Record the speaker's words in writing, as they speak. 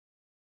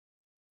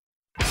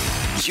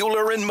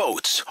Euler and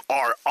Moats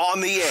are on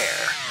the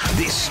air.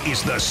 This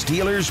is the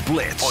Steelers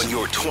Blitz on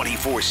your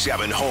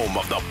 24/7 home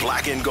of the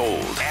black and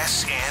gold.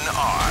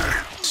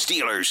 SNR.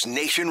 Steelers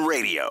Nation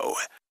Radio.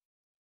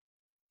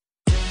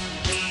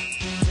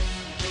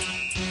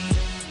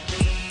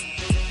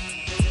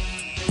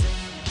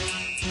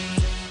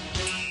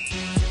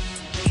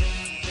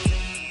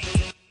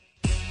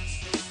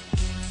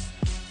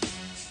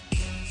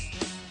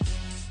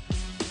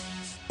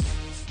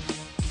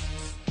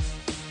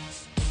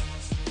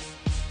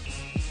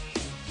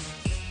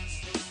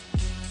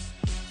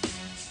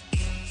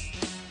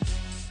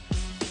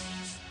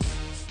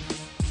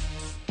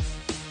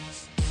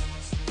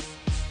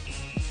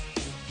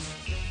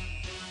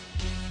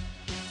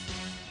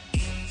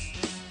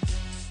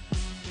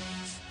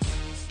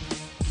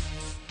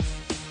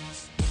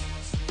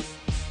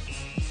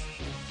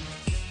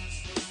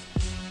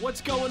 What's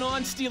going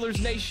on,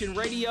 Steelers Nation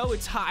Radio?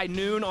 It's high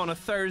noon on a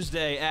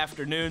Thursday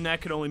afternoon. That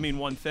could only mean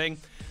one thing.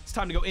 It's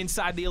time to go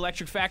inside the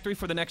Electric Factory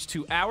for the next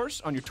 2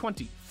 hours on your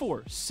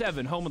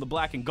 24/7 home of the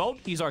black and gold.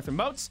 He's Arthur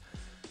Moats.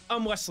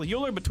 I'm Wesley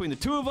Euler. Between the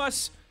two of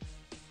us,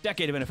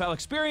 decade of NFL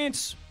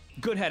experience,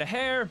 good head of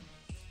hair.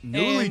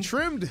 Newly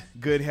trimmed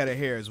good head of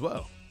hair as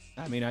well.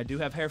 I mean, I do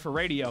have hair for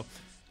radio.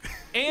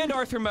 And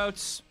Arthur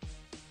Moats,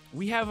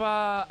 we have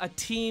a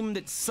team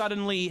that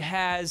suddenly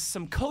has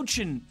some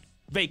coaching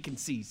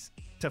vacancies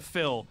to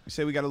fill. You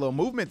say we got a little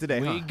movement today,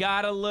 We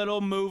got a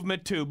little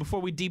movement, too. Before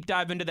we deep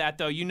dive into that,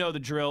 though, you know the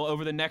drill.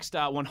 Over the next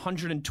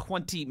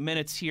 120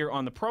 minutes here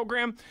on the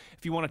program,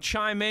 if you want to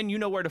chime in, you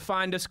know where to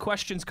find us.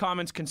 Questions,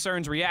 comments,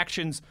 concerns,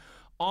 reactions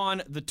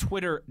on the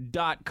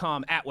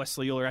Twitter.com, at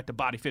Wesley Euler, at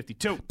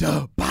TheBody52.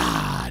 The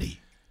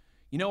Body.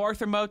 You know,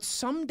 Arthur Moats,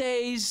 some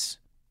days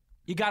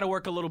you got to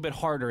work a little bit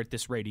harder at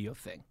this radio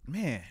thing.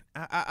 Man,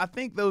 I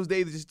think those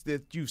days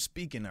that you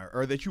speaking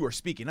or that you are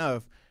speaking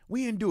of,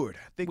 we endured.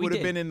 I think it would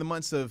have been in the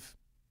months of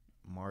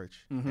March,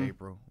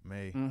 April,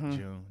 May,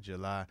 June,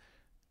 July,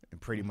 and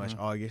pretty much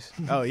August.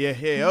 Oh, yeah,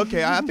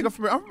 okay. I think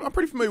I'm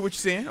pretty familiar with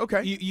what you're saying.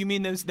 Okay. You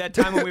mean that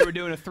time when we were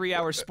doing a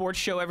 3-hour sports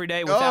show every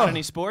day without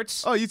any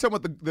sports? Oh, you talking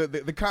about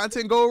the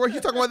content goal rush? You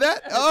talking about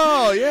that?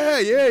 Oh,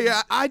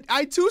 yeah.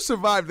 I too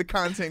survived the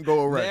content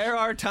goal rush. There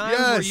are times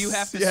where you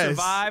have to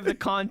survive the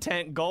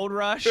content gold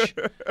rush.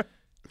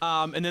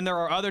 And then there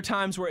are other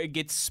times where it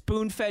gets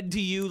spoon-fed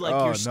to you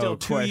like you're still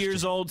 2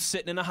 years old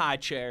sitting in a high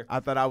chair. I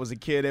thought I was a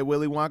kid at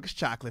Willy Wonka's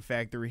Chocolate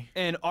Factory.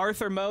 And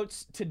Arthur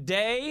Moats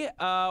today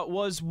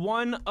was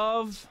one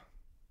of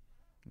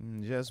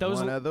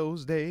one of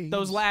those days.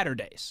 Those latter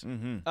days.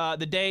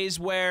 The days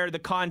where the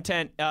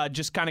content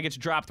just kind of gets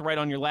dropped right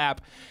on your lap.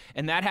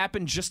 And that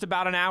happened just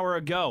about an hour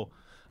ago.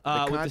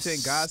 The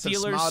content gods have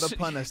smiled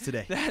upon us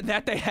today.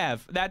 That they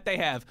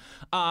have.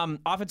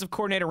 Offensive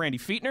coordinator Randy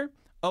Fichtner,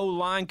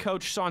 O-line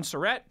coach Shaun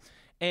Sarrett,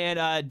 and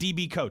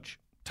DB coach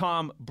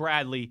Tom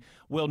Bradley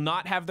will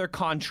not have their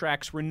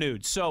contracts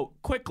renewed. So,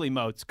 quickly,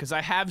 Moats, because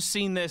I have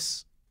seen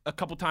this a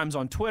couple times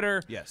on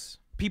Twitter. Yes.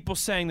 People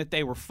saying that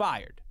they were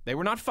fired. They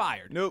were not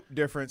fired. Nope,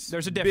 difference.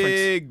 There's a difference.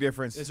 Big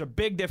difference. There's a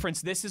big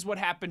difference. This is what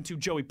happened to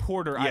Joey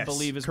Porter, I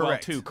believe, as well,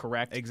 too,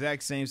 correct?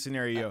 Exact same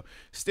scenario.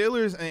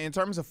 Steelers, in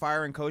terms of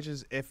firing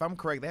coaches, if I'm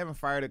correct, they haven't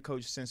fired a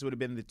coach since it would have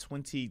been the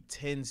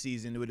 2010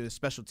 season. It would have been a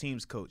special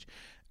teams coach.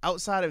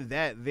 Outside of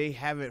that, they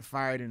haven't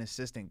fired an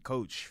assistant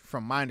coach,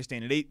 from my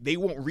understanding. They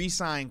won't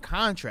re-sign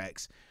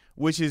contracts,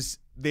 which is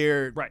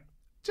their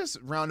just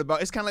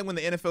roundabout. It's kind of like when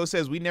the NFL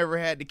says we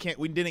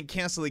didn't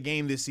cancel a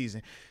game this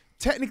season.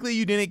 Technically,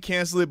 you didn't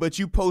cancel it, but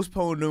you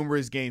postponed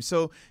numerous games.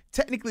 So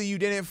technically, you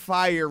didn't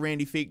fire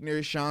Randy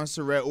Fichtner, Shaun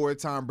Sarrett, or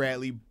Tom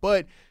Bradley,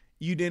 but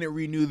you didn't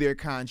renew their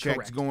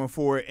contracts going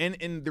forward.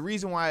 And the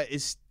reason why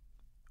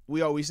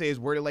we always say is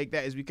worded like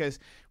that is because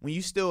when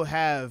you still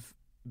have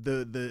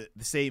the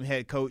same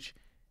head coach,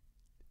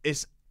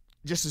 it's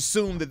just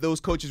assume that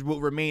those coaches will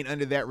remain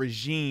under that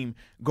regime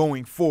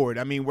going forward.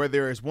 I mean,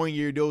 whether it's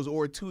 1-year deals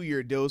or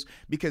 2-year deals,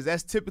 because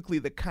that's typically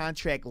the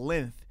contract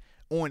length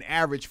on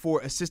average for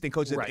assistant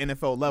coaches at the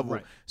NFL level.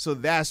 So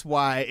that's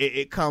why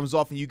it comes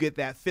off and you get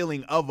that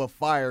feeling of a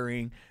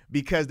firing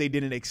because they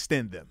didn't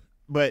extend them.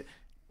 But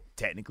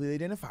technically, they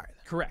didn't fire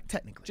them. Correct.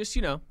 Technically. Just,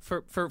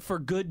 for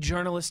good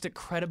journalistic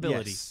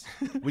credibility. Yes.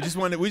 we just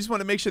want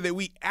to make sure that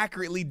we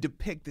accurately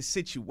depict the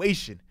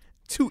situation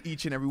to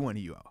each and every one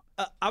of you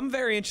all. I'm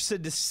very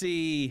interested to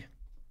see.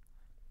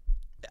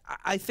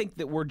 I think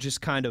that we're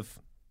just kind of,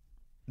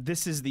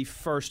 this is the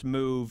first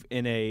move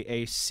in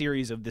a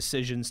series of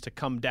decisions to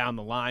come down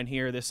the line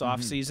here this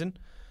offseason.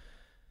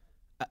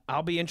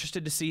 I'll be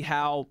interested to see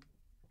how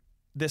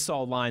this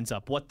all lines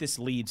up, what this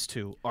leads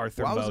to,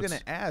 Arthur Moats. I was going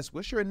to ask,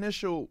 what's your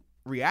initial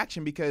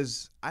reaction?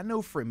 Because I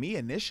know for me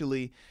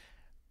initially,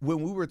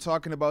 when we were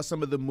talking about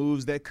some of the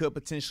moves that could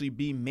potentially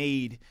be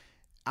made,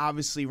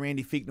 obviously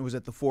Randy Fichtner was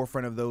at the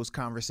forefront of those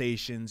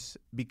conversations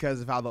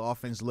because of how the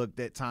offense looked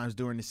at times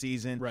during the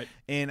season. Right.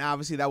 And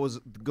obviously that was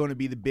going to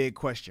be the big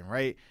question,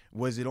 right?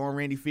 Was it on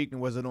Randy Fichtner?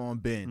 Was it on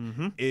Ben?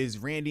 Mm-hmm. Is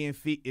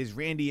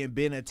Randy and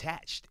Ben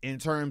attached in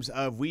terms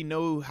of, we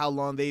know how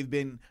long they've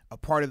been a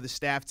part of the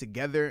staff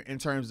together in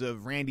terms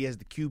of Randy as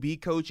the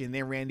QB coach and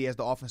then Randy as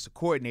the offensive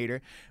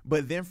coordinator.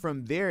 But then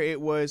from there it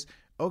was,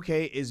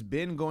 okay, is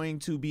Ben going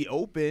to be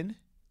open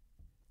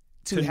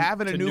to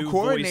having a new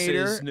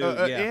coordinator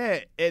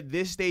voices, at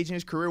this stage in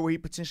his career where he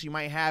potentially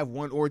might have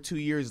 1 or 2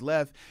 years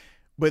left?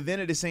 But then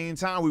at the same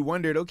time, we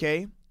wondered,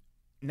 okay,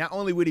 not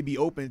only would he be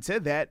open to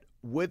that,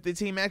 would the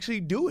team actually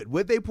do it?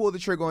 Would they pull the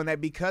trigger on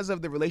that because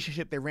of the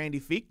relationship that Randy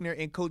Fichtner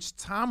and Coach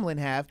Tomlin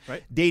have,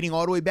 dating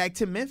all the way back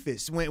to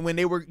Memphis when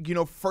they were,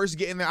 first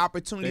getting their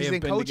opportunities in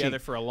coaching? They have been together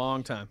for a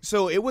long time.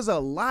 So it was a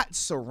lot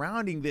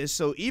surrounding this.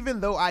 So even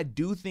though I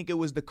do think it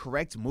was the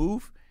correct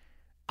move,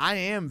 I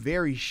am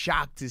very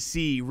shocked to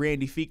see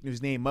Randy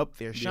Fichtner's name up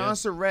there. Sean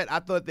Surratt, I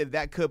thought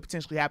that could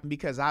potentially happen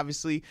because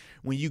obviously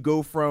when you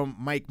go from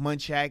Mike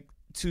Munchak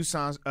to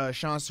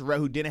Sean Surratt,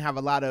 who didn't have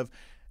a lot of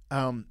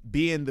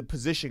being the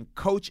position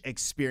coach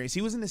experience.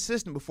 He was an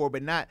assistant before,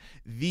 but not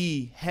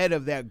the head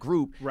of that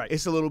group. Right.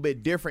 It's a little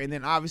bit different. And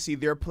then obviously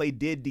their play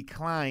did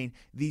decline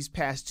these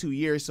past 2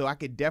 years, so I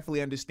could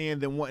definitely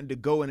understand them wanting to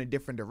go in a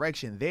different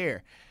direction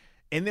there.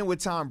 And then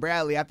with Tom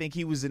Bradley, I think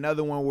he was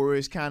another one where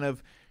it's kind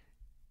of,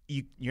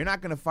 you're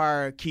not going to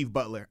fire Keith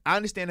Butler. I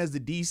understand as the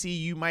DC,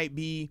 you might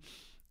be,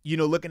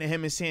 looking at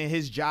him and saying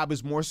his job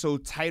is more so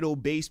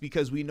title-based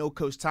because we know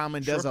Coach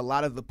Tomlin does a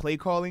lot of the play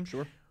calling.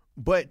 Sure.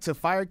 But to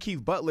fire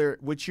Keith Butler,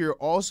 what you're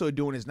also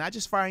doing is not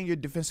just firing your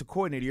defensive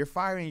coordinator, you're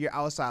firing your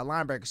outside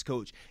linebackers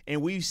coach.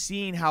 And we've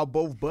seen how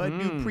both Bud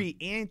Dupree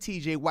and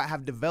TJ Watt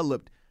have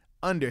developed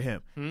under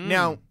him.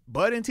 Now,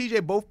 Bud and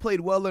TJ both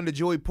played well under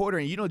Joey Porter,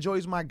 and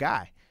Joey's my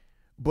guy.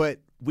 But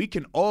we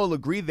can all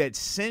agree that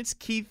since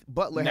Keith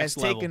Butler has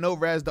taken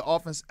over as the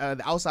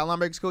outside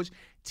linebackers coach,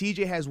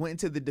 TJ has went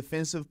into the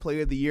Defensive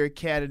Player of the Year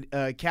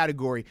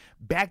category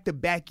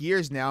back-to-back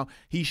years now.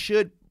 He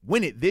should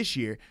win it this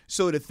year.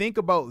 So to think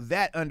about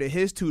that under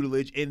his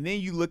tutelage, and then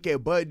you look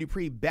at Bud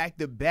Dupree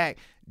back-to-back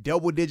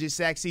double-digit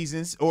sack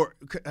seasons, or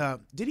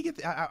did he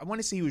get? I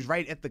want to say he was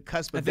right at the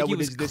cusp of double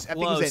digits. I think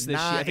he was at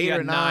 9, 8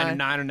 or 9,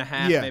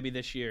 9.5 maybe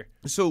this year.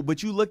 So,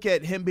 but you look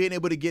at him being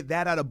able to get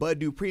that out of Bud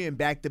Dupree in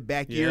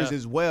back-to-back years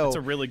as well. That's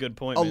a really good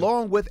point,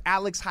 along with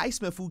Alex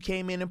Highsmith, who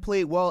came in and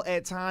played well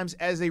at times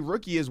as a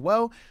rookie as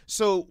well.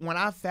 So when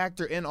I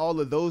factor in all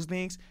of those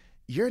things,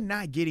 you're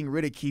not getting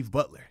rid of Keith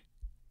Butler.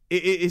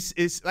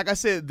 It's like I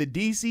said, the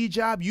DC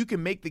job, you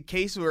can make the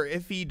case or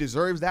if he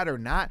deserves that or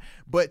not,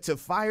 but to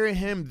fire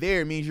him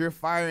there means you're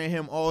firing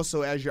him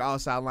also as your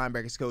outside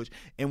linebackers coach.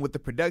 And with the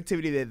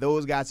productivity that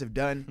those guys have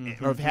done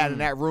or have had in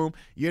that room,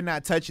 you're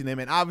not touching them.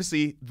 And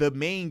obviously the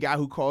main guy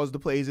who calls the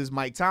plays is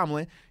Mike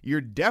Tomlin.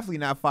 You're definitely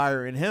not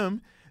firing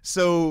him.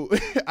 So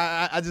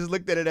I just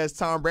looked at it as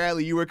Tom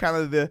Bradley. You were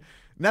kind of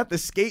not the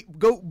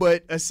scapegoat,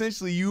 but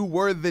essentially you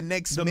were the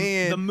next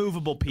man. The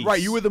movable piece.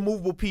 Right, you were the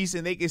movable piece,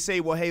 and they can say,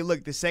 well, hey,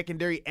 look, the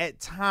secondary at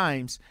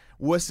times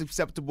was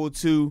susceptible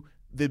to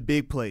the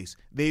big plays.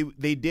 They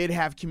did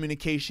have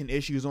communication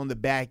issues on the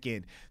back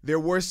end. There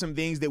were some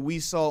things that we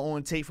saw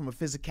on tape from a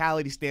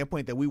physicality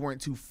standpoint that we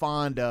weren't too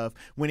fond of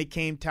when it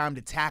came time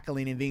to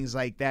tackling and things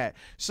like that.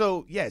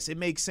 So, yes, it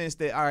makes sense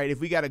that, all right, if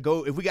we got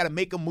to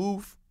make a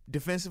move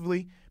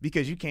defensively,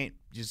 because you can't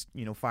just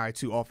fire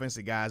 2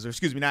 offensive guys, or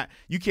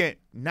you can't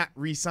not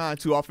re-sign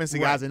 2 offensive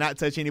guys and not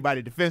touch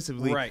anybody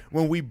defensively,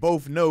 when we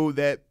both know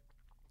that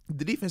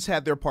the defense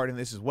had their part in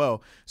this as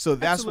well. So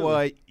that's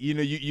why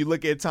you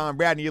look at Tom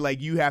Bradley and you're like,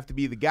 you have to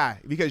be the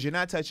guy, because you're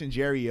not touching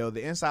Jerry O.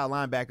 The inside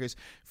linebackers,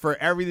 for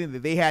everything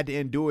that they had to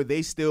endure,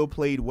 they still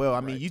played well.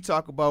 I mean, you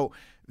talk about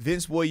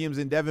Vince Williams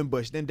and Devin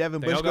Bush. Then Devin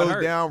Bush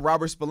goes down.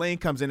 Robert Spillane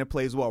comes in and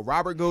plays well.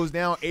 Robert goes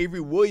down. Avery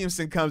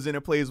Williamson comes in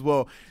and plays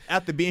well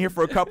after being here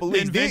for a couple of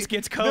weeks. Then Vince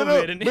gets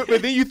COVID.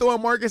 But then you throw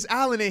in Marcus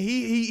Allen, and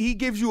he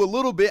gives you a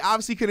little bit.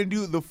 Obviously couldn't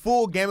do the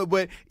full gamut,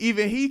 but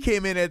even he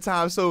came in at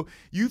times. So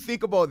you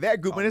think about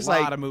that group, and it's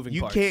like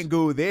you can't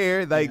go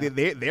there. Like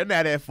they're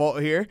not at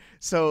fault here.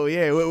 So,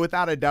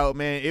 without a doubt,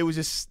 man, it was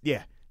just,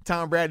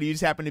 Tom Bradley, you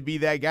just happened to be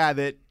that guy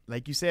that,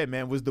 like you said,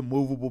 man, was the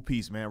movable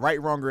piece, man. Right,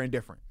 wrong, or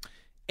indifferent.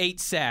 8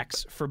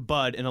 sacks for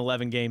Bud in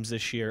 11 games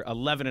this year,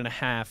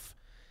 11.5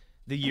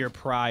 the year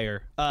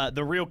prior.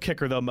 The real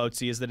kicker, though,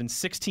 Motzi, is that in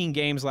 16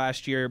 games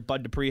last year,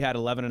 Bud Dupree had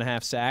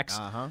 11.5 sacks.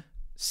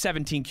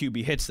 17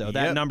 QB hits, though.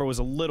 That number was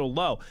a little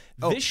low.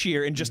 This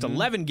year, in just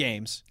 11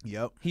 games,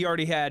 he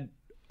already had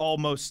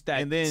almost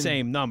that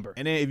same number.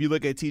 And then if you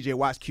look at TJ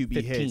Watt's QB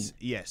 15 hits,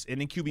 yes.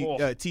 And then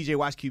TJ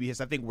Watt's QB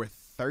hits, I think, were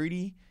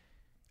 30.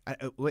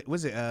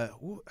 Was it?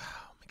 Oh,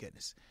 my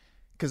goodness.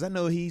 Because I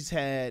know he's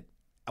had,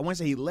 I want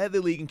to say he led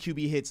the league in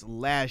QB hits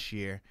last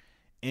year,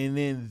 and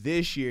then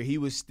this year he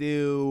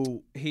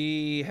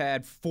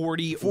had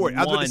 41. I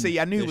was going to say,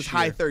 I knew he was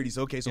high 30s.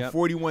 Okay, so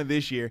 41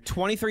 this year.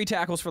 23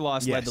 tackles for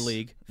loss led the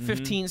league.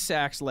 15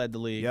 sacks led the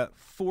league.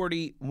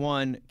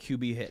 41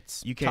 QB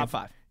hits. Top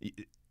 5.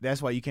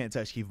 That's why you can't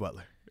touch Keith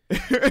Butler.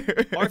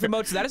 Arthur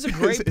Moats, that is a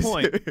great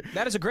point.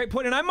 That is a great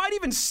point, and I might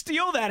even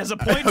steal that as a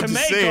point to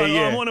make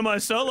on one of my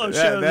solo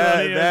shows.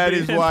 That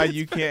is why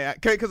you can't,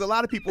 because a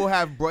lot of people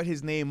have brought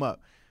his name up.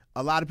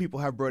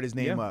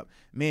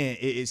 Man,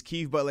 it's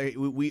Keith Butler.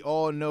 We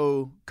all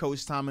know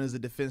Coach Tomlin is a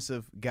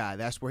defensive guy.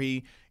 That's where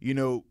he,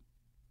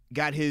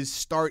 got his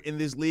start in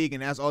this league,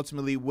 and that's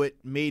ultimately what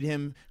made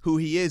him who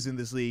he is in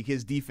this league,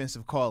 his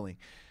defensive calling.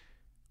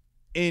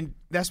 And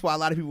that's why a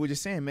lot of people were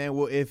just saying, man,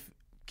 well, if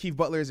Keith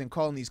Butler isn't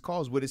calling these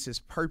calls, what is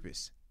his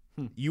purpose?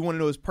 You want to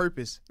know his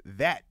purpose?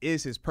 That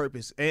is his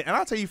purpose. And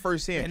I'll tell you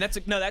firsthand. And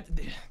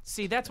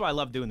that's why I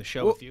love doing the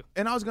show with you.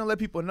 And I was going to let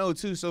people know,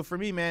 too. So for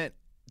me, man,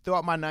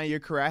 throughout my 9-year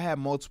career, I had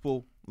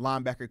multiple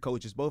linebacker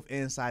coaches, both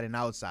inside and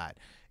outside.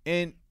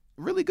 And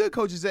really good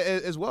coaches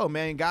as well,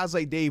 man. Guys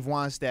like Dave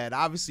Wannstedt,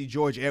 obviously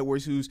George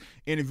Edwards, who's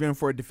interviewing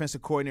for a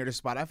defensive coordinator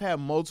spot. I've had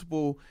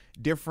multiple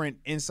different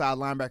inside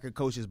linebacker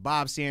coaches.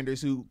 Bob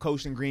Sanders, who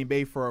coached in Green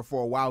Bay for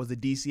a while, was the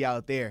DC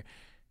out there.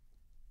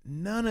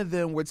 None of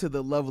them were to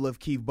the level of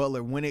Keith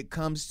Butler when it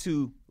comes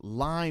to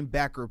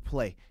linebacker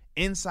play,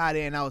 inside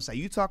and outside.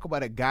 You talk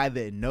about a guy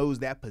that knows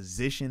that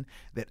position,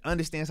 that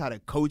understands how to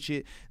coach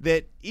it,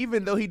 that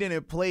even though he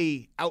didn't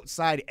play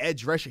outside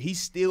edge rusher, he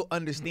still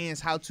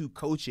understands how to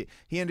coach it.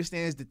 He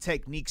understands the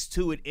techniques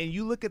to it. And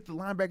you look at the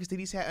linebackers that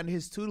he's had under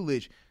his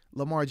tutelage,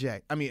 Lamar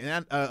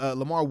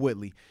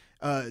Woodley,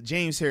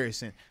 James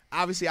Harrison.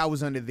 Obviously, I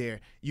was under there.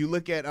 You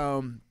look at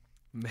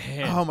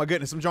man. Oh, my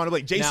goodness. I'm drawing a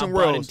blank. Jason Bud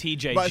Worlds. And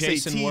TJ.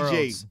 Jason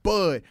Worlds.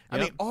 Bud. Yep. I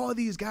mean, all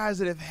these guys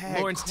that have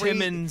had Lawrence crazy,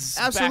 Timmons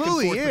absolutely, back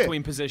and forth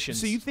between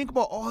positions. So you think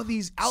about all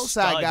these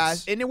outside Studs.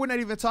 guys, and then we're not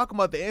even talking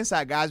about the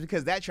inside guys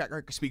because that track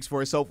record speaks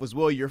for itself as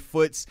well. Your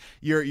Foots,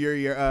 your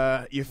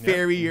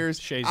Farriers,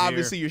 Shazier.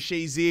 Obviously your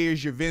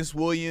Shaziers, your Vince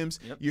Williams,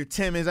 your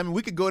Timmons. I mean,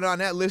 we could go down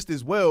that list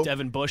as well.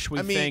 Devin Bush,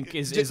 we think,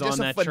 is just on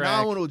that track. Just a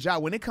phenomenal track.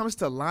 job. When it comes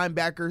to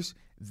linebackers,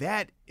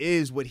 that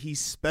is what he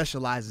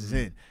specializes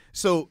in.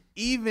 So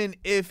even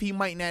if he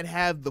might not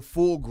have the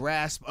full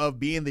grasp of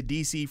being the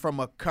DC from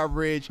a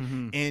coverage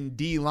and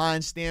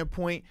D-line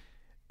standpoint,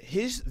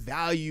 his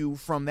value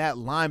from that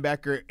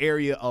linebacker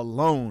area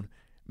alone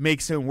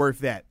makes him worth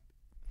that.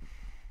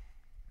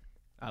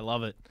 I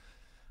love it.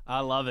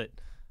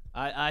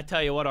 I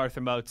tell you what,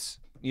 Arthur Moats,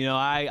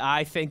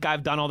 I think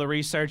I've done all the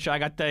research. I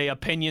got the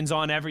opinions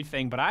on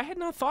everything, but I had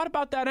not thought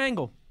about that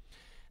angle.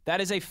 That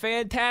is a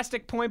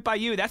fantastic point by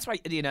you. That's why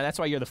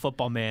you're the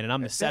football man and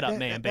I'm the setup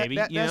man, baby.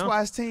 That's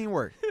why it's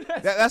teamwork.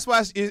 That's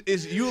why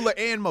it's Euler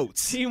and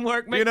Moats.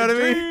 Teamwork makes You know what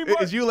I mean? work.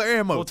 It's Euler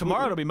and Moats. Well,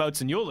 tomorrow it'll be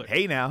Moats and Euler.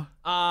 Hey now.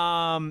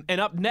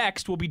 And up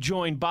next, we'll be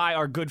joined by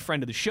our good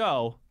friend of the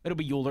show. It'll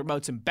be Euler,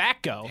 Moats, and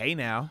Backo. Hey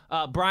now.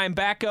 Brian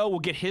Backo will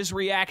get his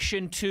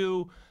reaction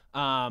to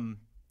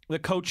the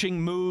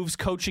coaching moves,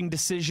 coaching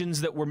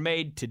decisions that were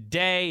made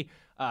today.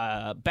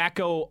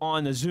 Backo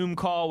on the Zoom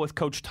call with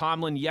Coach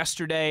Tomlin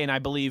yesterday, and I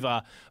believe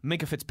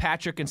Minkah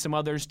Fitzpatrick and some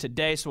others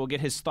today. So we'll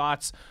get his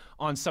thoughts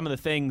on some of the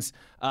things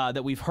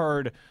that we've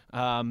heard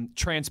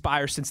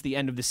transpire since the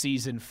end of the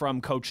season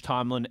from Coach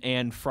Tomlin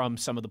and from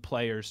some of the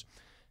players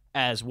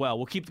as well.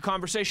 We'll keep the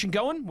conversation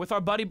going with our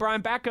buddy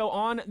Brian Backo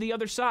on the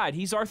other side.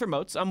 He's Arthur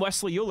Moats. I'm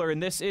Wesley Euler,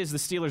 and this is the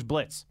Steelers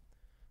Blitz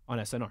on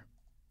SNR.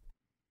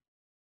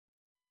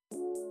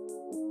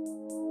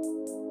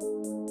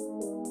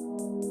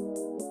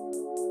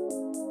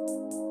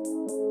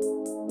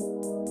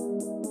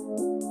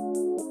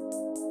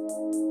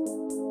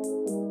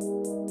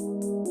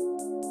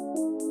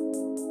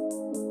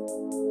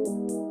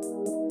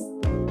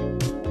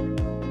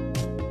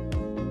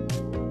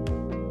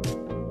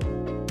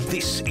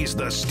 This is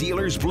the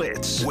Steelers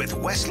Blitz with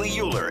Wesley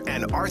Euler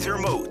and Arthur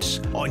Moats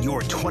on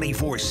your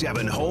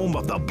 24/7 home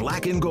of the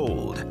black and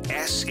gold,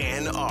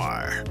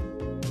 SNR.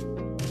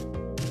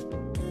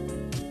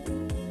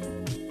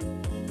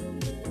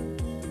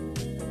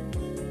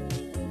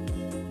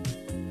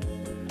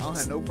 I don't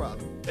have no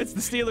problem. It's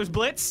the Steelers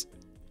Blitz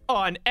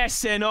on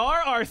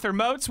SNR. Arthur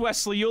Moats,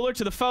 Wesley Euler.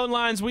 To the phone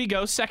lines we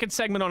go. Second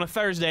segment on a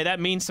Thursday. That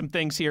means some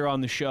things here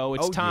on the show.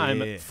 It's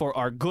time for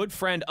our good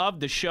friend of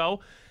the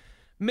show,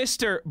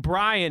 Mr.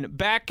 Brian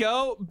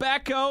Backo.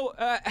 Backo,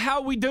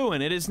 how we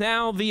doing? It is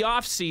now the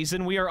off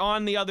season. We are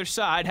on the other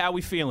side. How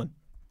we feeling?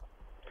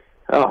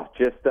 Oh,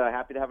 just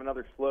happy to have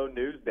another slow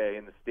news day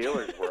in the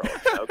Steelers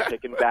world.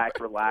 Kicking back,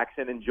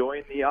 relaxing,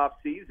 enjoying the off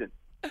season.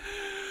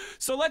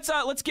 So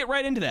let's get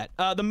right into that.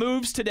 The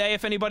moves today,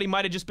 if anybody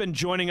might have just been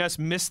joining us,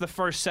 missed the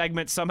first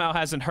segment, somehow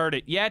hasn't heard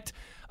it yet.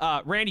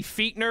 Randy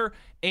Fichtner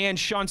and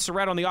Shaun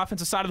Sarrett on the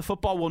offensive side of the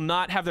football will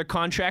not have their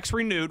contracts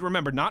renewed.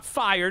 Remember, not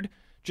fired,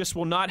 just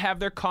will not have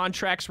their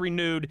contracts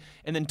renewed.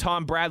 And then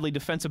Tom Bradley,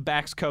 defensive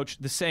backs coach,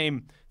 the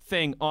same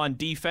thing on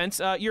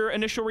defense. Your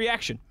initial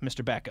reaction,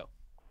 Mr. Backo?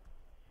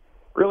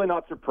 Really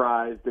not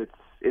surprised.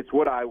 It's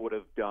what I would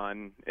have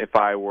done if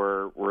I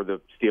were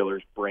the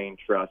Steelers' brain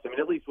trust. I mean,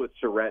 at least with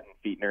Sarrett and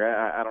Fichtner.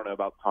 I don't know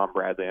about Tom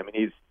Bradley. I mean,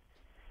 he's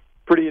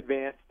pretty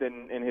advanced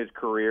in his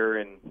career,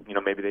 and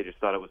maybe they just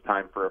thought it was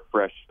time for a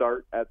fresh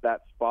start at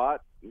that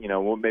spot.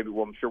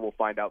 I'm sure we'll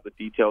find out the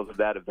details of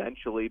that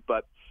eventually.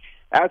 But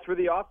as for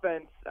the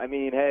offense, I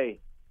mean, hey,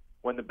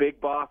 when the big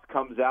boss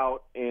comes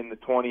out in the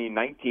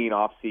 2019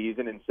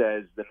 offseason and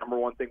says the number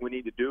one thing we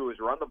need to do is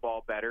run the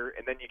ball better,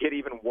 and then you get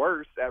even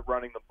worse at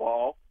running the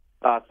ball,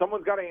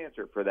 someone's got to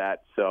answer for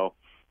that. So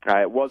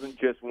it wasn't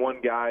just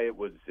one guy; it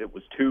was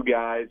two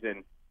guys,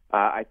 and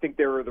I think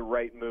they were the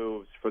right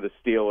moves for the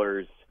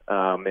Steelers.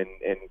 And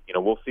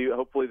we'll see.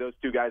 Hopefully, those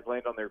two guys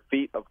land on their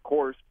feet, of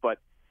course, but.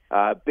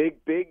 Big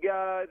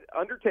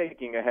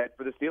undertaking ahead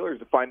for the Steelers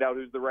to find out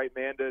who's the right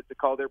man to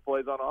call their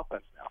plays on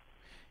offense now.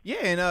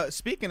 Yeah, and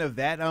speaking of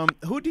that,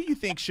 who do you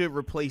think should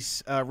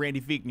replace Randy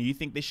Fichtner? You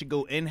think they should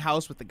go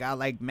in-house with a guy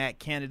like Matt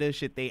Canada?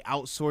 Should they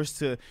outsource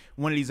to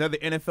one of these other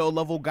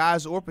NFL-level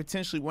guys or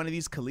potentially one of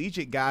these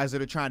collegiate guys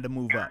that are trying to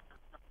move up?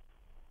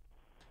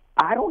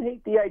 I don't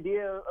hate the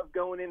idea of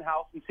going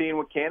in-house and seeing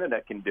what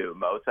Canada can do,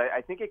 Mose.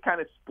 I think it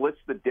kind of splits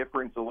the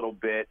difference a little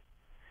bit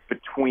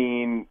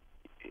between –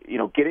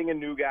 getting a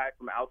new guy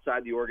from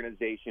outside the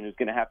organization who's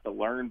going to have to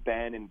learn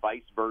Ben and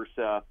vice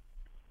versa,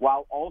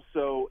 while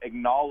also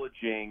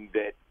acknowledging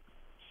that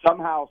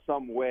somehow,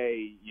 some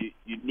way,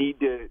 you need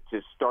to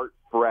start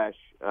fresh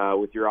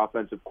with your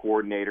offensive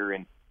coordinator,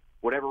 and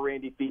whatever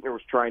Randy Fichtner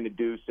was trying to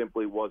do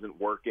simply wasn't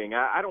working.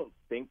 I don't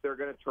think they're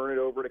going to turn it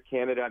over to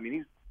Canada. I mean,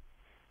 he's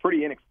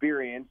pretty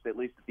inexperienced, at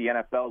least at the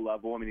NFL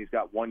level. I mean, he's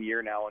got 1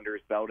 year now under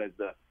his belt as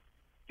the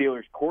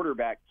Steelers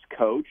quarterbacks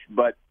coach,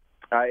 but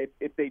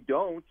if they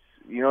don't,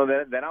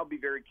 then I'll be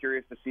very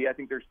curious to see. I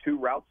think there's two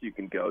routes you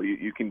can go.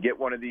 You can get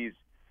one of these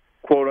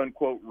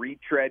quote-unquote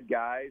retread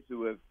guys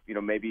who have,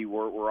 maybe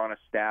were on a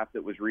staff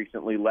that was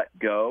recently let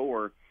go,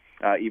 or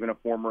even a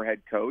former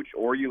head coach,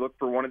 or you look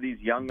for one of these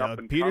young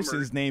up-and-comers.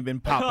 Peterson's name been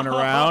popping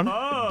around.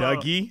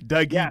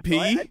 Dougie P. So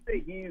I'd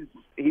say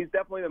he's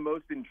definitely the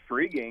most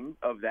intriguing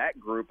of that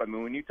group. I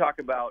mean, when you talk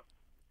about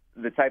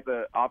the type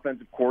of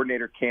offensive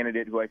coordinator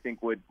candidate who I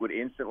think would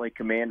instantly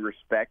command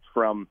respect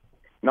from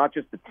not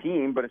just the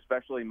team, but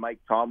especially Mike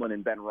Tomlin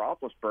and Ben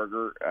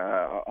Roethlisberger,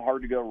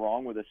 hard to go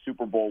wrong with a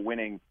Super Bowl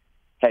winning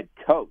head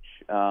coach.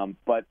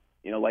 But,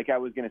 like I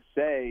was going to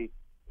say,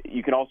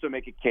 you can also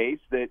make a case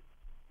that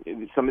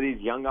some of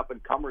these young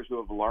up-and-comers who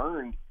have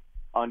learned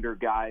under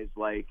guys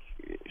like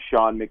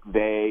Sean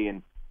McVay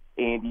and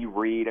Andy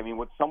Reid, I mean,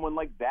 would someone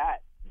like that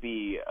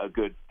be a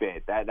good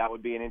fit? That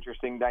would be an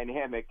interesting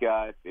dynamic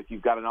if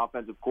you've got an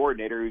offensive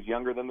coordinator who's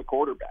younger than the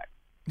quarterback.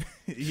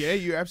 Yeah,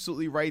 you're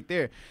absolutely right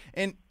there.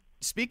 And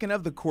speaking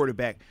of the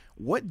quarterback,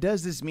 what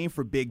does this mean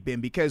for Big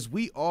Ben? Because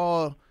we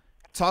all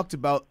talked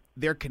about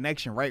their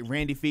connection, right?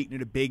 Randy Fichtner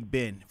to Big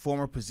Ben,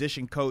 former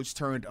position coach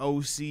turned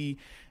OC.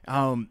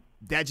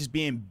 That just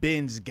being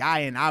Ben's guy,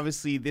 and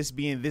obviously this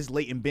being this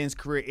late in Ben's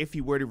career, if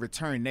he were to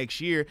return next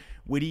year,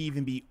 would he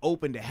even be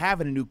open to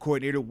having a new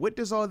coordinator? What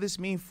does all this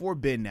mean for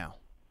Ben now?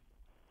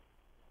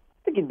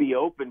 I think he'd be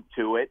open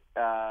to it.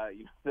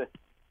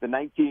 The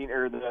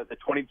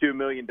 $22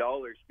 million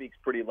speaks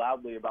pretty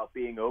loudly about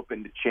being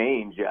open to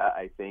change,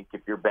 I think,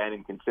 if you're Ben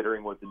and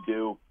considering what to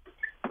do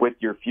with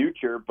your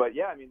future. But,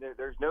 yeah, I mean,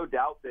 there's no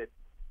doubt that,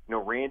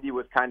 Randy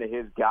was kind of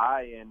his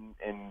guy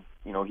and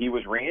he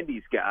was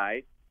Randy's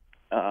guy.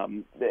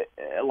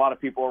 A lot of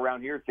people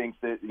around here thinks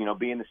that,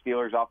 being the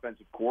Steelers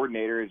offensive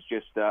coordinator is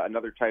just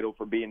another title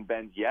for being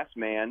Ben's yes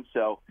man.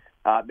 So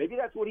maybe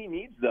that's what he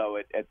needs, though,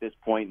 at this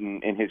point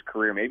in his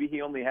career. Maybe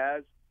he only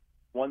has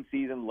one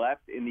season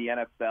left in the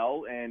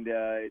NFL, and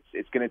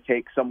it's going to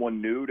take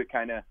someone new to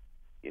kind of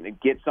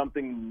get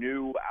something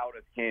new out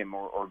of him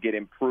or get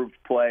improved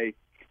play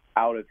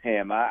out of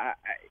him. I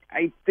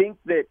think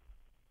that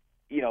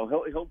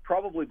he'll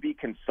probably be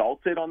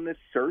consulted on this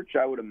search,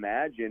 I would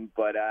imagine,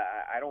 but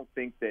I don't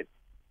think that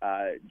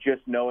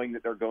just knowing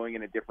that they're going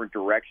in a different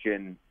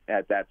direction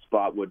at that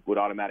spot would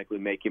automatically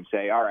make him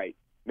say, all right,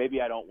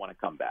 maybe I don't want to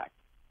come back.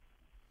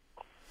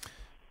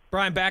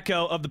 Brian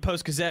Batko of the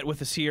Post-Gazette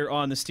with us here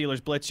on the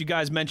Steelers Blitz. You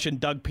guys mentioned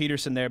Doug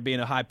Peterson there being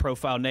a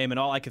high-profile name, and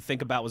all I could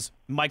think about was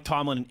Mike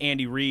Tomlin and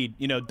Andy Reid.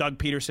 Doug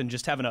Peterson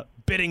just having a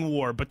bidding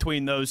war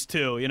between those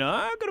two.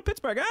 I'll go to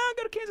Pittsburgh. I'll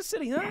go to Kansas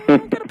City. I'll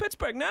go to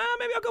Pittsburgh.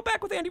 Maybe I'll go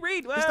back with Andy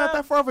Reid. Well, it's not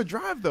that far of a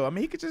drive, though. I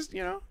mean, he could just,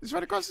 it's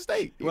right across the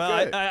state.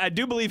 Well, I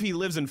do believe he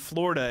lives in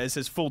Florida as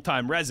his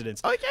full-time residence.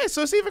 Oh, yeah,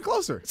 so it's even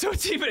closer.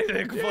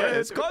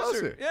 It's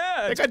closer.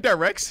 Yeah. They got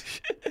directs.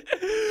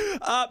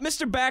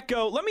 Mr.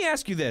 Batko, let me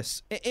ask you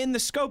this. In the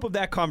scope of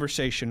that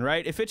conversation,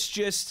 right, if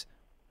it's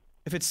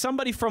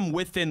somebody from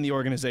within the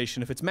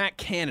organization, if it's Matt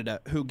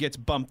Canada who gets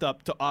bumped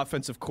up to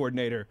offensive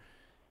coordinator,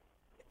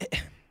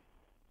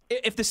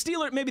 if the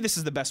Steelers, maybe this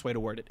is the best way to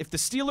word it, if the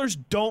Steelers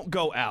don't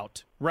go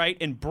out, right,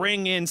 and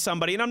bring in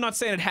somebody, and I'm not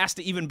saying it has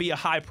to even be a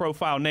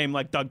high-profile name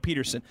like Doug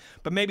Peterson,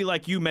 but maybe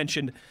like you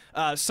mentioned,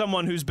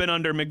 someone who's been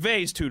under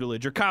McVay's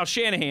tutelage or Kyle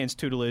Shanahan's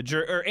tutelage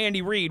or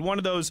Andy Reid, one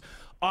of those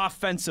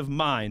offensive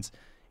minds.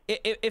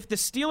 If the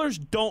Steelers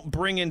don't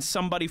bring in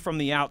somebody from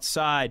the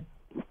outside,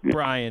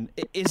 Brian,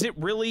 is it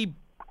really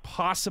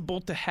possible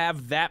to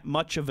have that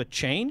much of a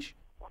change?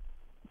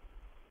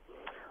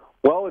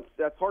 Well,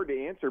 that's hard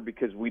to answer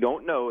because we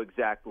don't know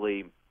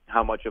exactly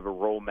how much of a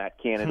role Matt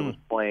Canada was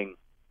playing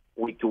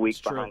week to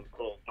week behind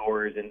closed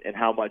doors and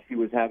how much he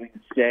was having to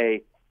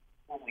say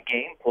the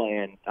game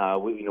plan.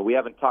 We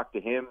haven't talked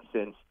to him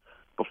since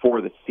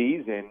before the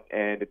season,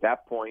 and at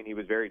that point, he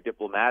was very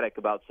diplomatic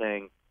about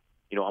saying,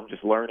 I'm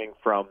just learning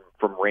from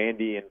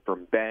Randy and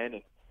from Ben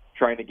and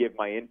trying to give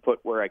my input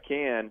where I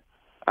can.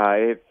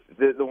 If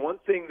the one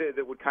thing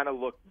that would kind of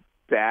look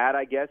bad,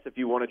 I guess, if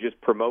you want to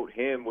just promote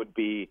him, would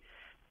be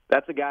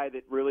that's a guy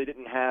that really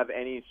didn't have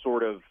any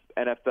sort of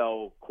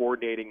NFL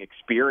coordinating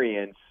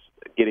experience,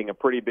 getting a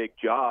pretty big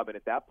job, and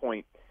at that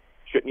point,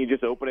 shouldn't you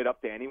just open it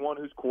up to anyone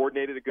who's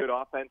coordinated a good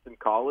offense in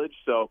college?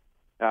 So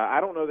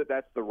I don't know that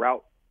that's the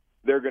route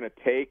they're going to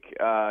take.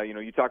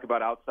 You talk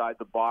about outside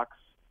the box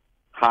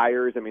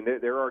hires. I mean,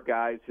 there are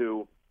guys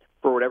who,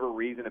 for whatever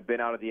reason, have been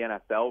out of the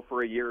NFL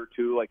for a year or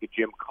two, like a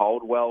Jim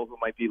Caldwell, who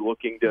might be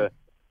looking to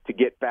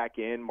get back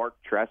in. Mark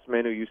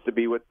Trestman, who used to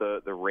be with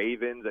the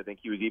Ravens. I think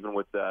he was even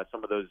with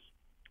some of those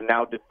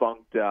now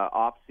defunct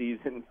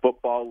off-season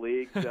football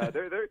leagues.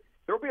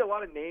 There'll be a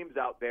lot of names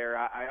out there.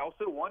 I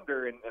also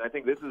wonder, and I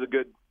think this is a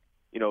good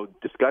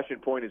discussion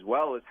point as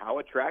well, is how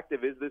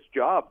attractive is this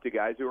job to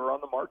guys who are on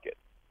the market?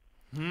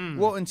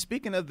 Well, and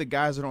speaking of the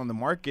guys that are on the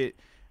market,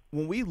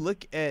 when we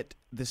look at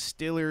the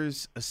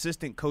Steelers'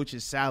 assistant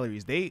coaches'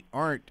 salaries, they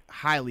aren't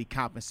highly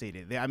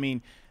compensated.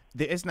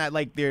 It's not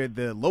like they're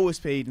the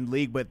lowest paid in the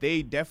league, but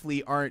they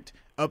definitely aren't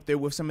up there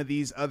with some of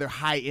these other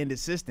high-end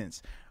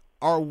assistants.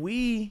 Are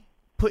we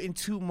putting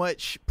too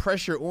much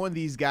pressure on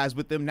these guys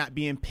with them not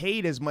being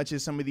paid as much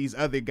as some of these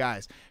other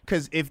guys?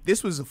 Because if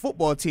this was a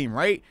football team,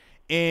 right,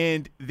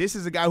 and this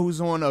is a guy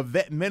who's on a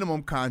vet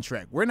minimum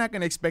contract, we're not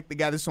going to expect the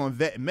guy that's on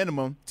vet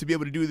minimum to be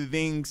able to do the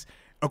things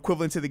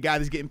equivalent to the guy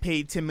that's getting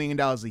paid $10 million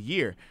a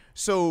year.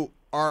 So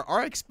are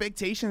our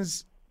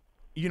expectations,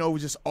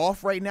 just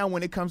off right now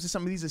when it comes to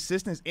some of these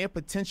assistants and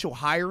potential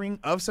hiring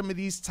of some of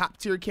these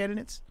top-tier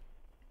candidates?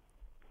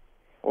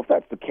 Well, if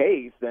that's the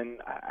case, then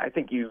I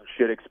think you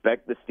should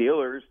expect the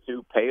Steelers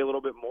to pay a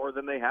little bit more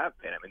than they have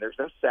been. I mean, there's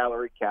no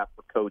salary cap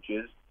for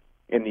coaches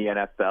in the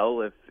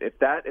NFL. If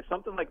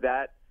something like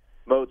that,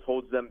 Moats,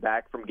 holds them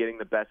back from getting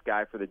the best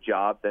guy for the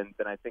job, then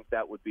I think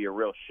that would be a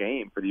real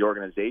shame for the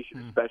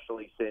organization,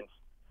 especially since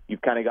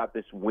you've kind of got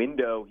this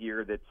window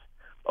here that's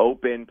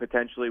open,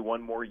 potentially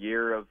one more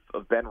year of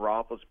Ben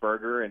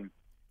Roethlisberger. And,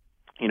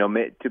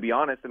 to be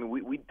honest, I mean,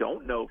 we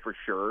don't know for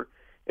sure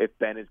if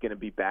Ben is going to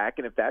be back.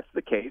 And if that's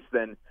the case,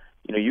 then,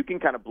 you can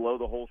kind of blow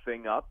the whole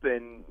thing up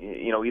and,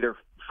 either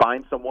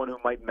find someone who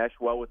might mesh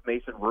well with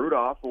Mason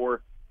Rudolph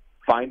or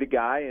find a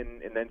guy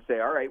and then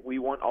say, all right, we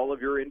want all of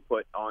your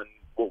input on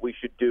what we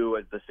should do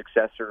as the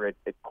successor at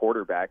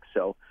quarterback.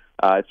 So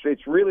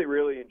it's really,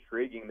 really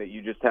intriguing that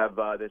you just have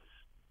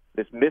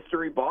this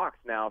mystery box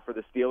now for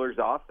the Steelers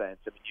offense.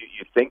 I mean,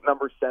 you think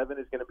number 7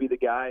 is going to be the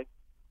guy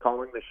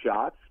calling the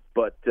shots,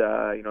 but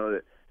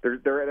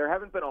there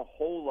haven't been a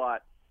whole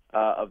lot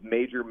of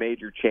major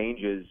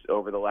changes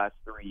over the last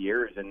 3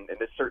 years, and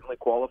this certainly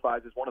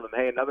qualifies as one of them.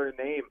 Hey, another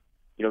name,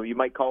 you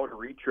might call it a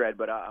retread,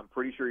 but I'm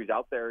pretty sure he's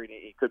out there and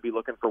he could be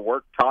looking for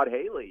work. Todd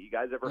Haley, you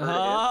guys ever heard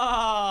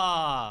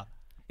of him?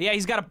 Yeah,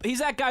 he's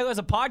that guy who has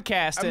a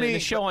podcast and a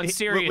show on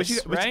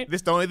Sirius, right? This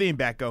is the only thing,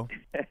 Becco.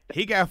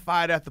 He got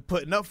fired after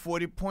putting up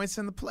 40 points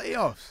in the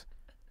playoffs.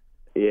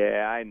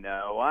 Yeah, I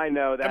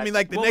know. That. I mean,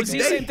 like the it's next day.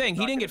 the same thing.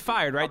 He didn't get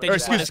fired, right? They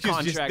just let his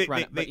contract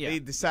run. They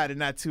decided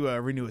not to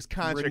renew his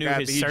contract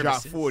after he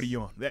dropped 40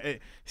 on.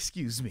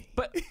 Excuse me.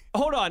 But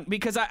hold on,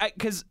 because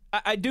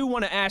I do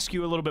want to ask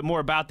you a little bit more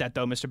about that,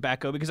 though, Mr.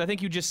 Becco, because I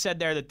think you just said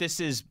there that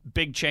this is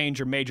big change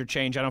or major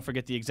change. I don't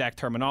forget the exact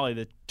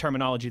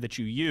terminology that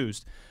you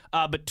used.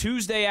 But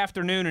Tuesday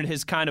afternoon in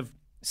his kind of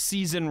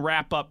season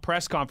wrap-up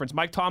press conference,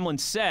 Mike Tomlin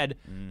said,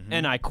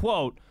 and I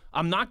quote,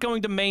 "I'm not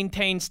going to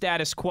maintain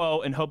status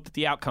quo and hope that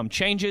the outcome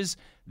changes.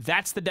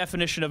 That's the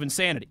definition of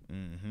insanity."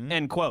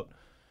 End quote.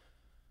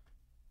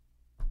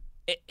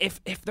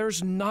 If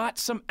there's not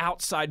some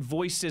outside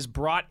voices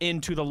brought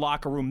into the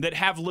locker room that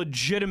have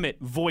legitimate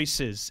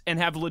voices and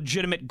have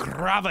legitimate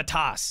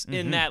gravitas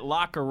in that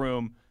locker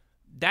room,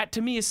 that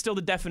to me is still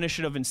the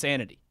definition of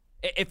insanity.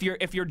 If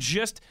you're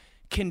just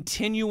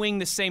continuing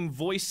the same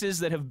voices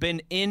that have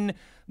been in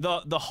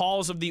the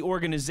halls of the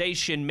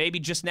organization, maybe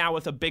just now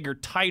with a bigger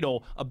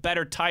title, a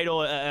better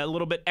title, a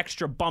little bit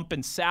extra bump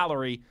in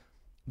salary,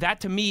 that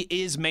to me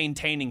is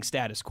maintaining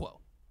status quo.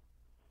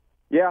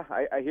 Yeah,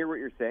 I hear what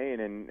you're saying,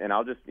 and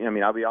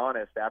I'll be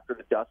honest, after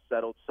the dust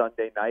settled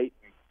Sunday night,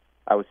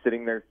 I was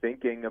sitting there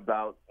thinking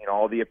about,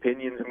 all the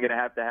opinions I'm going to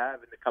have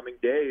in the coming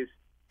days.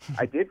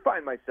 I did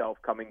find myself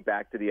coming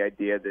back to the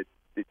idea that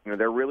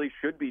there really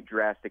should be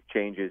drastic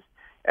changes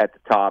at the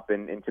top,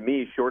 and to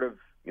me, short of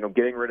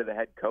getting rid of the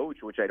head coach,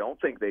 which I don't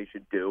think they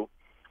should do,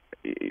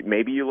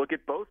 maybe you look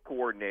at both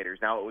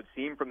coordinators. Now, it would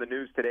seem from the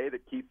news today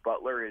that Keith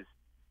Butler is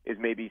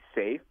maybe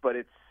safe, but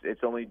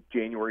it's only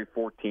January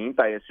 14th.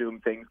 I assume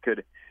things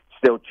could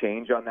still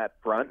change on that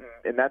front,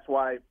 and that's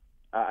why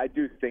I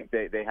do think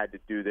they had to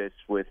do this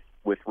with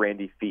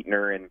Randy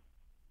Fichtner,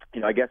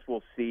 and I guess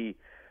we'll see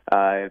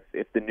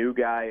if the new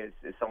guy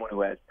is someone who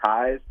has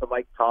ties to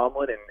Mike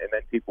Tomlin, and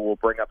then people will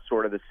bring up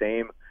sort of the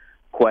same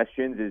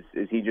questions.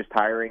 Is he just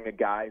hiring a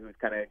guy who's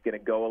kind of going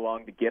to go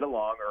along to get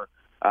along,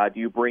 Do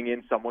you bring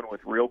in someone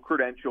with real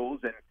credentials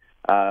and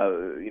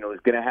is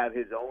going to have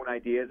his own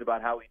ideas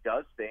about how he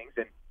does things,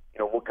 and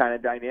what kind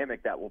of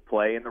dynamic that will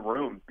play in the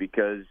room?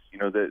 Because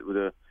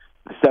the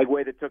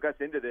segue that took us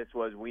into this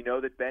was, we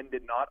know that Ben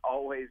did not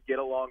always get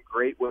along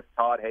great with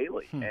Todd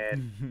Haley,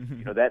 and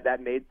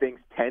that made things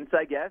tense,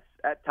 I guess,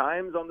 at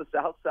times on the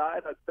South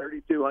Side at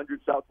 3200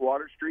 South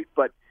Water Street,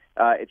 but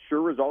it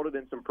sure resulted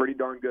in some pretty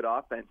darn good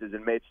offenses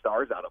and made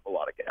stars out of a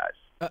lot of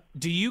guys.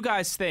 Do you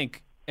guys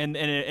think,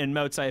 and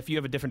Mozart, if you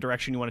have a different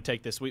direction you want to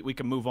take this, we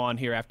can move on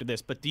here after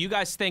this, but do you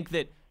guys think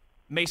that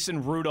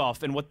Mason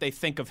Rudolph and what they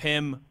think of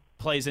him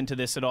plays into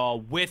this at all,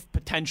 with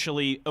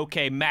potentially,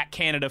 Matt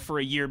Canada for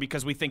a year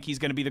because we think he's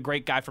going to be the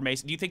great guy for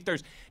Mason? Do you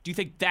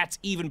think that's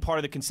even part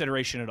of the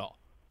consideration at all?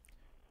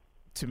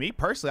 To me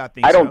personally, I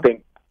think I don't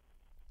think.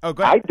 Oh,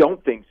 go ahead. I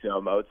don't think so,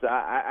 Moats.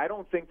 I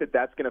don't think that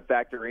that's going to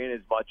factor in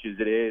as much as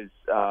it is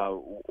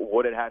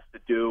what it has to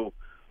do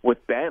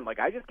with Ben.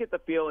 Like, I just get the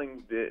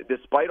feeling,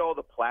 despite all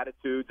the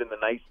platitudes and the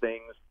nice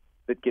things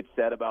that get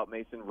said about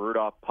Mason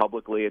Rudolph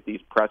publicly at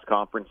these press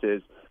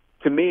conferences,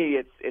 to me,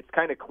 it's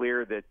kind of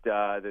clear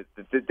that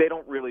they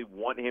don't really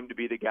want him to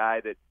be the guy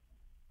that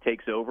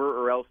takes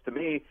over, or else, to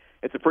me,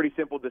 it's a pretty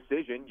simple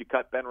decision. You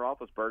cut Ben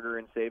Roethlisberger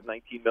and save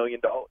 $19 million.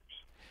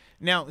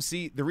 Now,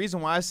 see, the reason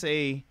why I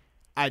say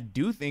I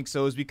do think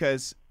so is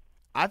because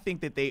I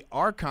think that they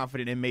are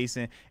confident in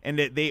Mason and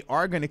that they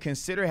are going to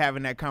consider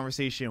having that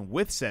conversation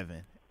with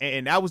Seven.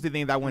 And that was the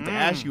thing that I wanted to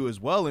ask you as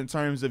well, in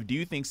terms of, do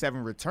you think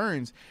Seven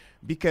returns?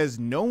 Because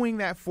knowing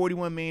that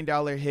 $41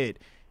 million hit,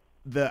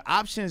 the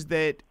options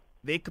that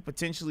they could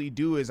potentially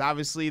do is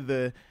obviously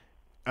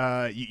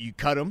you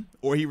cut him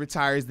or he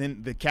retires.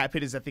 Then the cap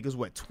hit is, I think, is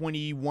what,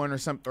 21 or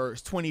something, or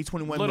 20,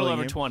 21 little million.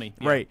 over 20.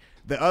 Yeah. Right.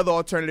 The other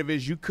alternative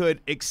is you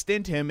could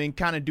extend him and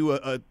kind of do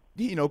a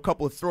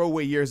couple of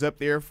throwaway years up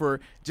there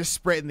for just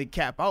spreading the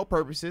cap out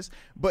purposes.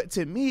 But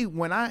to me,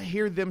 when I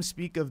hear them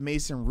speak of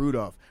Mason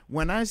Rudolph,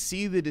 when I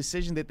see the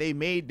decision that they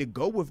made to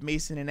go with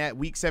Mason in that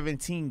Week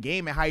 17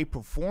 game and how he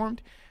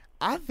performed,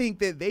 I think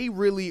that they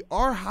really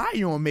are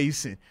high on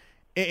Mason.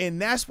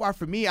 And that's why,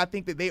 for me, I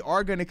think that they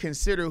are going to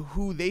consider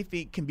who they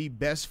think can be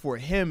best for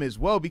him as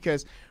well.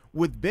 Because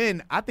with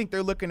Ben, I think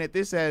they're looking at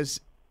this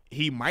as,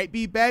 he might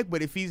be back,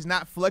 but if he's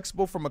not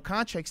flexible from a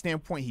contract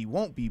standpoint, he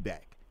won't be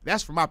back.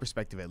 That's from my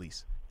perspective, at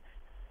least.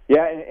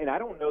 Yeah, and I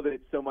don't know that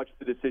it's so much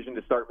the decision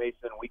to start Mason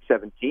in Week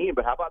 17,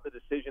 but how about the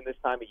decision this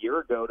time a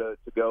year ago to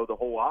go the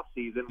whole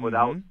offseason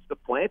without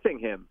supplanting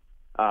him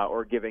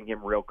or giving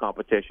him real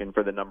competition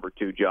for the number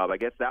 2 job? I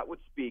guess that would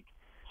speak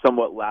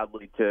somewhat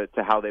loudly to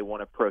how they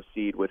want to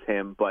proceed with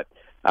him. But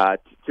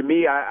to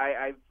me,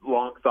 I've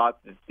long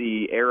thought that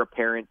the heir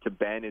apparent to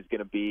Ben is going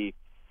to be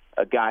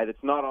a guy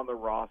that's not on the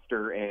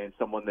roster and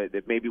someone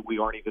that maybe we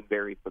aren't even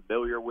very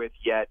familiar with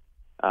yet.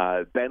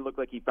 Ben looked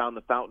like he found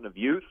the fountain of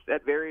youth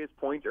at various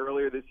points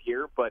earlier this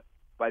year, but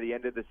by the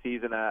end of the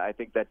season, I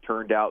think that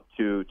turned out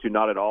to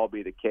not at all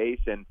be the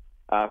case. And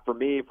for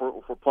me, if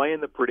we're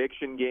playing the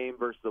prediction game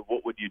versus the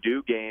what would you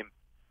do game,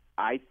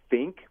 I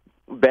think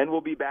Ben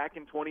will be back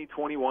in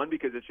 2021,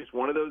 because it's just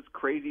one of those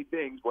crazy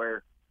things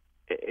where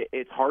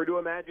it's hard to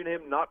imagine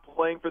him not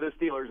playing for the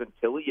Steelers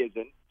until he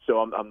isn't. So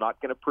I'm not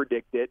going to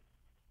predict it.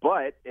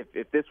 But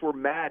if this were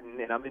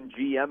Madden and I'm in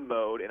GM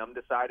mode and I'm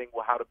deciding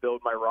how to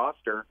build my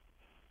roster,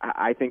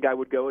 I think I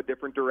would go a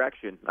different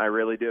direction. I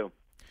really do.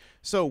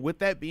 So with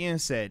that being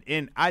said,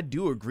 and I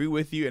do agree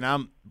with you, and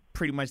I'm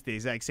pretty much the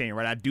exact same,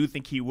 right? I do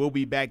think he will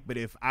be back, but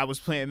if I was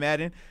playing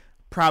Madden,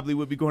 probably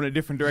would be going a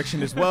different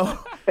direction as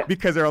well,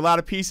 because there are a lot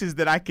of pieces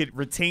that I could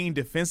retain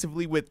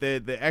defensively with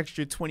the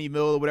extra 20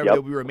 mil or whatever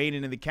that we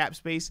remaining in the cap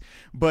space.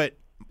 But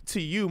to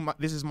you,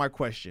 this is my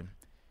question.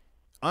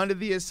 Under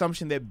the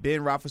assumption that Ben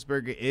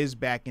Roethlisberger is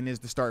back and is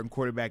the starting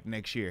quarterback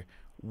next year,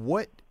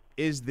 what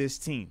is this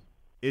team?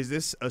 Is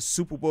this a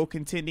Super Bowl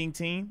contending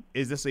team?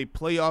 Is this a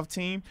playoff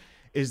team?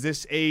 Is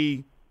this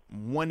a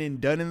one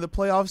and done in the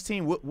playoffs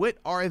team? What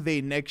are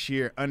they next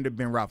year under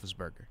Ben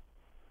Roethlisberger?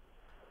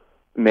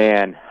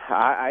 Man,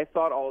 I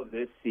thought all of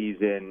this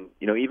season,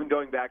 even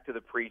going back to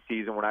the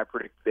preseason when I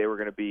predicted they were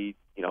going to be,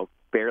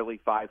 barely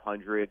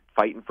 500,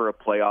 fighting for a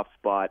playoff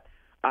spot,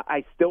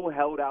 I still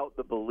held out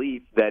the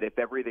belief that if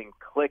everything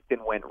clicked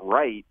and went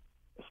right,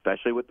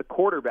 especially with the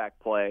quarterback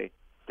play,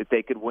 that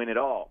they could win it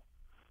all.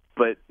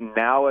 But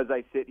now, as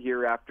I sit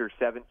here after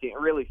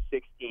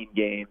 16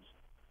 games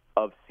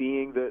of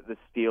seeing the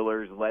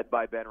Steelers led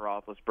by Ben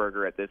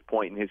Roethlisberger at this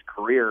point in his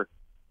career,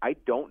 I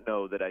don't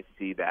know that I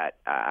see that.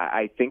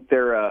 I think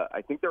they're a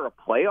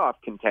playoff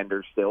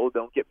contender still.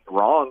 Don't get me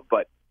wrong,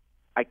 but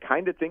I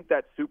kind of think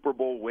that Super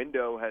Bowl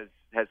window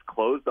has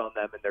closed on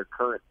them in their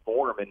current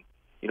form.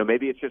 And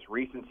maybe it's just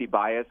recency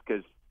bias,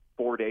 because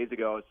 4 days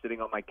ago I was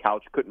sitting on my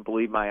couch, couldn't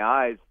believe my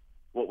eyes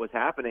what was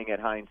happening at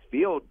Heinz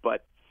Field.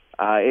 But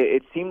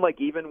it seemed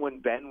like even when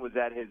Ben was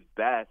at his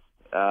best,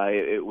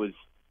 it was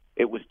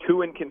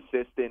too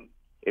inconsistent.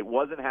 It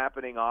wasn't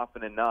happening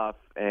often enough,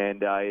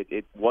 and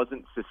it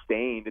wasn't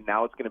sustained. And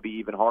now it's going to be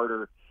even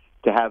harder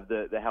to have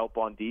the help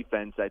on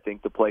defense, I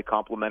think, to play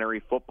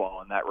complementary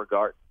football in that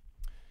regard.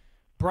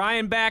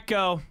 Brian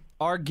Batko,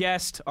 Our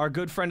guest, our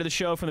good friend of the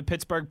show from the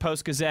Pittsburgh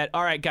Post-Gazette.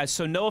 All right, guys,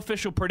 so no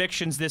official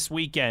predictions this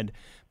weekend,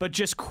 but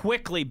just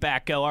quickly,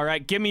 Batko, all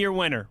right? Give me your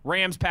winner.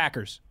 Rams,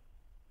 Packers.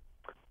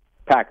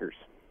 Packers.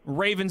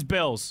 Ravens,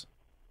 Bills.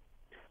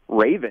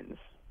 Ravens.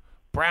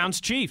 Browns,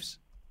 Chiefs.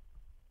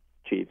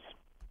 Chiefs.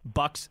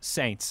 Bucks,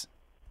 Saints.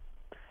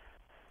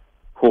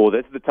 Cool.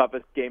 This is the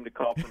toughest game to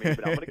call for me,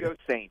 but I'm going to go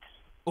Saints.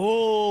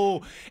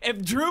 Oh,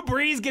 if Drew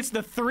Brees gets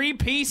the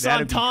three-piece on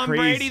That'd be Tom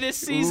crazy. Brady this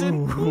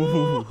season,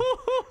 You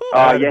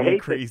That'd be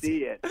hate crazy. to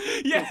see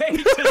it. you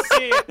hate to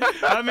see it.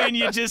 I mean,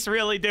 you just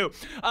really do.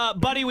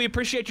 Buddy, we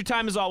appreciate your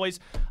time as always.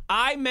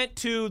 I meant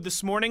to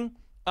this morning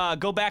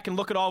go back and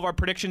look at all of our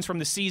predictions from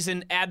the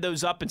season, add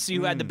those up, and see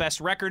who had the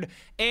best record,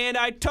 and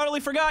I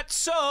totally forgot.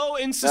 So,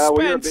 in suspense,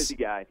 Well, you're a busy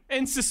guy.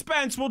 in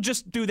suspense, we'll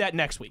just do that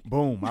next week.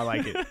 Boom. I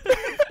like it.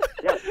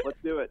 Yeah, let's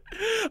do it.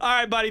 All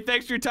right, buddy.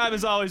 Thanks for your time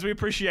as always. We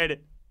appreciate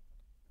it.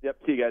 Yep,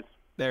 see you guys.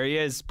 There he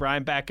is,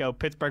 Brian Batko,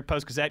 Pittsburgh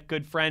Post-Gazette,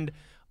 good friend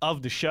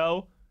of the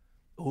show.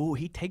 Ooh,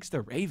 he takes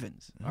the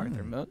Ravens.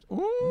 Arthur Moats.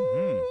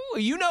 Ooh,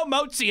 you know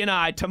Moatsy and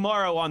I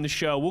tomorrow on the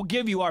show, we'll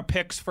give you our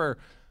picks for,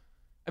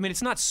 I mean,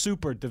 it's not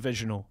super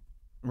divisional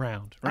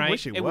round, right?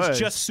 wish it was was.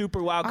 just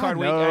super wild card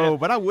week. No,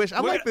 but I wish.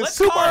 I like the Let's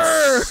super.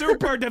 call it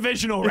super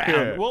divisional round.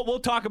 Yeah. We'll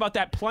talk about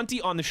that plenty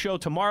on the show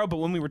tomorrow, but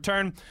when we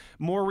return,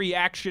 more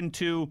reaction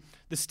to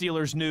the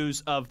Steelers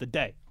news of the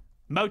day.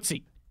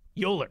 Moatsy,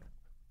 Euler,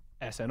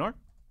 SNR.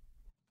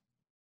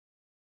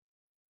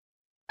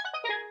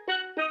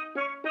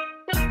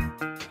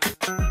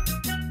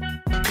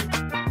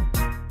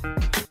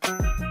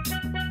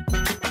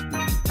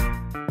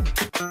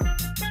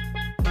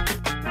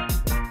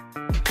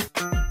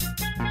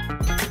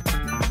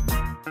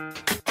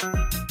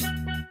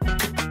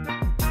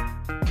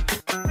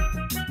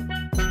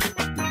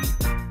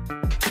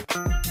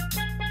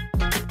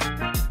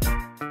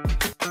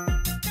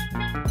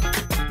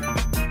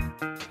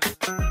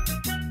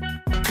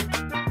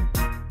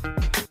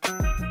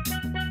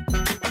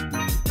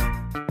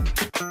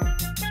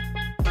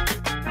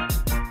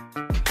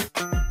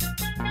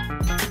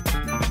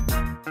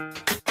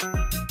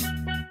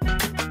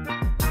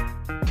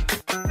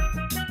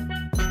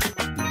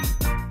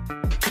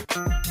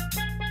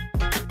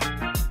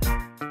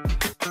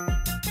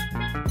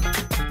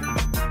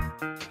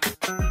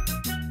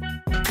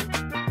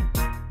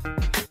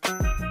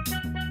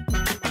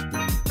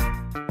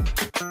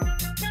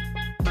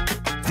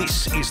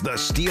 This is the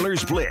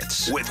Steelers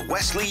Blitz with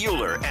Wesley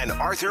Euler and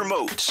Arthur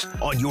Moats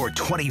on your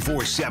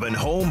 24/7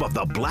 home of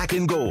the black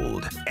and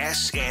gold,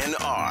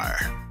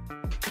 SNR.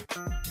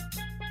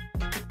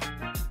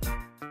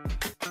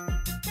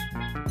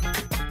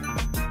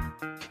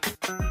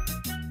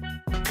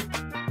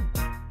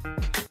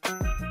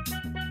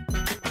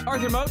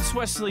 Arthur Moats,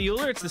 Wesley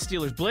Euler. It's the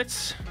Steelers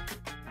Blitz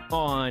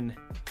on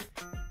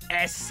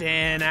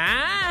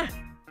SNI.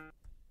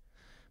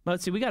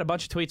 Moatsy, we got a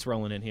bunch of tweets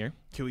rolling in here.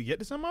 Can we get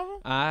to some of them?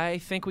 I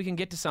think we can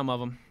get to some of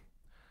them.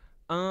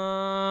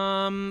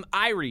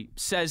 Irie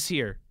says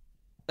here,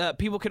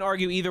 people can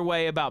argue either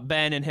way about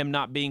Ben and him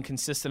not being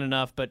consistent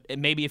enough, but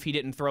maybe if he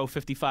didn't throw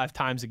 55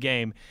 times a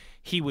game,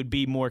 he would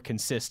be more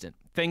consistent.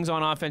 Things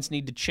on offense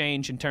need to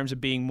change in terms of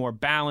being more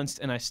balanced,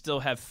 and I still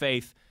have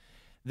faith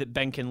that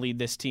Ben can lead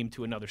this team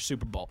to another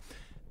Super Bowl.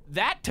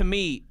 That, to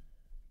me,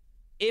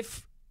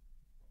 if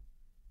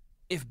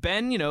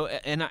Ben,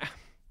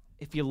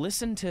 if you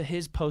listen to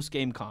his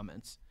post-game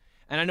comments,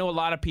 and I know a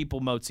lot of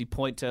people, Moatsy,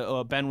 point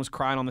to Ben was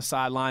crying on the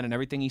sideline and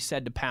everything he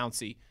said to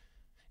Pouncey.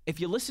 If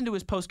you listen to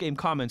his post-game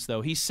comments,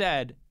 though, he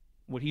said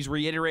what he's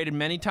reiterated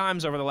many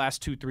times over the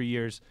last 2-3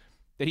 years,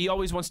 that he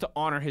always wants to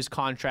honor his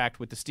contract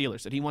with the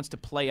Steelers, that he wants to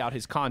play out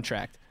his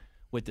contract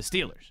with the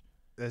Steelers.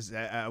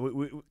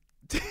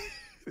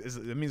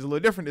 It means a little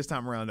different this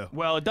time around, though.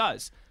 Well, it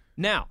does.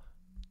 Now,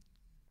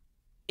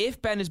 if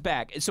Ben is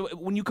back, so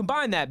when you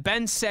combine that,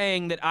 Ben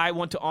saying that I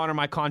want to honor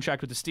my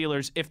contract with the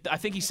Steelers, I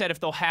think he said if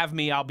they'll have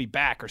me, I'll be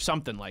back or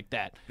something like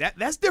that.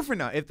 That's different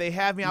now. If they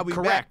have me, I'll be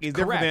back. Correct, It's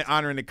different correct. than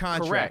honoring the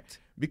contract. Correct.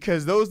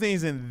 Because those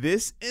things in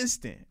this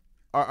instant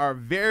are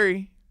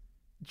very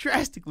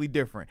drastically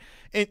different.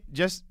 And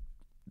just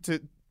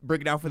to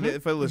break it down for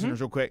the listeners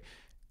real quick,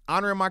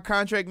 honoring my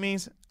contract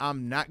means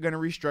I'm not going to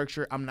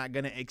restructure. I'm not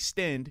going to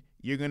extend.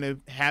 You're going to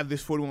have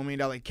this $41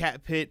 million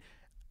cap hit.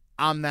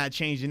 I'm not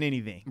changing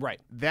anything. Right.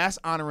 That's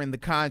honoring the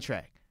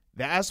contract.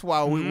 That's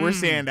why we're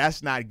saying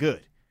that's not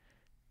good.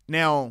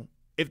 Now,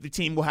 if the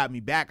team will have me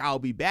back, I'll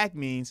be back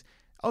means,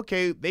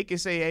 okay, they can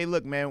say, hey,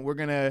 look, man, we're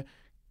gonna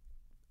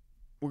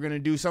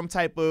do some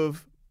type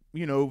of,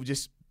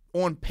 just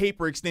on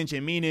paper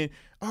extension, meaning,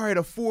 all right,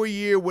 a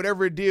 4-year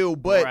whatever deal,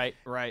 but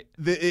right.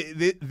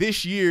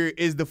 This year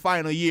is the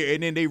final year,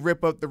 and then they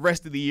rip up the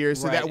rest of the year,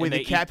 so Right, that way and the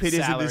they cap eat hit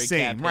isn't salary the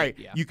same, cap right?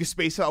 hit, yeah. You can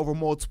space out over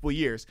multiple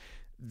years.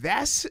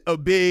 That's a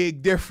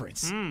big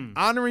difference.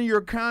 Honoring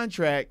your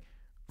contract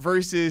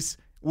versus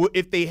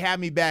if they have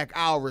me back,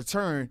 I'll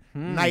return.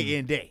 Night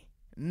and day.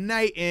 And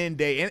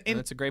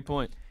That's a great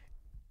point.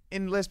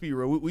 And let's be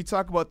real, we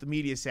talk about the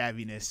media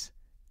savviness.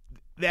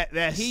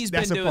 He's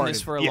been doing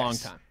this for a long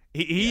time.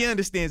 He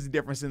understands the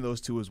difference in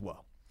those two as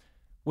well.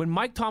 When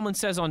Mike Tomlin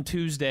says on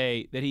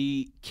Tuesday that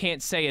he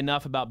can't say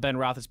enough about Ben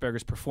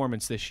Roethlisberger's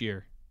performance this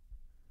year,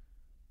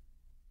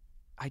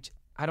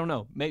 I don't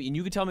know. Maybe, and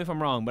you can tell me if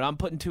I'm wrong, but I'm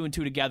putting 2 and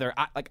 2 together.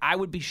 I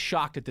would be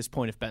shocked at this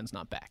point if Ben's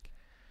not back.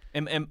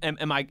 Am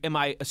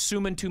I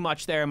assuming too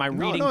much there? Am I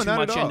reading too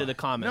much into the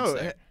comments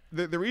there?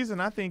 The reason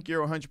I think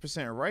you're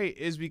 100% right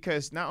is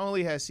because not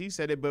only has he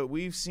said it, but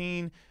we've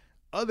seen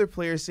other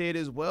players say it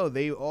as well.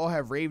 They all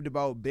have raved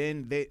about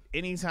Ben.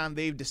 Anytime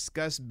they've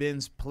discussed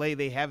Ben's play,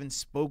 they haven't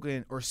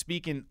spoken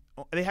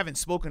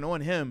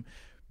on him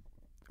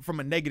from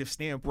a negative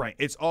standpoint. Right.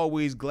 It's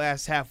always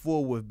glass half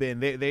full with Ben.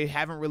 They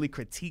haven't really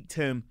critiqued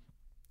him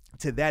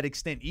to that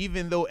extent,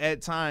 even though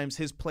at times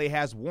his play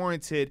has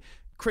warranted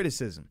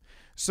criticism.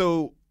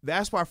 So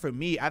that's why, for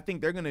me, I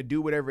think they're going to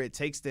do whatever it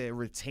takes to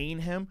retain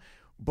him.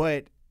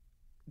 But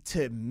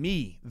to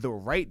me, the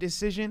right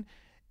decision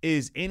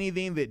is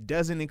anything that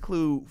doesn't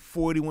include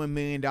 $41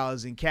 million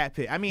in cap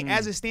hit. I mean,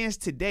 as it stands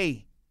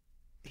today,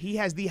 he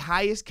has the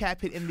highest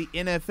cap hit in the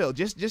NFL.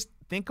 Just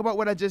think about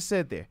what I just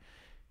said there.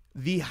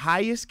 The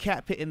highest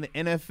cap hit in the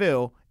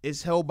NFL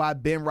is held by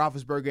Ben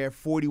Roethlisberger at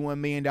 $41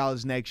 million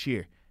next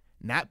year.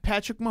 Not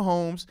Patrick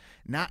Mahomes,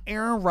 not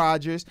Aaron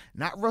Rodgers,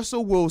 not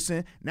Russell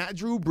Wilson, not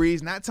Drew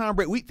Brees, not Tom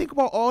Brady. We think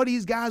about all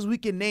these guys we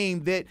can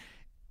name that,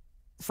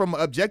 from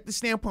an objective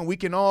standpoint, we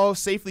can all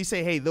safely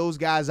say, hey, those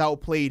guys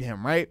outplayed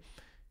him, right?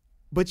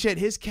 But yet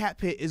his cap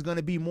hit is going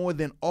to be more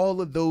than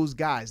all of those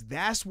guys.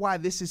 That's why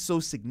this is so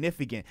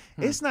significant.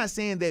 It's not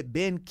saying that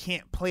Ben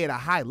can't play at a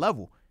high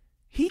level.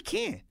 He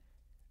can.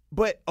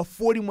 But a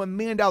 $41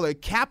 million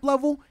cap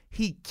level,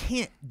 he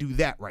can't do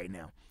that right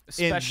now.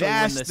 Especially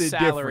when the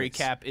salary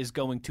cap is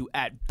going to,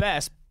 at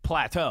best,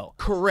 plateau.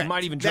 Correct. It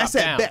might even drop That's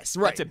down. at best,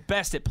 right. That's at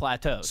best it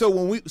plateaus.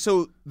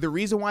 So the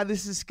reason why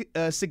this is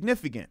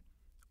significant,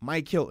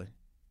 Mike Hilton,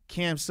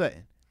 Cam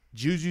Sutton,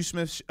 Juju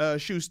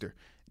Smith-Schuster,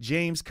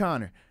 James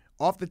Conner,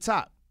 off the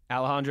top,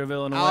 Alejandro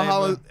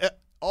Villanueva.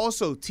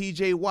 Also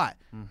TJ Watt.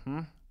 Mm-hmm.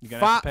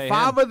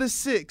 Five of the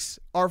 6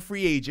 are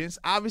free agents.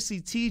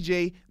 Obviously,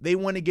 TJ, they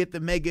want to get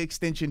the mega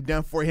extension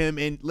done for him,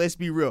 and let's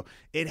be real,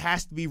 it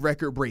has to be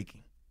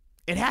record-breaking.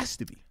 It has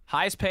to be.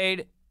 Highest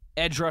paid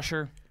edge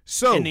rusher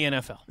in the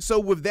NFL. So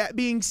with that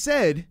being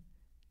said,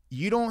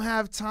 you don't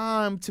have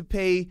time to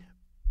pay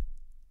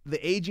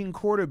the aging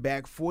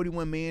quarterback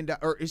 $41 million,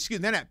 or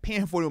excuse me, they're not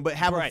paying $41, but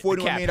have a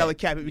 $41 million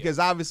cap hit, because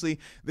obviously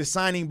the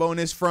signing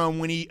bonus from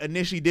when he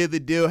initially did the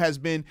deal has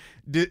been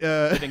down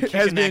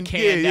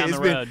the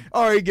road.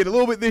 All right, get a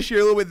little bit this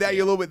year, a little bit that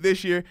year, a little bit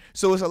this year.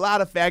 So it's a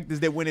lot of factors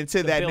that went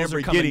into that bills number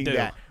are coming getting due.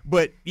 that.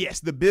 But yes,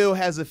 the bill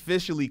has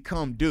officially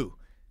come due.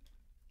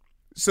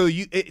 So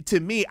to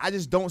me, I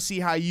just don't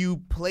see how you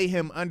play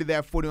him under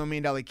that $41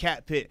 million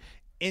cap hit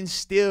and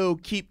still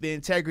keep the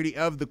integrity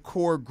of the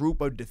core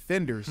group of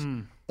defenders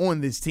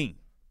on this team.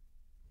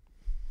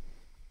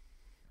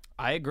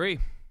 I agree.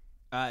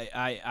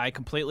 I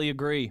completely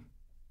agree.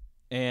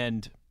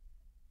 And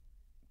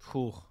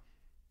a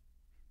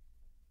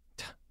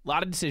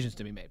lot of decisions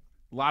to be made.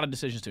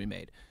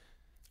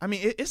 I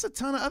mean, it's a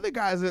ton of other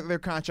guys that their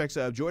contracts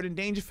are up. Jordan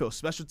Dangerfield,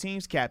 special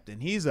teams captain,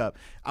 he's up.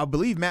 I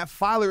believe Matt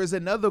Filer is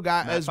another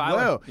guy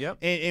well. Yep.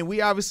 And we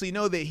obviously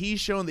know that he's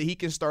shown that he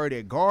can start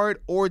at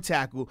guard or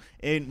tackle.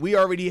 And we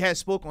already had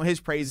spoke on his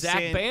praise.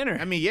 Zach Banner.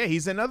 I mean, yeah,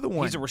 he's another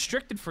one. He's a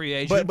restricted free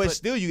agent. But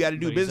still, you got to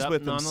do business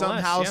with him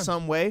somehow,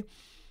 some way.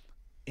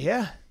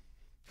 Yeah.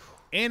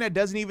 And that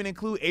doesn't even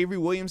include Avery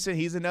Williamson.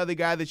 He's another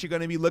guy that you're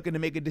going to be looking to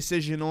make a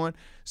decision on.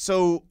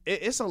 So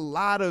it's a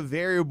lot of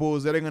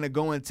variables that are going to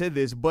go into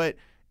this. But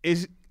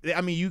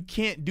you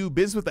can't do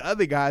business with the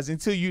other guys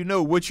until you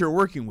know what you're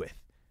working with.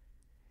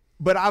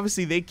 But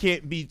obviously they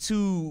can't be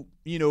too,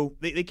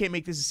 they can't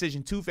make this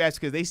decision too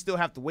fast, because they still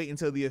have to wait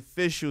until the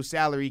official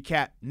salary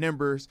cap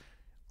numbers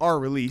are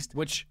released.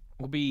 Which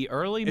will be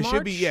early March? It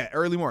should be,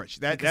 early March.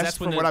 That's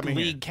when from what the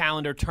league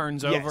calendar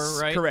turns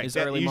over, right? Correct. Is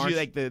early usually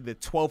March? like the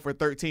 12th or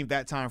 13th,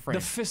 that time frame. The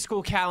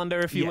fiscal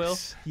calendar, if you will.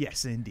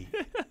 Yes, indeed.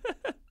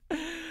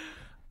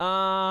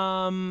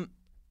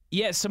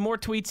 Yeah, some more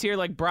tweets here.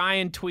 Like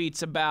Brian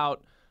tweets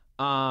about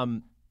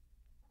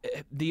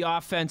the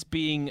offense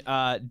being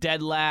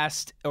dead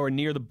last or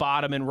near the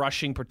bottom in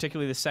rushing,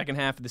 particularly the second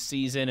half of the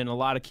season, and a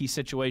lot of key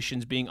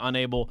situations being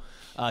unable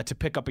to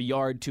pick up a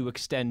yard to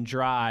extend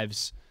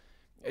drives.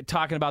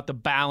 Talking about the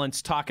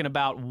balance, talking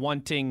about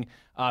wanting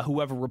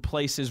whoever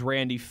replaces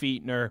Randy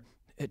Fichtner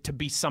to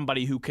be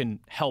somebody who can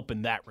help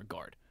in that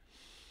regard.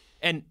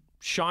 And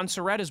Sean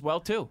Surratt as well,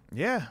 too.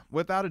 Yeah,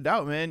 without a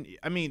doubt, man.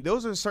 I mean,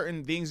 those are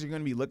certain things you're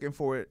going to be looking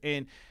for.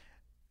 And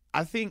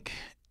I think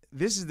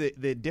this is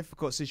the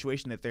difficult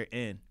situation that they're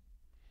in.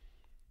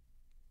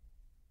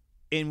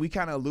 And we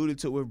kind of alluded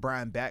to it with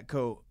Brian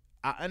Batko.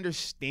 I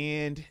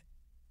understand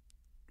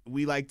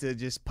we like to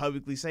just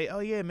publicly say, oh,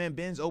 yeah, man,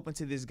 Ben's open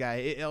to this guy.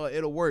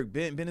 It'll work.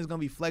 Ben is going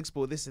to be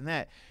flexible, this and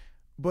that.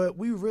 But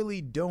we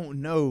really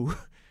don't know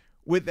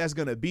what that's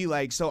going to be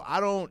like. So I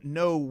don't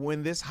know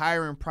when this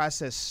hiring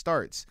process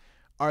starts.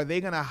 Are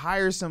they going to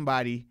hire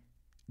somebody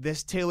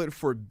that's tailored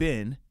for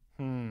Ben?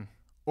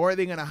 Or are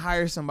they going to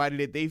hire somebody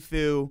that they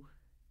feel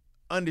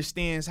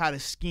understands how to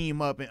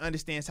scheme up and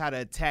understands how to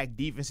attack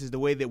defenses the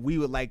way that we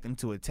would like them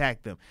to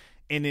attack them.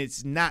 And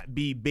it's not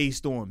be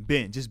based on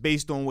Ben, just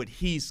based on what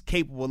he's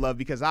capable of,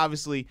 because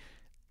obviously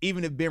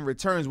even if Ben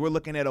returns, we're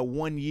looking at a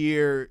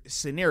 1-year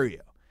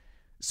scenario.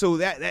 So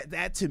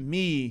that to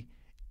me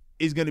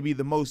is going to be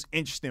the most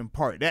interesting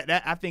part.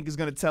 That I think is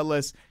going to tell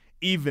us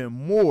even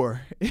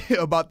more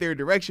about their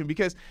direction,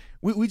 because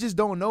we just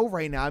don't know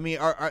right now. I mean,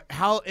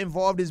 how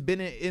involved has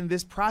been in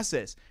this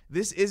process?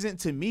 This isn't,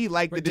 to me,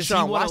 like the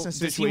Deshaun Watson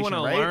situation, Does he want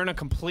to learn a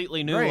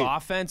completely new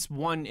offense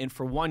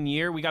for 1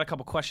 year? We got a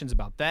couple questions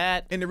about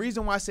that. And the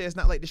reason why I say it's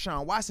not like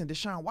Deshaun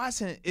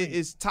Watson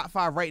is top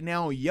 5 right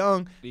now,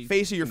 young,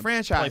 face of your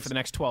franchise. Play for the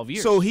next 12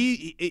 years. So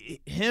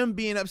him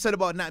being upset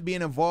about not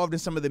being involved in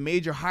some of the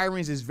major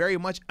hirings is very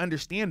much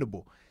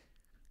understandable.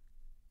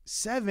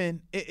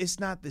 7, it's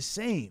not the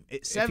same.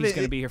 7, if he's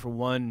going to be here for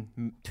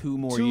 2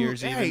 more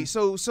years, hey, even.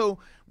 So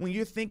when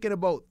you're thinking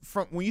about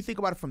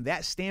it from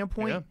that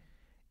standpoint,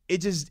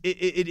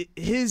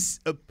 his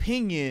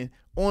opinion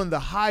on the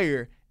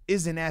hire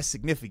isn't as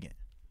significant,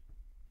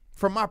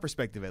 from my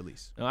perspective at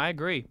least. No, I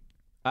agree.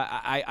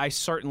 I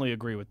certainly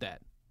agree with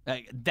that.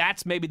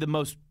 That's maybe the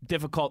most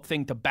difficult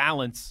thing to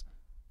balance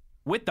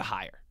with the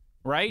hire,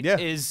 right? Yeah.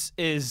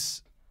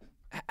 Is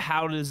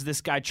how does this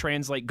guy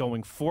translate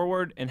going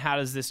forward, and how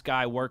does this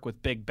guy work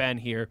with Big Ben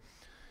here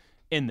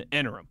in the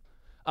interim?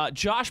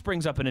 Josh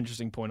brings up an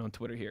interesting point on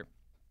Twitter here.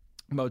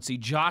 Mozi,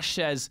 Josh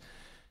says,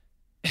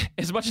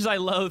 as much as I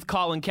loathe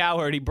Colin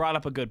Cowherd, he brought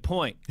up a good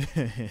point.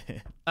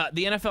 The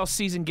NFL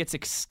season gets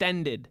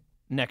extended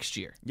next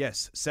year.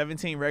 Yes,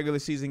 17 regular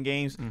season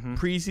games. Mm-hmm.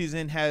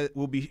 Preseason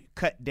will be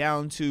cut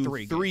down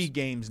to 3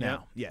 games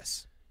now.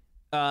 Yep.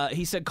 Yes.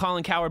 He said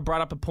Colin Cowherd brought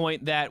up a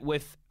point that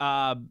with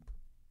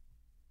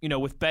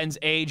Ben's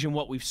age and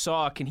what we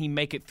saw, can he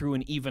make it through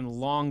an even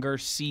longer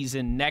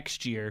season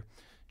next year?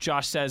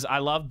 Josh says, I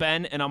love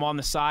Ben, and I'm on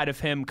the side of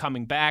him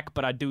coming back,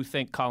 but I do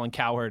think Colin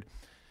Cowherd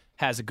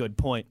has a good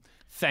point.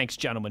 Thanks,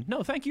 gentlemen.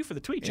 No, thank you for the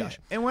tweet, Josh.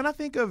 Yeah. And when I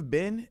think of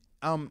Ben,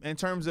 in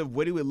terms of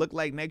what he would look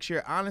like next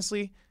year,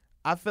 honestly,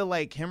 I feel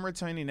like him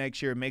returning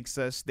next year makes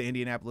us the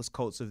Indianapolis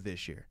Colts of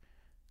this year.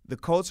 The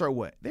Colts are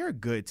what? They're a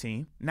good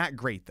team. Not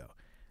great, though.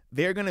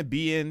 They're going to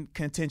be in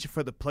contention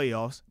for the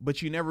playoffs,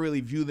 but you never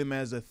really view them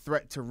as a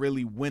threat to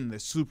really win the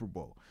Super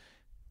Bowl.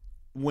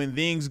 When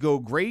things go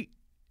great,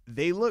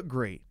 they look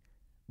great.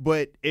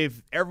 But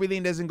if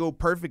everything doesn't go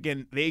perfect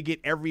and they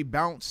get every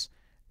bounce,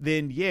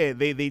 then yeah,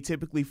 they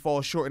typically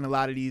fall short in a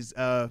lot of these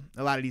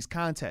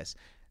contests.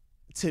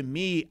 To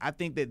me, I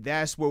think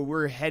that's where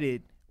we're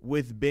headed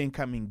with Ben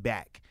coming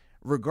back.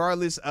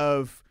 Regardless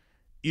of,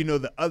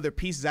 the other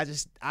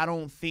pieces, I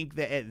don't think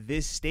that at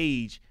this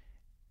stage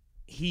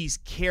he's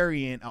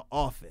carrying an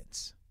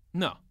offense.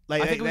 No. We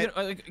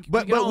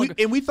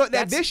thought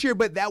that this year,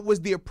 but that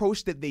was the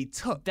approach that they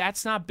took.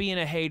 That's not being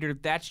a hater.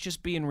 That's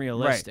just being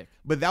realistic. Right.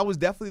 But that was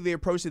definitely the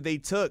approach that they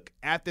took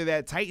after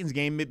that Titans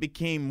game. It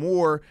became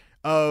more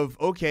of,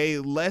 okay,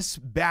 less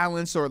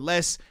balance or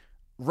less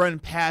run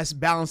pass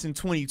balance in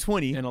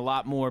 2020. And a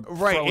lot more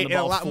throwing the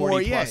ball a lot 40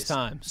 more, plus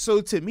times.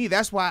 So to me,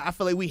 that's why I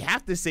feel like we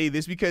have to say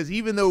this, because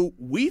even though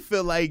we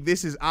feel like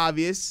this is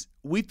obvious,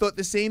 we thought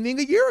the same thing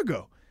a year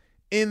ago.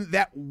 And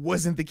that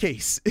wasn't the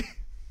case.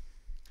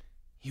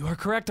 You are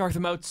correct,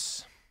 Arthur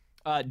Moats.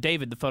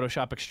 David, the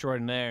Photoshop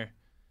extraordinaire,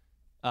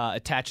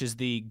 attaches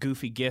the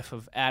goofy gif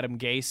of Adam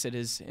Gase at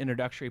his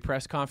introductory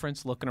press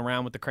conference, looking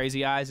around with the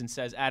crazy eyes, and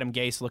says, Adam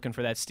Gase looking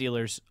for that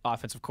Steelers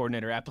offensive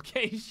coordinator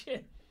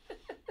application.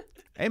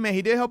 Hey, man,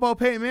 he did help out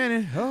Peyton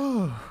Manning.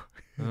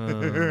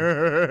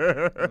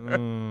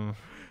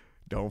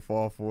 Don't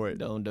fall for it.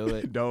 Don't do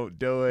it. Don't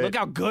do it. Look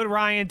how good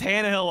Ryan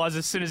Tannehill was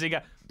as soon as he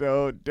got...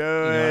 Don't do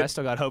it. I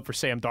still got hope for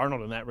Sam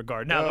Darnold in that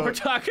regard. Now that we're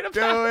talking about...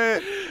 Do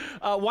it.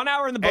 1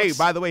 hour in the books. Hey,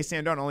 by the way,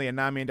 Sam Darnold, only a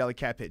 $9 million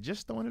cap hit.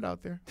 Just throwing it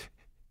out there.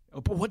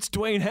 Oh, but what's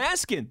Dwayne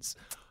Haskins?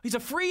 He's a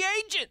free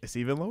agent. It's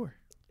even lower.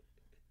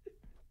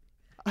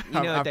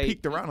 I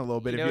peeked around a little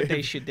bit. You know what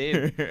they should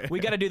do? We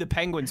got to do the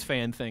Penguins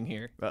fan thing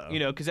here. Uh-oh.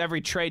 Because every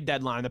trade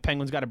deadline, the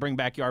Penguins got to bring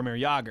back Jaromir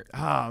Jagr.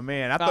 Oh,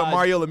 man. I thought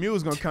Mario Lemieux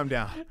was going to come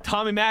down.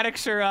 Tommy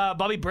Maddox or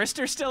Bobby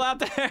Brister still out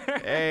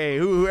there? Hey,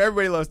 who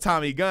everybody loves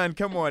Tommy Gunn.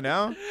 Come on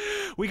now.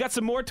 We got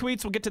some more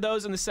tweets. We'll get to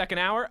those in the second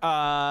hour.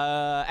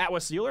 At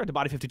Wes Euler, The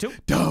Body 52.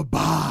 The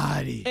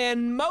Body.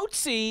 And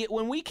Mozi,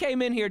 when we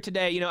came in here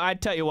today,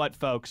 I'd tell you what,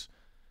 folks.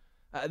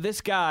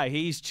 This guy,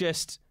 he's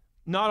just...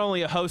 not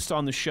only a host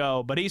on the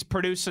show, but he's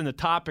producing the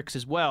topics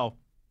as well.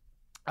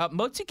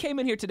 Mozi came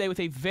in here today with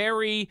a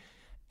very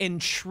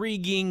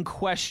intriguing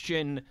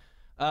question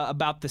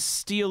about the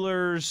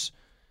Steelers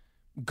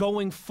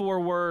going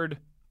forward,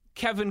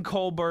 Kevin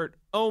Colbert,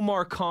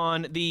 Omar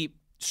Khan, the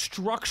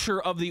structure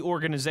of the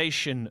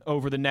organization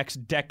over the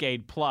next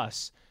decade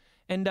plus.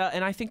 And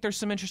I think there's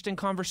some interesting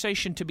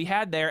conversation to be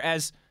had there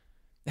as,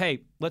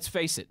 hey, let's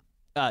face it,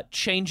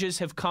 changes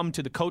have come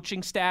to the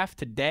coaching staff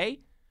today.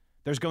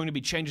 There's going to be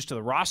changes to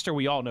the roster.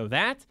 We all know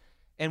that.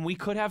 And we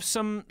could have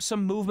some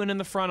movement in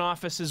the front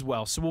office as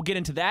well. So we'll get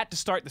into that to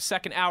start the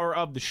second hour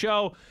of the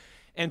show.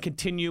 and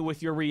continue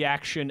with your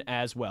reaction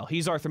as well.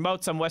 He's Arthur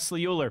Moats. I'm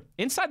Wesley Euler.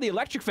 Inside the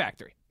Electric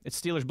Factory, it's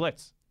Steelers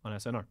Blitz on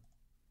SNR.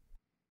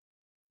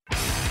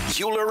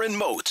 Euler and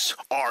Moats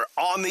are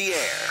on the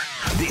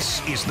air.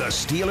 This is the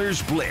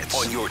Steelers Blitz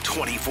on your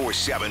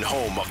 24/7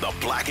 home of the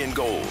black and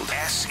gold.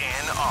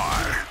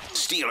 SNR,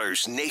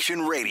 Steelers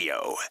Nation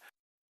Radio.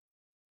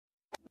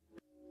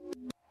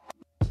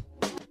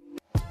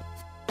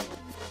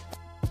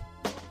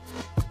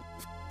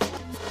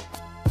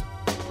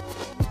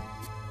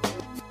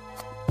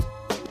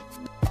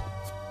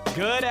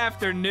 Good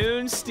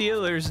afternoon,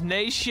 Steelers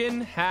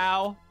Nation.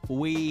 How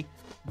we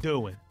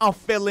doing? I'm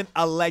feeling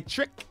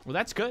electric. Well,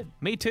 that's good.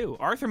 Me too.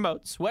 Arthur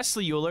Moats,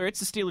 Wesley Euler. It's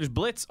the Steelers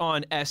Blitz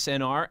on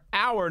SNR,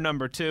 hour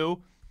number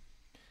 2.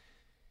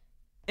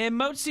 And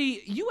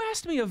Moatsy, you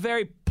asked me a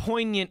very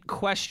poignant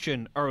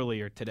question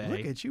earlier today.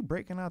 Look at you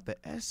breaking out the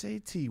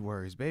SAT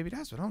words, baby.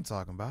 That's what I'm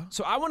talking about.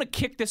 So I want to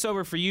kick this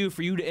over for you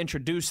to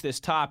introduce this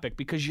topic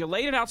because you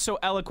laid it out so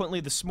eloquently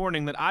this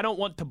morning that I don't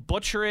want to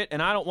butcher it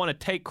and I don't want to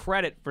take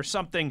credit for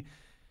something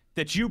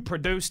that you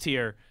produced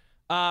here.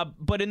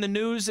 But in the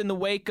news, in the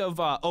wake of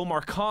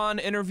Omar Khan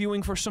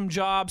interviewing for some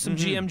jobs, some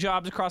GM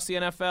jobs across the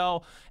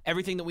NFL,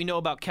 everything that we know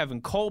about Kevin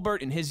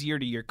Colbert and his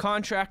year-to-year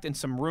contract, and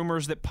some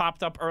rumors that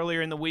popped up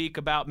earlier in the week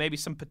about maybe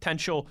some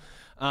potential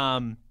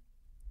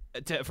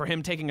for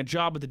him taking a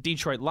job with the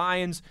Detroit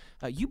Lions,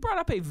 you brought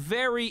up a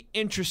very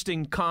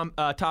interesting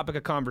topic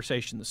of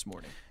conversation this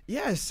morning.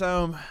 Yes,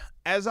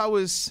 as I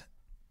was,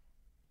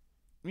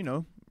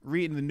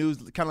 reading the news,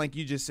 kind of like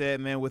you just said,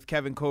 man, with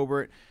Kevin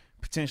Colbert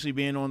potentially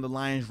being on the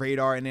Lions'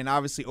 radar, and then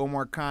obviously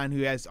Omar Khan,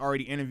 who has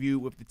already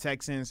interviewed with the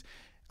Texans.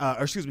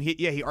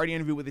 He already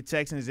interviewed with the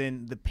Texans,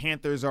 and the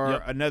Panthers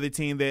are another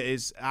team that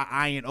is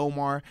eyeing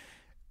Omar.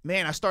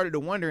 Man, I started to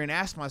wonder and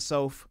ask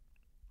myself,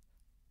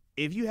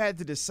 if you had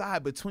to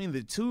decide between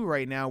the two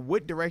right now,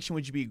 what direction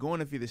would you be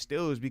going if you're the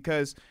Steelers?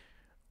 Because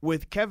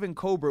with Kevin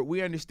Colbert,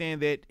 we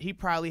understand that he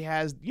probably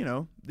has,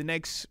 the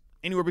next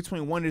anywhere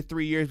between 1 to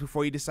 3 years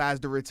before he decides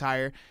to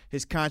retire.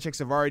 His contracts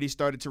have already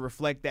started to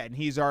reflect that, and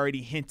he's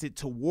already hinted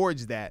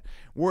towards that.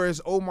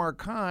 Whereas Omar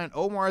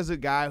is a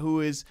guy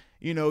who is,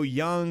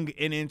 young,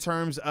 and in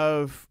terms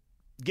of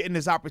getting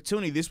this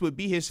opportunity, this would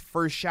be his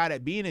first shot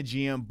at being a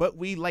GM, but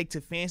we like to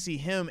fancy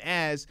him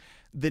as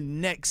the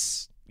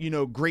next,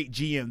 great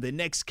GM, the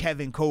next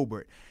Kevin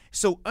Colbert.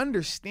 So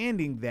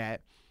understanding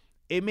that,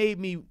 it made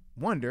me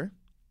wonder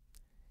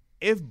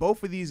if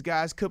both of these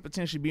guys could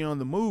potentially be on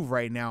the move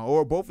right now,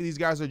 or both of these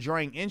guys are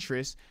drawing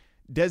interest.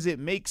 Does it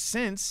make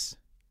sense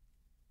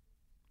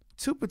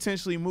to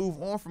potentially move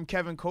on from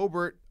Kevin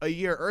Colbert a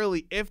year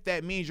early if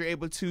that means you're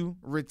able to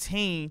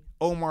retain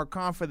Omar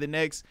Khan for the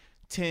next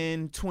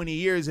 10, 20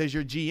 years as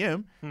your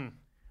GM?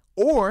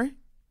 Or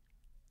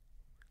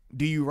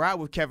do you ride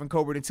with Kevin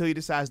Colbert until he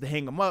decides to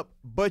hang him up,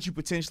 but you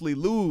potentially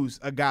lose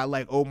a guy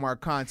like Omar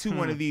Khan to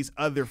one of these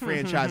other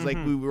franchises like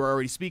we were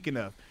already speaking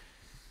of?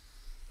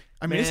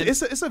 I mean,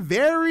 it's a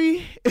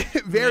very,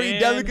 very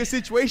delicate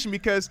situation,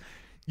 because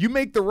you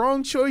make the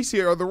wrong choice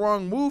here or the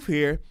wrong move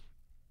here,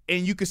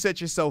 and you could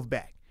set yourself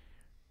back.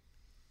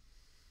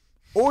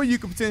 Or you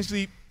could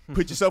potentially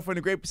put yourself in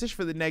a great position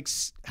for the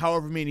next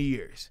however many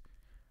years.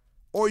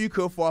 Or you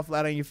could fall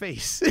flat on your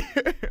face.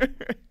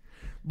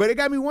 But it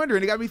got me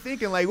wondering. It got me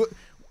thinking,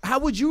 how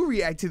would you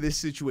react to this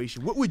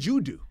situation? What would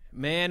you do?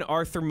 Man,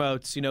 Arthur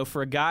Moats,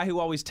 for a guy who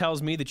always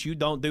tells me that you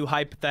don't do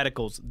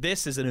hypotheticals,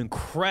 this is an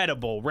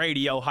incredible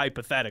radio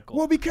hypothetical.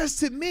 Well, because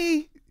to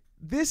me,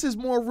 this is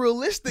more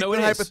realistic than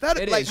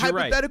hypothetical. It is.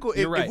 Hypothetical,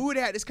 You're right. If we would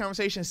have had this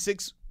conversation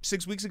six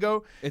weeks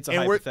ago, it's a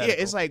hypothetical.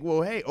 It's like,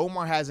 well, hey,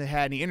 Omar hasn't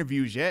had any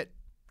interviews yet.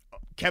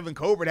 Kevin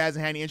Colbert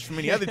hasn't had any interest from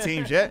any other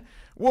teams yet.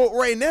 Well,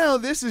 right now,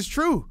 this is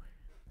true.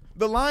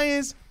 The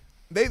Lions,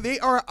 They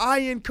are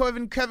eyeing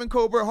Kevin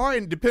Colbert hard,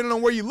 and depending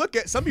on where you look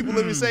at, some people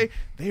even say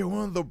they are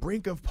on the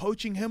brink of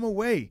poaching him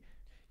away.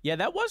 Yeah,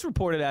 that was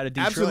reported out of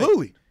Detroit.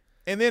 Absolutely.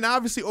 And then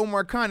obviously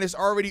Omar Khan is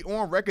already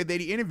on record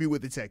that he interviewed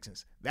with the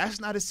Texans. That's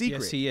not a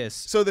secret. Yes, he is.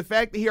 So the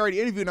fact that he already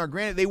interviewed, now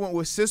granted they went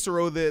with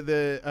Cicero,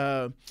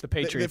 the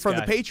Patriots from guy.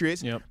 the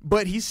Patriots, Yep.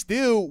 but he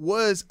still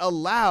was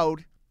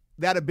allowed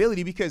that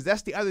ability, because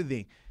that's the other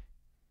thing.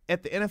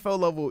 At the NFL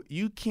level,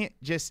 you can't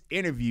just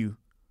interview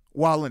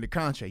while under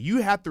contract.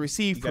 You have to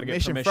receive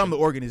permission from the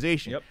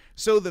organization. Yep.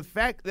 So the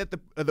fact that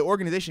the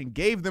organization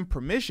gave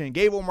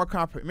Omar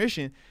Khan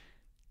permission,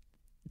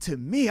 to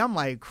me, I'm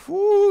like,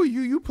 whoo,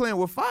 you playing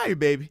with fire,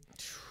 baby.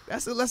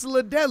 That's a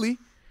little deadly.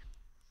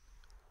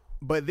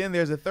 But then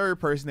there's a third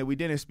person that we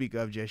didn't speak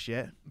of just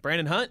yet.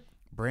 Brandon Hunt.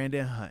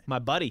 My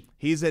buddy.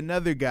 He's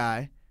another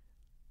guy,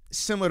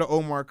 similar to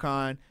Omar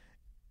Khan,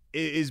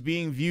 is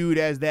being viewed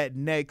as that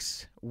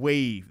next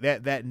wave,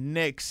 that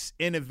next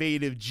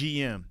innovative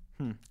GM.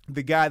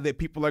 The guy that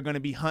people are going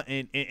to be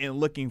hunting and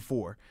looking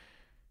for.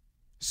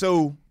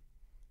 So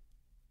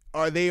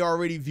are they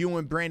already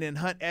viewing Brandon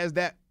Hunt as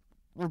that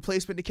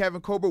replacement to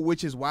Kevin Colbert,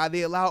 which is why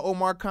they allow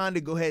Omar Khan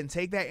to go ahead and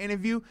take that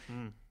interview?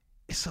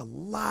 It's a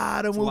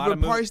lot of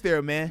moving parts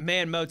there, man.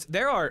 Man, Moats,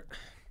 there are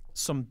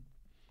some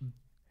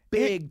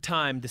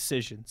big-time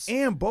decisions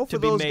And both to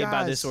of be those made guys,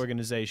 by this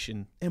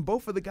organization. And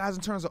both of the guys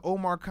in terms of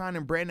Omar Khan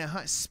and Brandon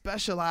Hunt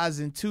specialize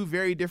in two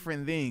very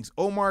different things.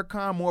 Omar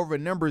Khan, more of a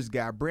numbers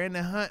guy.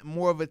 Brandon Hunt,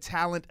 more of a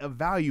talent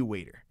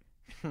evaluator.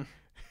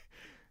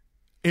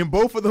 And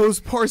both of those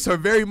parts are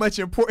very much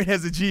important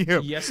as a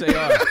GM. Yes, they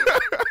are.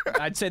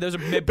 I'd say those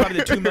are probably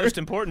the two most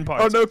important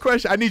parts. Oh, no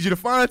question. I need you to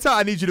find a time.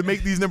 I need you to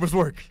make these numbers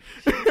work.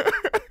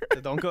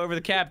 Don't go over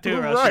the cap, too,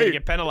 or else you're going to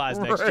get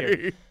penalized next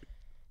year.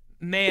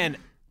 Man,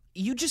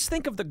 you just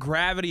think of the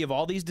gravity of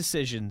all these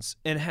decisions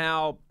and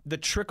how the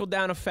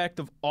trickle-down effect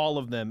of all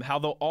of them, how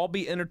they'll all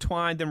be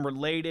intertwined and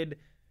related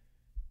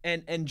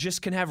and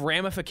just can have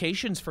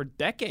ramifications for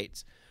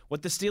decades.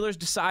 What the Steelers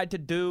decide to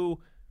do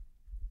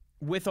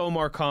with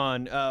Omar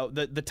Khan,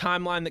 the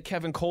timeline that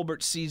Kevin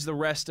Colbert sees the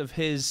rest of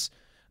his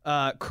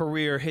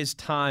career, his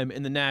time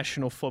in the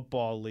National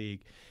Football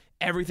League,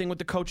 everything with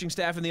the coaching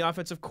staff and the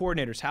offensive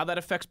coordinators, how that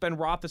affects Ben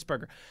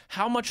Roethlisberger.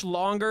 How much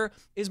longer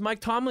is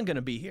Mike Tomlin going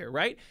to be here,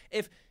 right?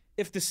 If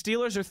the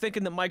Steelers are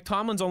thinking that Mike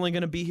Tomlin's only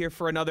going to be here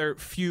for another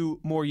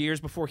few more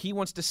years before he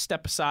wants to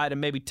step aside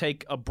and maybe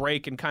take a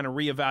break and kind of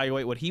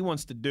reevaluate what he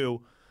wants to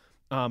do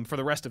for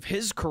the rest of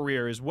his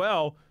career as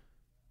well,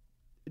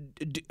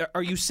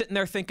 are you sitting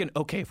there thinking,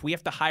 okay, if we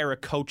have to hire a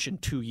coach in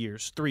 2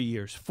 years, 3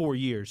 years, 4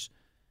 years,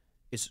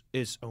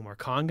 is Omar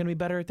Khan going to be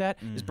better at that?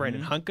 Is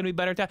Brandon Hunt going to be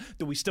better at that?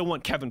 Do we still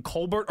want Kevin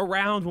Colbert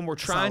around when we're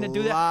trying to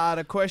do that? A lot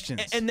of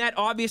questions. And that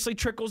obviously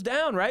trickles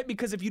down, right?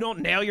 Because if you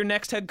don't nail your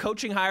next head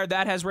coaching hire,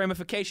 that has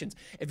ramifications.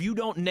 If you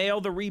don't nail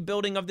the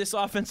rebuilding of this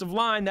offensive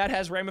line, that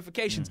has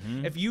ramifications.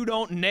 If you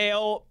don't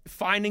nail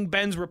finding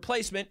Ben's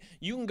replacement,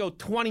 you can go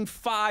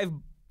 25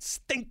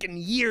 stinking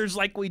years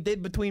like we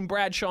did between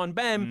Bradshaw and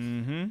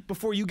Ben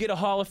before you get a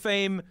Hall of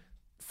Fame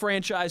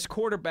franchise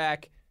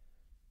quarterback.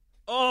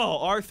 Oh,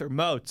 Arthur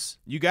Moats.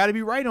 You got to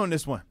be right on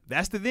this one.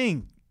 That's the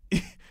thing.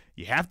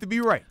 You have to be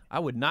right. I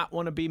would not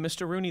want to be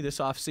Mr. Rooney this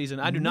offseason.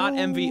 I do not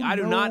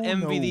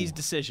envy these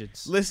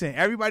decisions. Listen,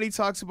 everybody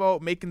talks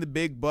about making the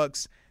big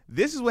bucks.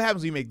 This is what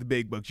happens when you make the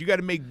big bucks. You got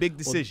to make big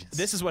decisions.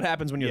 This is what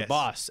happens when you're the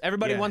boss.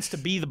 Everybody wants to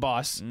be the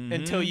boss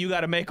until you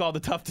got to make all the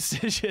tough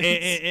decisions.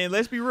 And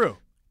let's be real.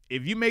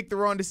 If you make the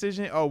wrong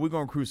decision, we're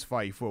going to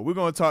crucify you for it. We're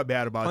going to talk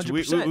bad about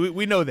 100%. you.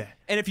 We know that.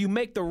 And if you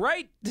make the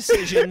right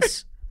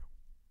decisions,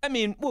 I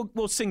mean,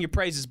 we'll sing your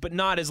praises, but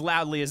not as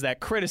loudly as that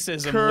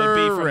criticism would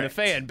be from the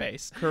fan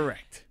base.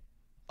 Correct.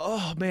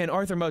 Oh, man,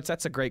 Arthur Moats,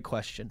 that's a great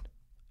question.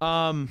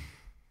 I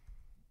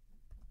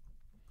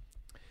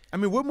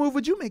mean, what move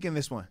would you make in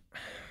this one?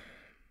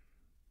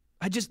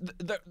 I just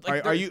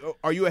are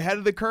you ahead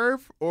of the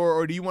curve,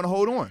 or do you want to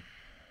hold on?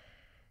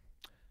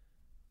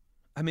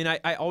 I mean,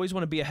 I always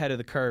want to be ahead of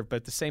the curve, but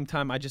at the same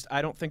time, I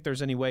don't think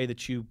there's any way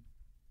that you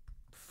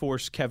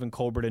force Kevin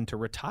Colbert into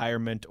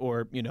retirement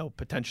or,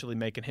 potentially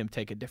making him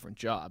take a different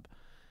job.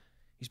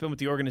 He's been with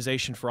the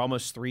organization for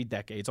almost 3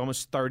 decades,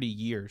 almost 30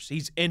 years.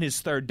 He's in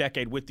his 3rd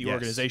decade with the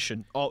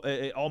organization,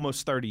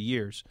 almost 30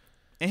 years.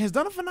 And has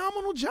done a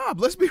phenomenal job.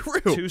 Let's be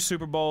real. 2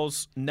 Super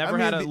Bowls, never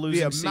had a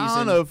losing season.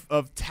 The amount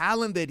of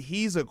talent that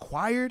he's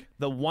acquired.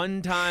 The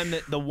one time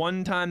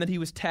that he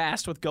was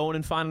tasked with going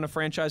and finding a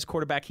franchise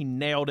quarterback, he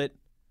nailed it.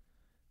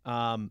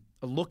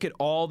 Look at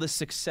all the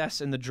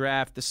success in the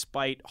draft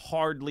despite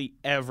hardly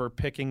ever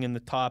picking in the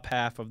top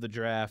half of the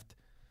draft.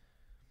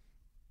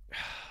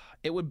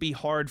 It would be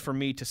hard for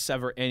me to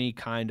sever any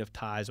kind of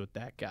ties with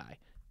that guy.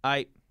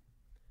 I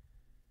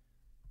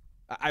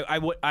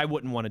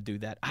wouldn't want to do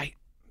that.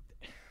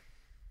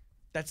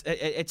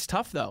 It's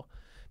tough though,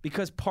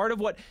 because part of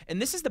what,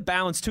 and this is the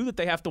balance too that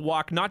they have to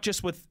walk, not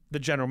just with the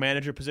general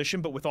manager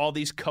position, but with all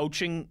these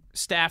coaching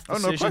staff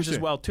decisions as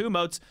well too,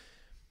 Moats.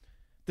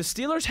 The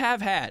Steelers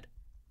have had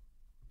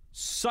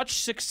such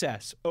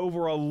success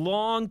over a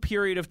long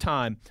period of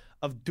time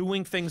of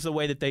doing things the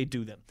way that they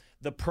do them.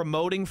 The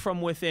promoting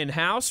from within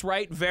house,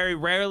 right? Very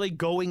rarely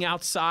going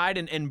outside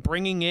and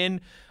bringing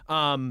in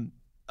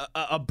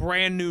a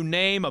brand new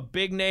name, a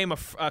big name,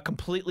 a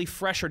completely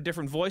fresh or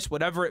different voice,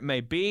 whatever it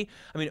may be.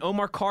 I mean,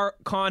 Omar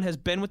Khan has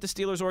been with the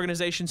Steelers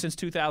organization since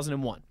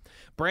 2001.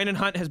 Brandon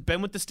Hunt has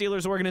been with the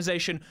Steelers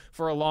organization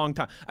for a long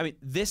time. I mean,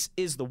 this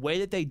is the way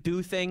that they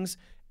do things,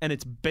 and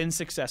it's been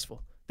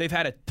successful. They've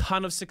had a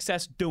ton of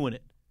success doing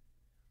it.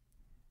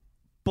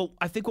 But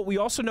I think what we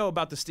also know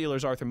about the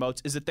Steelers, Arthur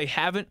Moats, is that they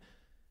haven't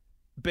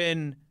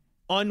been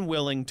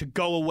unwilling to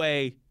go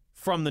away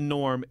from the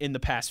norm in the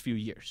past few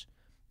years.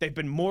 They've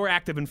been more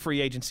active in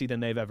free agency than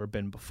they've ever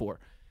been before.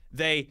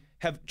 They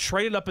have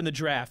traded up in the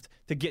draft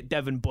to get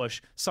Devin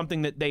Bush,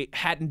 something that they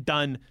hadn't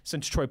done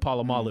since Troy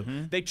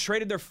Polamalu. They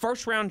traded their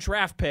first-round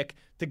draft pick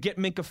to get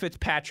Minkah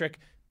Fitzpatrick,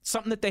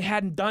 something that they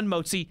hadn't done,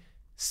 Moatsy,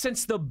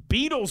 since the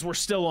Beatles were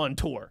still on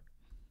tour.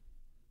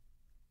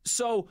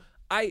 So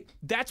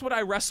that's what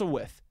I wrestle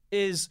with,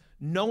 is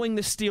knowing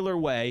the Steeler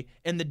way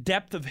and the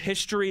depth of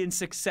history and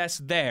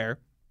success there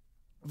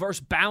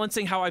versus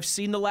balancing how I've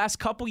seen the last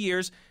couple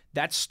years.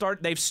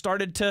 They've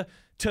started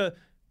to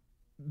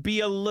be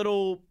a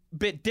little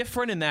bit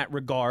different in that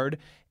regard,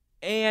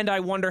 and I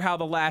wonder how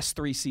the last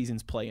 3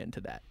 seasons play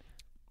into that.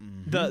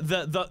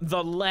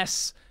 The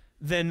less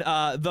than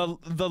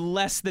the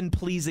less than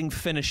pleasing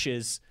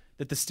finishes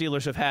that the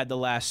Steelers have had the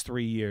last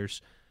 3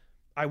 years.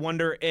 I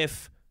wonder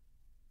if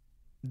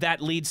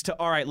that leads to,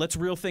 all right, let's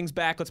reel things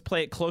back. Let's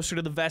play it closer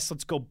to the vest.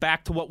 Let's go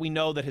back to what we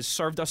know that has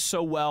served us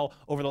so well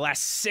over the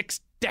last 6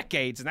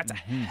 decades, and that's a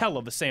hell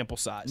of a sample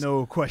size.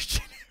 No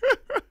question.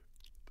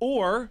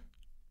 Or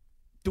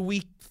do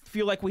we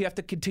feel like we have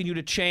to continue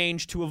to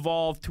change, to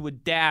evolve, to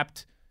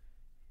adapt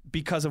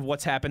because of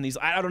what's happened?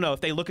 I don't know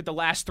if they look at the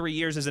last 3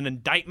 years as an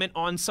indictment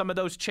on some of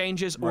those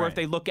changes, or if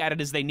they look at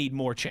it as they need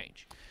more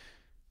change.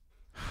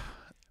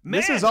 Man,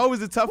 this is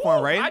always a tough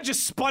one, right? I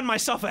just spun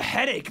myself a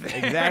headache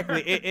there.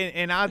 Exactly.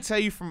 And I'll tell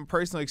you from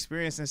personal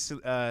experience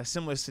in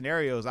similar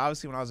scenarios,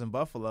 obviously when I was in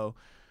Buffalo,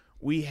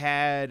 we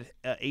had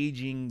an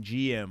aging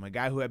GM, a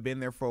guy who had been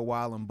there for a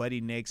while, and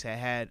Buddy Nix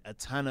had a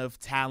ton of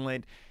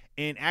talent.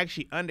 And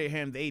actually under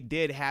him, they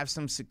did have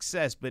some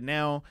success. But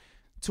now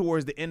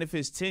towards the end of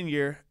his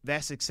tenure,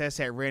 that success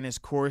had ran its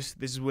course.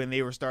 This is when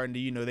they were starting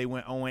to, they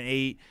went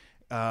 0-8,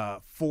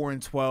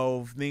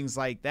 4-12, things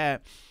like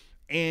that.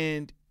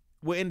 And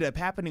what ended up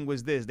happening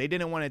was this. They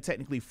didn't want to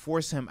technically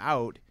force him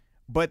out,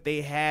 but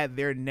they had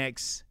their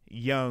next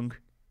young,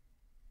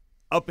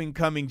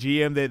 up-and-coming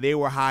GM that they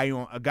were high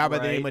on, a guy by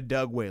the name of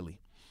Doug Whaley.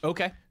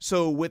 Okay.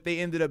 So what they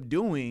ended up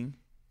doing,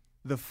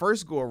 the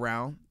first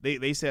go-around,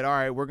 they said, all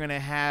right, we're going to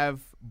have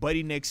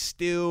Buddy Nix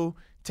still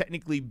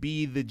technically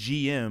be the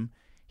GM.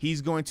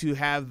 He's going to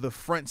have the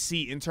front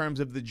seat in terms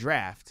of the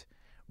draft,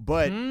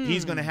 but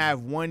he's going to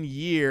have 1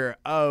 year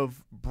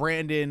of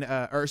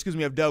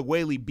of Doug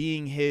Whaley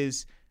being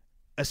his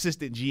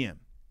assistant GM.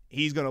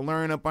 He's going to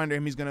learn up under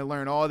him. He's going to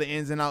learn all the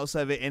ins and outs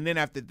of it. And then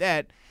after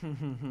that,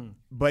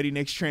 Buddy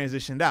Nix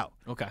transitioned out.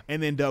 Okay.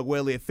 And then Doug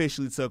Whaley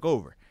officially took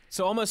over.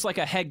 So almost like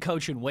a head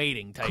coach in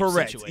waiting type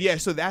Correct. situation. Yeah,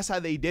 so that's how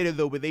they did it,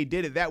 though. But they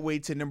did it that way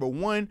to, number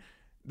one,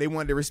 they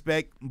wanted to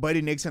respect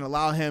Buddy Nix and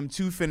allow him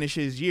to finish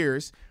his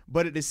years.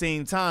 But at the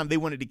same time, they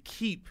wanted to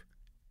keep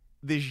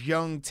this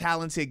young,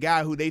 talented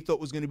guy who they thought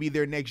was going to be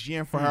their next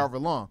GM for however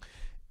long.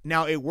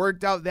 Now, it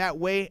worked out that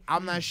way.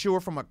 I'm not sure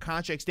from a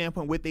contract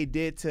standpoint what they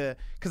did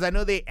because I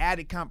know they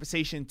added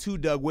compensation to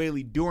Doug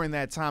Whaley during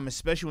that time,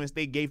 especially once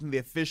they gave him the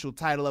official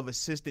title of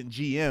assistant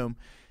GM.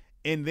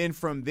 And then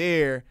from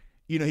there,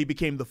 he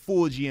became the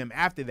full GM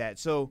after that.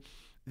 So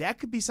that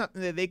could be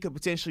something that they could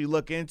potentially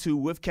look into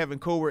with Kevin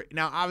Colbert.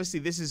 Now, obviously,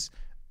 this is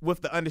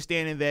with the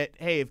understanding that,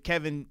 hey, if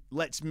Kevin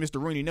lets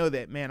Mr. Rooney know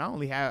that, man, I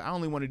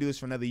only want to do this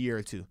for another year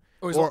or two.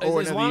 Or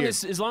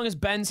as long as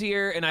Ben's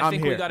here and I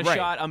think we got a right.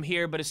 shot, I'm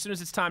here. But as soon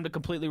as it's time to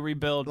completely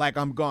rebuild,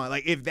 I'm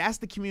gone. If that's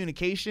the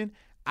communication,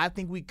 I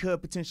think we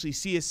could potentially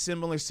see a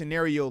similar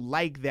scenario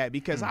like that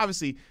because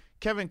obviously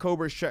Kevin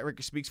Colbert's track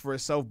record speaks for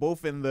itself,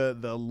 both in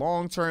the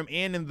long term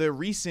and in the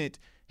recent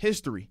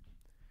history.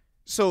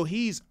 So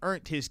he's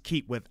earned his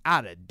keep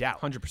without a doubt.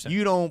 100%.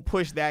 You don't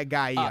push that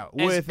guy out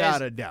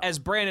without a doubt. As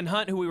Brandon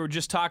Hunt, who we were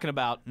just talking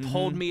about,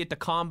 told me at the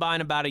Combine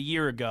about a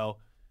year ago,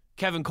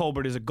 Kevin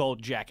Colbert is a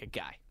gold jacket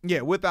guy.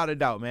 Yeah, without a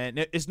doubt, man.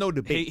 It's no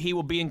debate. He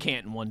will be in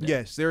Canton one day.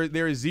 Yes,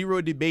 there is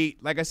zero debate.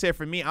 Like I said,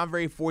 for me, I'm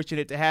very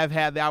fortunate to have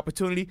had the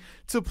opportunity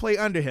to play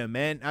under him,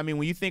 man. I mean,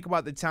 when you think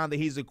about the talent that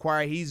he's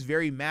acquired, he's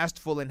very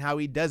masterful in how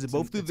he does it,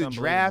 both through the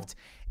draft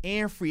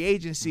and free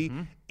agency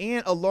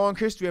and a long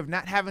history of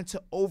not having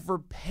to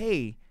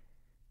overpay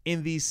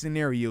in these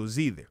scenarios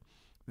either.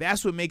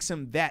 That's what makes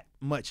him that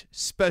much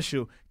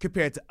special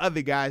compared to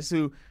other guys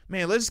who,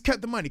 man, let's just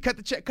cut the money, cut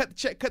the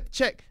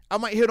check. I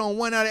might hit on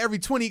 1 out of every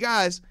 20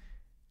 guys.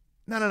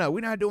 No,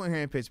 we're not doing it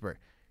here in Pittsburgh.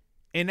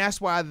 And that's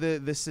why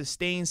the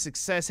sustained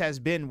success has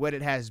been what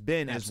it has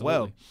been as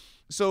well.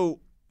 So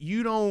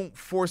you don't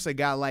force a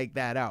guy like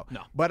that out.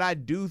 No. But I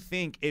do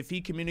think if he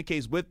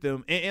communicates with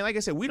them, and like I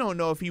said, we don't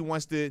know if he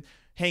wants to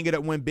hang it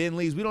up when Ben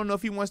leaves. We don't know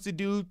if he wants to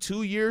do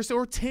 2 years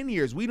or 10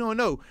 years. We don't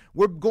know.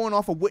 We're going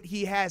off of what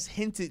he has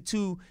hinted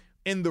to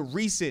in the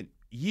recent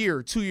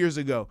year, 2 years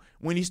ago,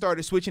 when he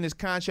started switching his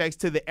contracts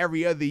to the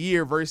every other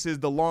year versus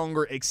the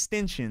longer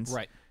extensions.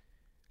 Right.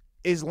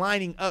 Is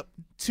lining up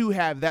to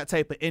have that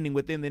type of ending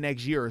within the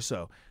next year or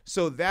so.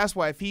 So that's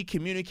why if he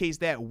communicates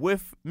that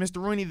with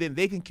Mr. Rooney, then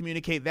they can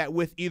communicate that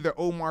with either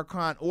Omar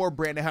Khan or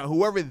Brandon Hunt,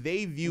 whoever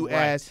they view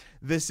as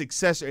the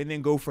successor, and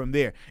then go from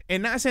there.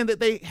 And not saying that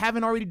they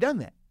haven't already done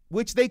that,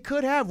 which they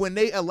could have when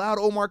they allowed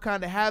Omar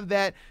Khan to have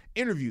that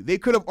interview. They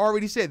could have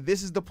already said,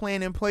 this is the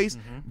plan in place.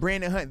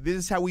 Brandon Hunt, this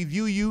is how we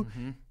view you.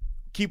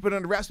 Keep it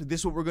under wraps, but this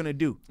is what we're going to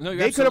do. No,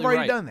 they could have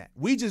already done that.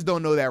 We just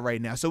don't know that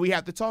right now, so we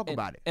have to talk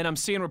about it. And I'm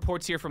seeing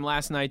reports here from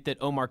last night that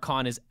Omar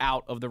Khan is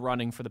out of the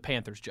running for the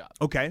Panthers job.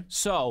 Okay.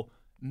 So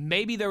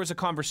maybe there was a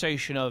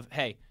conversation of,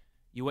 hey,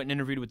 you went and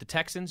interviewed with the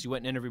Texans, you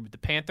went and interviewed with the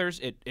Panthers.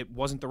 It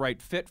wasn't the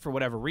right fit for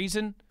whatever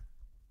reason.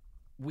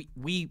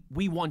 We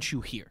want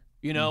you here,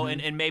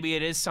 and maybe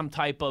it is some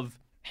type of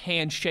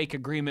handshake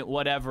agreement,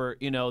 whatever,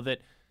 that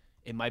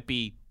it might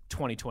be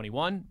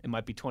 2021, it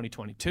might be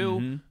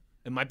 2022.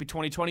 It might be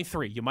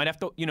 2023. You might have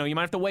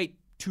to wait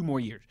 2 more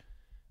years.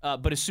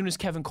 But as soon as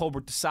Kevin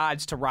Colbert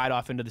decides to ride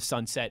off into the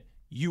sunset,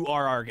 you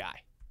are our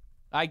guy.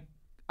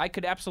 I I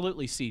could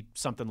absolutely see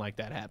something like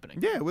that happening.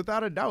 Yeah,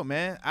 without a doubt,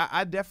 man.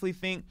 I definitely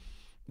think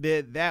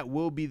that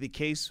will be the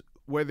case,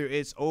 whether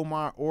it's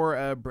Omar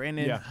or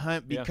Brandon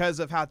Hunt, because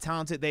of how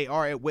talented they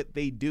are at what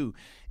they do.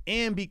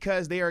 And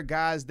because they are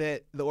guys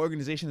that the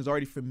organization is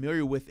already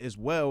familiar with as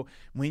well.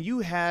 When you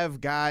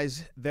have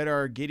guys that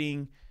are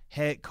getting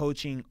head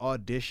coaching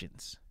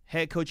auditions,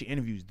 head coaching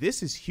interviews,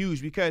 this is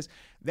huge, because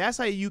that's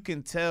how you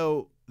can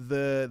tell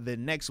the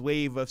next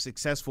wave of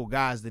successful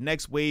guys, the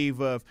next wave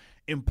of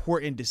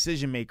important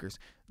decision makers.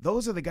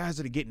 Those are the guys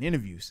that are getting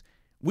interviews.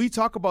 We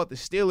talk about the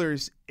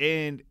Steelers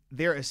and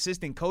their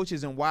assistant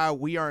coaches and why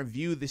we aren't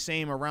viewed the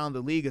same around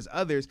the league as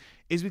others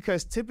is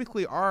because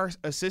typically our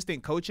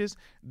assistant coaches,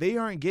 they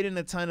aren't getting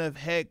a ton of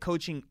head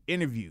coaching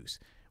interviews.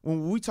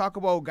 When we talk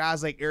about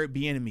guys like Eric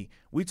Bieniemy,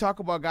 we talk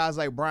about guys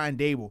like Brian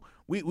Daboll,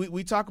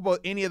 we talk about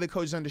any of the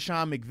coaches under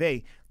Sean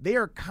McVay, they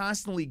are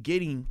constantly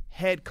getting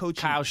head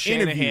coaching Kyle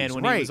Shanahan interviews,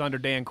 when he was under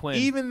Dan Quinn.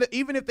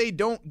 Even if they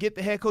don't get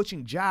the head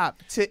coaching job,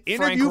 to Frank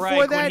interview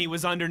Reich for that when he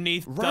was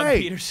underneath Doug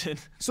Peterson.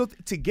 So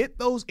to get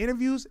those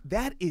interviews,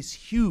 that is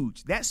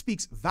huge. That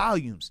speaks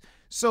volumes.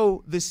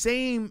 So the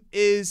same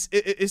is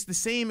it's the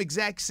same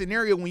exact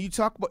scenario when you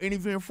talk about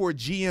interviewing for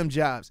GM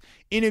jobs,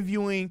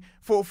 interviewing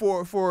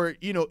for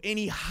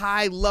any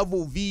high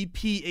level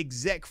VP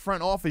exec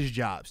front office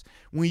jobs.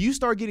 When you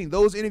start getting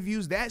those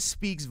interviews, that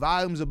speaks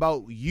volumes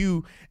about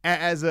you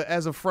as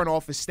a front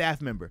office staff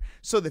member.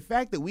 So the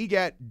fact that we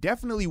got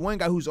definitely one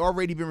guy who's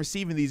already been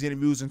receiving these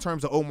interviews in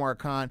terms of Omar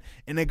Khan,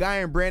 and a guy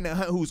in Brandon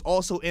Hunt who's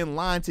also in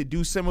line to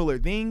do similar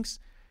things,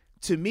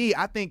 to me,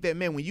 I think that,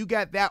 man, when you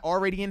got that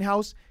already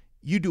in-house,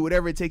 you do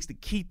whatever it takes to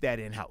keep that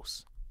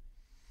in-house.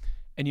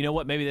 And you know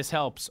what? Maybe this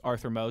helps,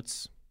 Arthur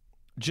Moats.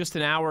 Just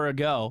an hour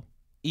ago,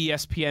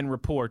 ESPN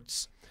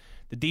reports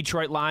the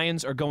Detroit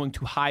Lions are going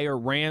to hire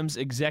Rams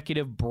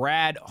executive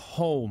Brad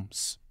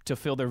Holmes to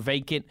fill their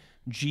vacant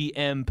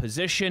GM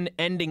position,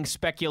 ending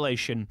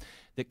speculation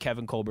that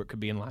Kevin Colbert could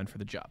be in line for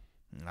the job.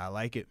 I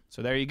like it.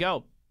 So there you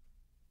go.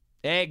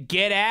 Hey,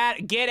 get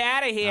out of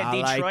here, I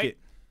Detroit. like it.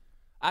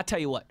 I'll tell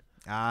you what.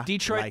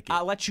 Detroit, like it.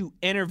 I'll let you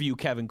interview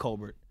Kevin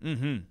Colbert.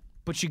 Mm-hmm.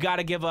 But you got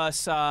to give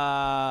us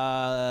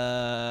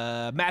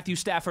Matthew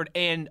Stafford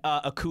and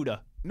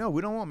Okudah. No,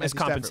 we don't want Matthew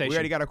Stafford. compensation. We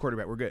already got our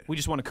quarterback. We're good. We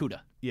just want Okudah.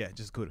 Yeah,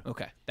 just Okudah.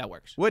 Okay, that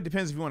works. Well, it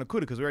depends if you want Okudah,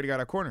 because we already got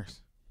our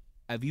corners.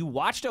 Have you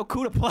watched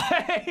Okudah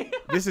play?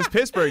 This is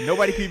Pittsburgh.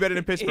 Nobody can be better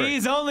than Pittsburgh.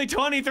 He's only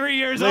 23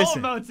 years old,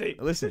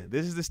 Motzi. Listen,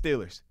 this is the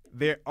Steelers.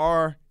 There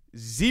are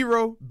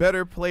zero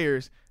better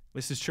players.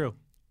 This is true.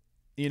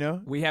 You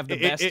know? We have the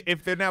best.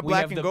 If they're not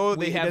black and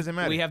gold, it doesn't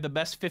matter. We have the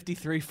best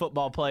 53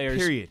 football players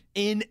Period.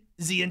 in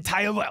the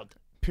entire world.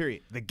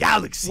 Period. The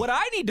galaxy. What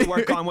I need to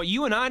work on, what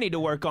you and I need to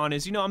work on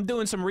is, I'm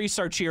doing some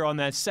research here on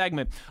that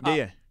segment.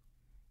 Yeah.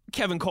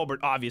 Kevin Colbert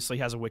obviously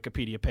has a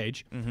Wikipedia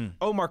page. Mm-hmm.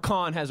 Omar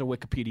Khan has a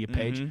Wikipedia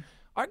page. Mm-hmm.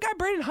 Our guy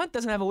Brandon Hunt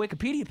doesn't have a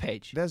Wikipedia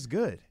page. That's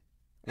good.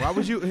 Why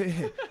would you?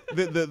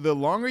 the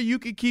longer you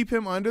could keep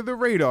him under the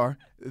radar,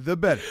 the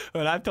better.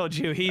 But I've told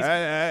you, he's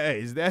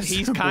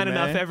simple, kind man.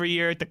 enough every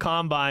year at the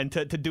Combine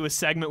to do a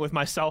segment with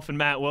myself and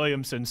Matt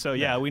Williamson. So,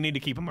 yeah, we need to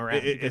keep him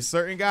around. It's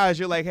certain guys,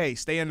 you're like, hey,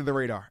 stay under the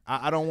radar.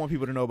 I don't want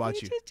people to know about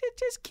you.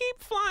 Just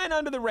keep flying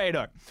under the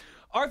radar.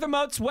 Arthur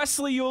Moats,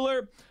 Wesley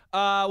Euler.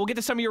 We'll get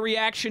to some of your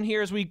reaction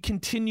here as we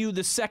continue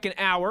the second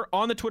hour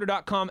on the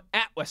Twitter.com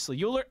at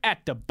Wesley Euler,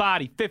 at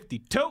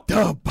TheBody52.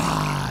 The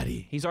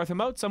Body. He's Arthur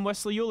Moats. I'm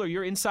Wesley Euler.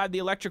 You're inside the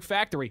Electric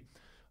Factory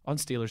on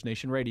Steelers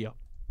Nation Radio.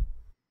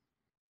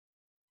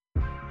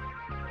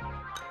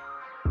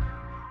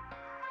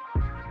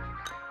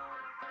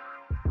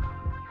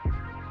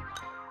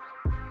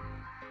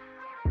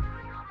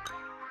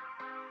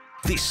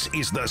 This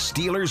is the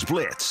Steelers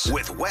Blitz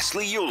with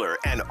Wesley Euler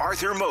and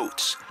Arthur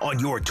Moats on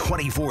your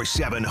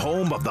 24/7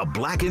 home of the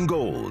black and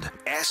gold,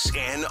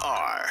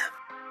 SNR.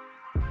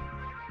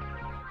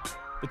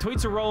 The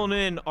tweets are rolling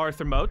in,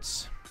 Arthur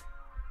Moats.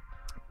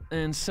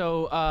 And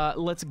so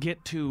let's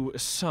get to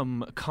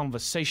some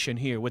conversation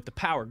here with the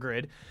Power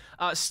Grid.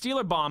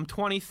 Steeler Bomb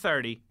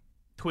 2030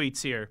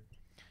 tweets here.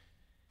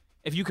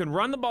 If you can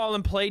run the ball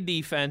and play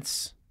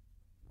defense,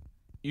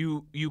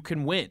 you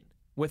can win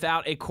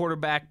without a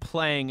quarterback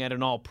playing at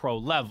an all-pro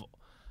level.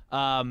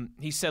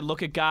 He said,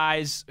 look at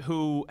guys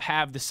who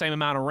have the same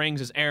amount of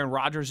rings as Aaron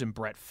Rodgers and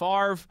Brett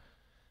Favre.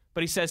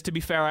 But he says, to be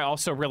fair, I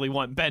also really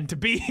want Ben to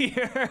be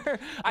here.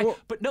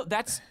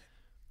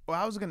 Well,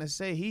 I was going to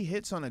say, he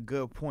hits on a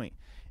good point.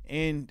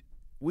 And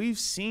we've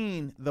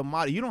seen the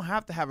model. You don't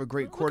have to have a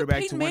great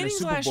quarterback to win a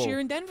Super Bowl. last year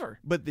in Denver.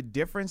 But the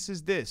difference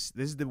is this.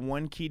 This is the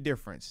one key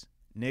difference.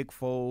 Nick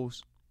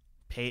Foles,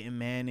 Peyton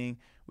Manning.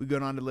 We go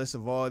down the list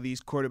of all of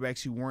these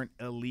quarterbacks who weren't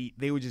elite.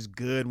 They were just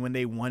good when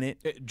they won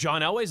it.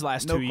 John Elway's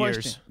last 2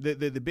 years.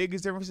 The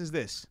biggest difference is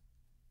this.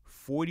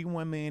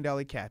 $41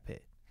 million cap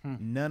hit.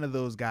 None of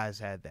those guys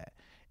had that.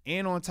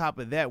 And on top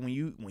of that, when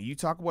you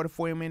talk about a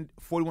 $41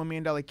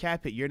 million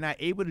cap hit, you're not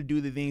able to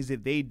do the things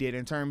that they did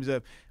in terms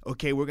of,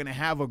 okay, we're going to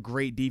have a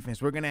great defense.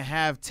 We're going to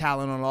have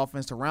talent on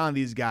offense around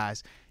these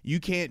guys. You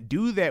can't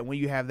do that when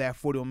you have that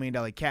 $41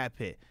 million cap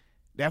hit.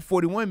 That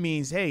 41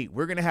 means, hey,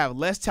 we're going to have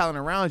less talent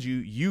around you.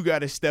 You got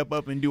to step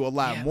up and do a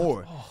lot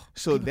more.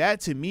 So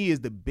that, to me, is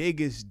the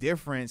biggest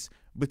difference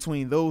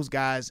between those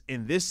guys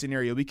in this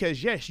scenario.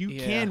 Because, yes, you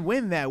can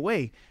win that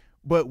way,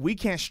 but we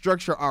can't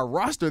structure our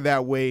roster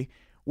that way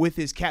with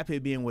his cap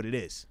hit being what it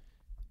is.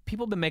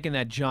 People have been making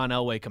that John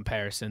Elway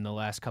comparison the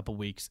last couple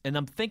weeks, and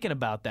I'm thinking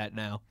about that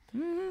now.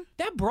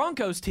 That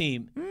Broncos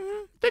team.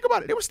 Think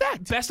about it. They were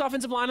stacked. Best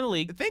offensive line in the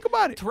league. Think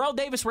about it. Terrell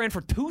Davis ran for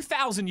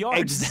 2,000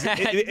 yards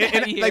that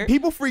year. Like,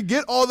 people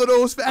forget all of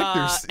those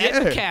factors.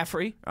 Ed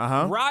McCaffrey,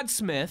 Uh-huh. Rod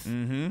Smith,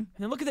 and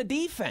then look at the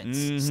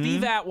defense.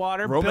 Steve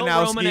Atwater, Romanowski. Bill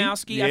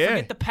Romanowski. Yeah. I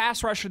forget the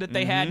pass rusher that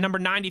they had, number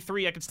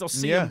 93. I could still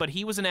see him, but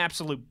he was an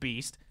absolute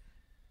beast.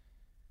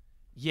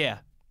 Yeah.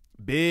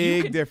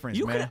 Big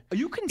difference, man.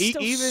 You can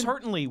still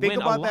certainly win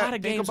a lot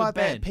of games Think about with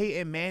Ben. that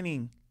Peyton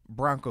Manning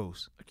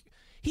Broncos.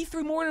 He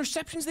threw more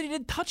interceptions than he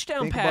did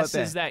touchdown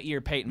passes that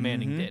year, Peyton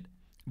Manning did.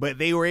 But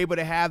they were able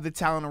to have the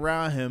talent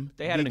around him.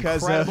 They had an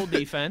incredible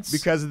defense.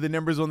 Because of the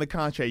numbers on the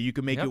contract. You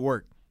can make it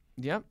work.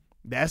 Yep.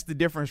 That's the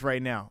difference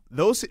right now.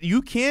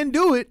 You can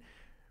do it,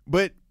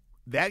 but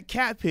that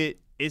cap hit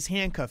is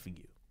handcuffing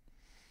you.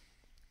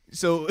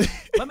 So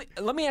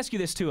let me ask you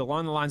this, too,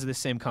 along the lines of this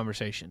same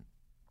conversation.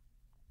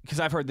 Because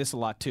I've heard this a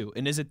lot, too.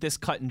 And is it this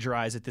cut and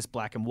dry? Is it this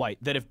black and white?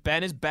 That if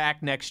Ben is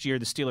back next year,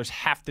 the Steelers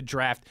have to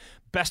draft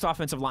best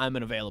offensive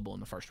lineman available in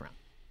the first round.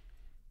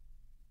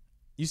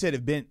 You said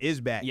if Ben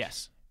is back.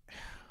 Yes.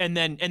 And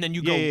then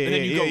you go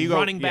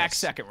running back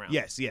second round.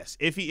 Yes.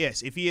 If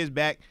he is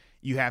back,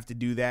 you have to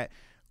do that.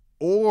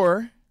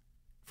 Or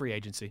free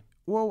agency.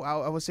 Well,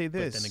 I would say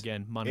this. But then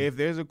again, money. If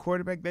there's a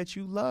quarterback that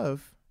you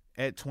love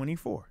at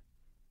 24.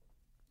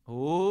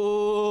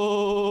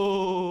 Ooh.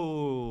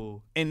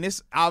 And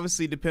this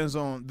obviously depends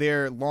on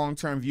their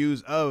long-term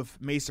views of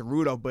Mason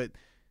Rudolph, but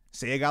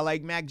say a guy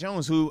like Mac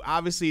Jones, who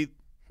obviously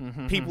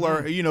people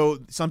are,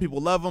 some people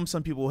love him,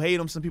 some people hate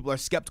him, some people are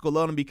skeptical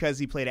of him because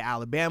he played at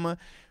Alabama.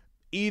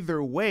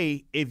 Either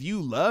way, if you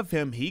love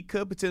him, he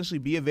could potentially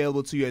be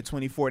available to you at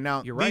 24.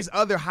 Now, You're right. These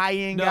other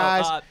high-end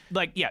guys.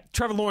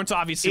 Trevor Lawrence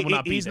obviously will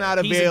not be he's there. not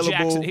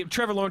available.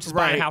 Trevor Lawrence is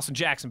buying a house in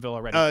Jacksonville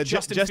already.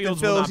 Justin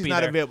Fields will not be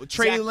there. Available.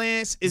 Trey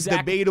Lance is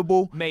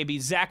debatable. Maybe.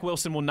 Zach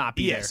Wilson will not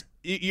be there.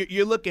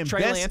 You're looking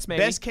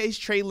best case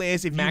Trey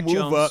Lance if Mac you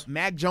move Jones. up.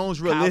 Mac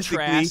Jones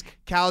realistically.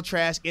 Kyle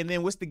Trask. And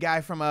then what's the guy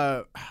from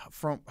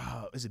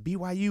is it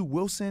BYU?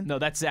 Wilson? No,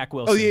 that's Zach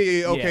Wilson. Oh,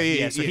 yeah.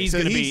 Okay, yeah. So he's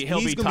going to be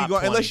top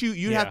 20. Unless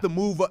you have to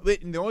move up.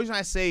 And the only reason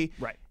I say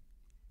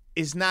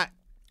it's not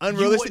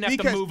unrealistic you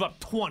wouldn't have to move up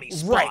 20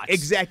 spots. Right,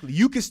 exactly.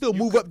 You can still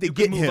move up to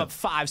get him. You could move up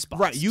 5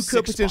 spots. Right, you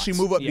could potentially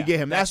move up to get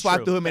him. That's why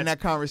I threw him in that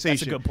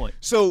conversation. That's a good point.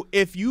 So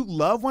if you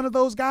love one of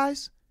those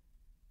guys,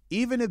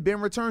 even if Ben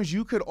returns,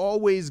 you could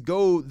always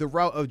go the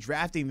route of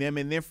drafting them,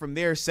 and then from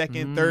there,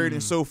 second, third,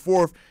 and so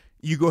forth,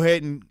 you go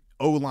ahead and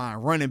O-line,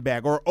 running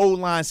back, or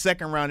O-line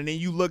second round, and then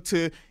you look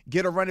to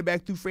get a running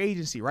back through free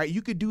agency, right?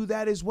 You could do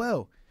that as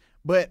well.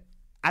 But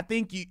I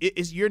think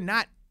you're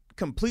not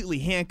completely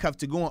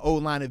handcuffed to going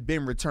O-line if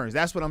Ben returns.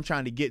 That's what I'm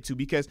trying to get to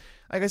because,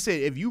 like I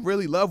said, if you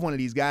really love one of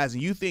these guys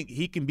and you think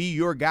he can be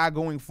your guy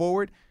going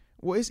forward,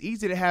 well, it's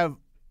easy to have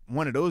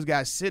one of those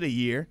guys sit a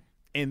year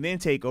and then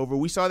take over.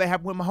 We saw that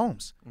happen with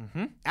Mahomes.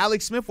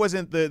 Alex Smith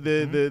wasn't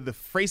the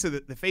face of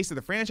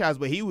the franchise,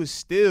 but he was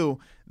still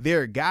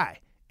their guy.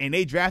 And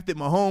they drafted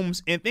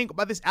Mahomes. And think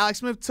about this: Alex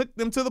Smith took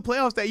them to the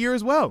playoffs that year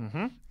as well.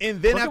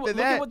 And then look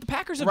at what the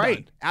Packers have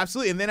done.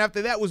 Absolutely. And then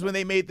after that was when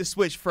they made the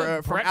switch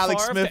from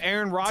Alex Favre Smith to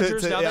Aaron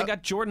Rodgers. Now they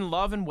got Jordan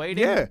Love and Wade.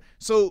 Yeah.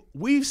 So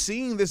we've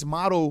seen this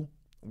model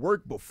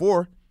work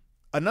before.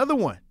 Another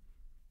one.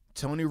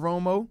 Tony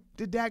Romo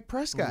to Dak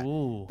Prescott.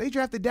 Ooh. They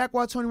drafted Dak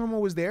while Tony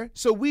Romo was there.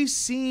 So we've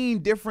seen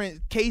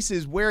different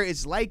cases where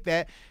it's like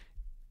that.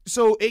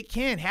 So it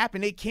can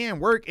happen. It can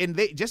work. And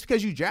just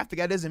because you draft the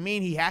guy doesn't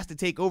mean he has to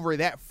take over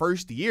that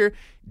first year.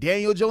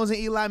 Daniel Jones and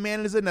Eli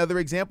Manning is another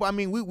example. I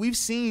mean, we've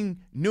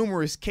seen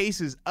numerous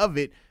cases of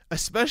it,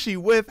 especially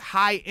with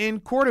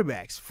high-end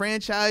quarterbacks,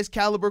 franchise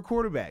caliber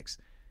quarterbacks.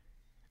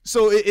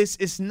 So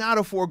it's not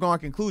a foregone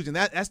conclusion.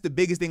 That's the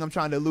biggest thing I'm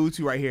trying to allude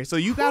to right here. So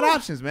you got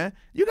options, man.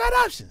 You got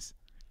options.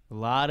 A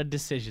lot of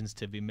decisions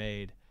to be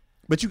made.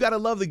 But you got to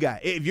love the guy.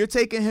 If you're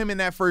taking him in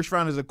that first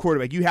round as a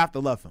quarterback, you have to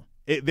love him.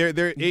 It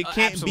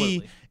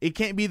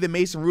can't be the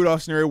Mason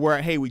Rudolph scenario where,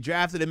 hey, we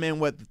drafted him in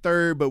the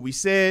third, but we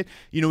said,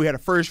 we had a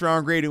first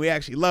round grade and we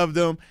actually loved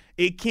him.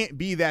 It can't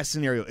be that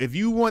scenario. If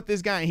you want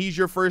this guy and he's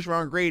your first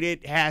round grade,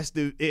 it has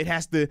to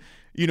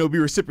be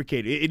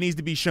reciprocated. It needs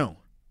to be shown.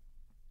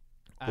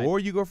 Or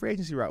you go free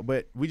agency route,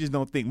 but we just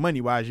don't think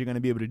money-wise you're going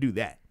to be able to do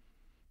that.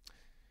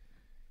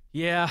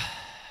 Yeah.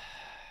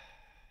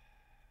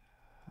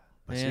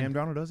 But Sam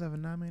Darnold does have a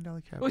 $9 million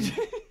cap.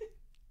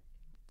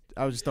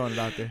 I was just throwing it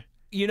out there.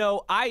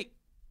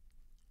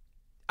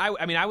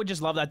 I would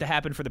just love that to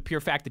happen for the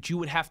pure fact that you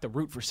would have to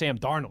root for Sam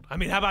Darnold. I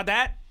mean, how about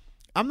that?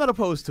 I'm not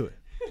opposed to it.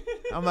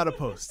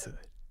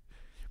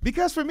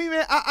 Because for me,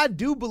 man, I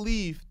do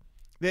believe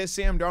that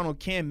Sam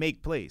Darnold can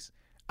make plays.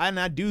 And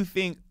I do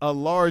think a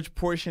large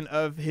portion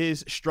of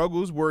his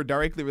struggles were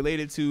directly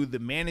related to the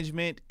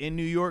management in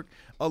New York,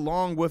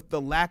 along with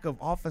the lack of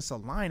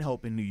offensive line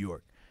help in New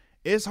York.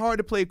 It's hard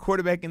to play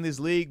quarterback in this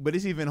league, but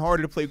it's even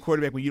harder to play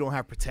quarterback when you don't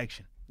have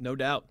protection. No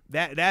doubt.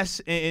 And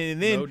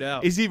then No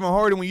doubt. It's even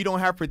harder when you don't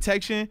have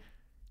protection.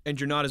 And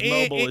you're not as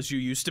mobile as you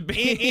used to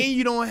be. And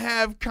you don't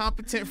have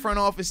competent front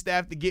office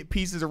staff to get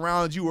pieces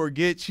around you or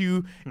get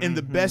you in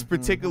the best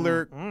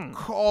particular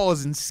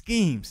calls and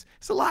schemes.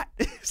 It's a lot.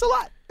 It's a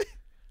lot.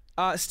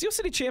 Steel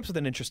City Champs with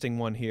an interesting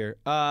one here.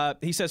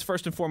 He says,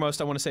 first and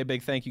foremost, I want to say a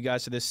big thank you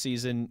guys for this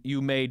season.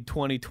 You made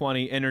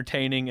 2020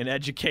 entertaining and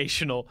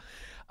educational.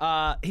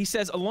 He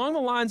says, along the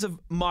lines of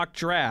mock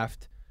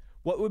draft,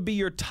 what would be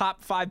your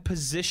top 5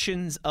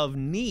 positions of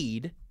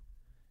need?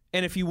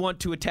 And if you want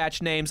to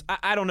attach names,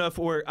 I don't know if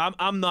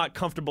I'm not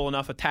comfortable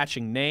enough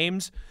attaching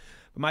names.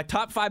 But my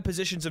top 5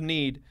 positions of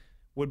need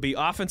would be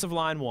offensive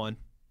line 1.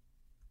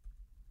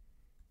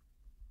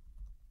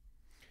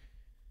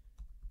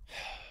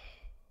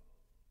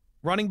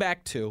 Running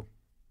back 2.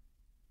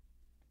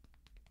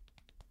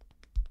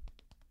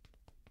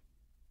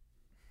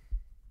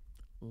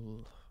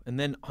 And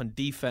then on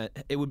defense,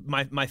 it would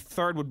my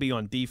third would be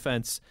on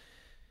defense.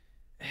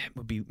 It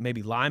would be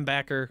maybe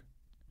linebacker.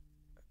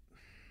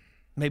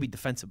 Maybe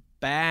defensive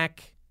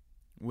back.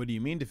 What do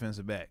you mean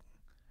defensive back?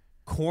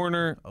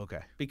 Corner. Okay.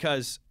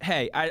 Because,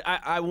 hey,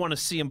 I want to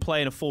see him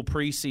play in a full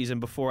preseason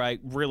before I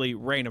really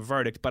reign a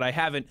verdict, but I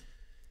haven't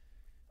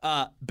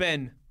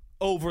been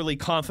overly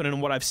confident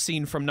in what I've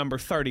seen from number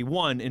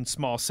 31 in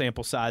small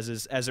sample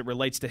sizes as it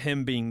relates to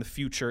him being the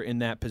future in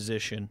that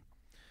position.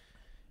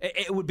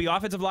 It would be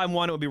offensive line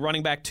 1, it would be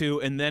running back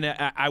 2, and then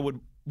I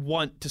would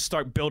want to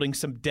start building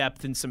some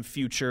depth and some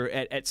future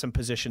at some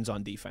positions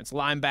on defense.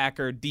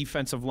 Linebacker,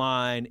 defensive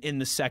line, in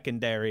the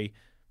secondary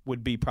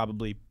would be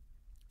probably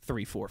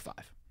 3, 4, 5.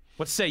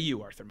 What say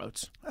you, Arthur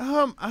Moats?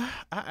 I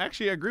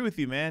actually agree with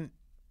you, man.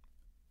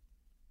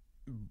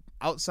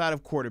 Outside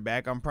of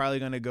quarterback, I'm probably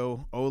going to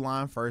go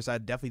O-line first. I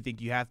definitely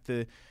think you have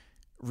to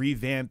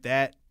revamp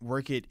that,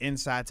 work it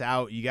inside to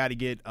out. You got to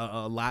get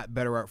a lot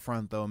better up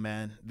front, though,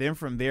 man. Then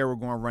from there, we're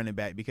going running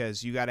back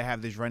because you got to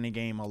have this running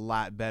game a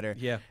lot better.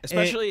 Yeah,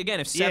 especially, again,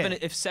 if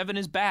seven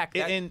is back.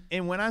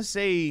 And when I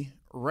say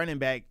running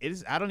back,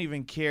 I don't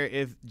even care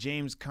if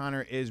James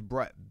Conner is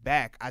brought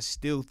back. I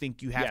still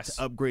think you have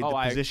to upgrade the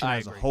position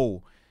as a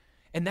whole.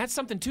 And that's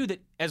something, too,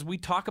 that as we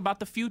talk about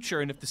the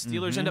future and if the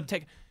Steelers end up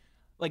taking –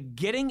 like,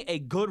 getting a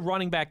good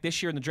running back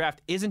this year in the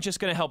draft isn't just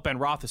going to help Ben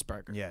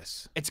Roethlisberger.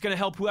 Yes. It's going to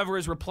help whoever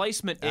his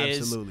replacement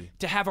is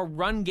to have a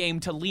run game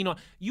to lean on.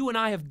 You and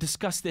I have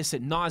discussed this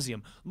at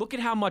nauseum. Look at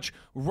how much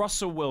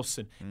Russell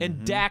Wilson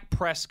and Dak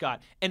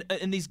Prescott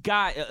and these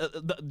guys,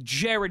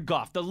 Jared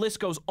Goff, the list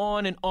goes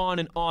on and on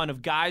and on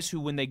of guys who,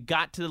 when they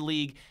got to the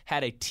league,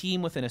 had a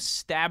team with an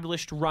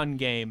established run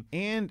game.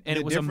 And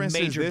it was a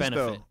major benefit.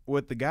 Though,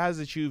 with the guys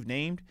that you've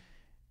named,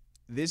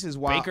 this is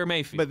why Baker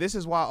Mayfield. But this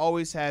is why I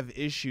always have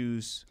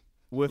issues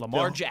with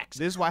Lamar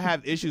Jackson. This is why I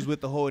have issues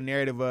with the whole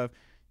narrative of,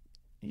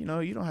 you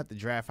don't have to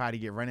draft high to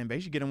get running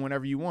backs. You get them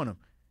whenever you want them.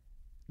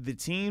 The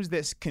teams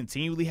that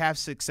continually have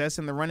success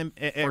in the running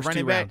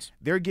back,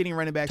 they're getting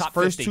running backs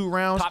first 2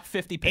 rounds, top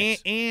 50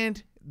 picks,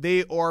 and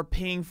they are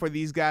paying for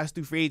these guys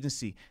through free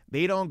agency.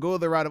 They don't go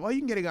the route of, you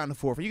can get a guy in the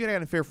 4th, or you get a guy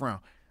in the 5th round.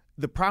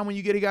 The problem when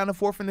you get a guy in the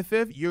 4th and the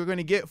 5th, you're going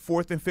to get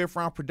 4th and 5th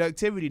round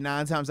productivity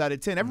 9 times out of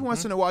 10. Every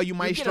once in a while, you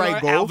might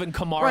strike gold. Alvin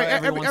Kamara, right?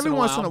 Every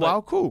once in a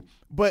while, cool.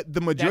 But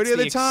the majority of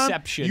the time,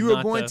 you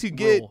are going to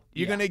get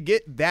going to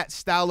get that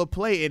style of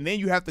play, and then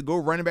you have to go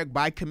running back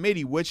by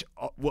committee, which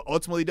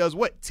ultimately does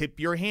what? Tip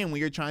your hand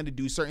when you're trying to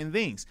do certain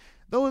things.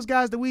 Those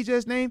guys that we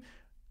just named,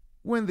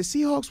 when the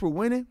Seahawks were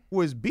winning,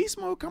 was Beast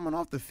Mode coming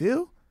off the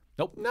field?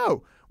 Nope.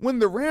 No. When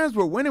the Rams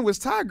were winning, was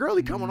Ty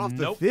Gurley coming off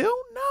the field?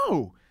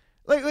 No.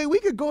 Like we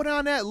could go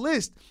down that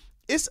list.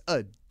 It's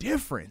a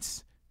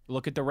difference.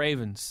 Look at the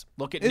Ravens.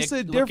 Look at Nick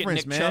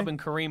man. Chubb and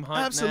Kareem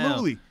Hunt.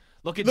 Absolutely. Now.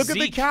 Look at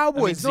the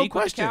Cowboys. Zeke no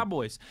question. The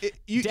Cowboys.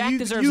 Dak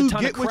deserves a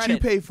ton get of credit. What you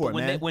pay for,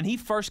 man. When he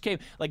first came,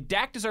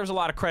 Dak deserves a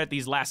lot of credit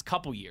these last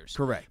couple years.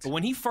 Correct. But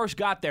when he first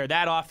got there,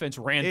 that offense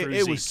ran through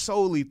Zeke. It was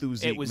solely through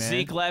Zeke. It was man.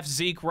 Zeke left,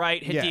 Zeke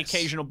right, hit the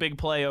occasional big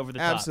play over the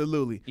top.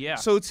 Absolutely. Yeah.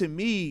 So to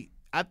me,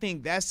 I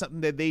think that's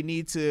something that they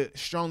need to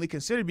strongly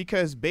consider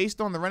because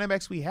based on the running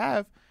backs we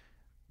have,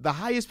 the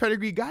highest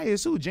pedigree guy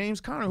is who? James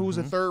Conner, who was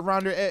a 3rd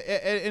rounder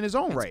in his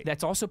own right.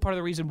 That's also part of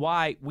the reason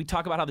why we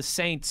talk about how the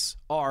Saints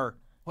are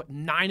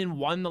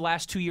 9-1 the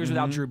last 2 years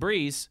without Drew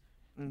Brees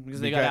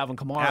because they got Alvin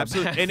Kamara.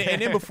 Absolutely. And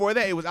then before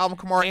that, it was Alvin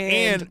Kamara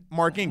and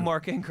Mark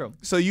Ingram.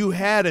 So you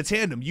had a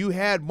tandem. You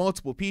had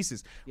multiple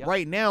pieces. Yep.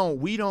 Right now,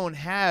 we don't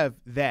have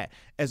that.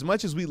 As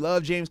much as we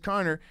love James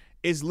Conner,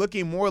 it's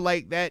looking more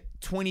like that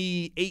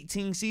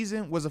 2018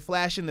 season was a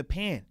flash in the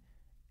pan.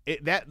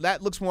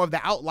 That looks more of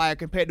the outlier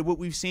compared to what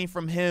we've seen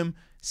from him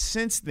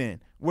since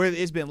then, where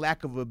there's been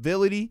lack of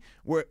ability,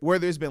 where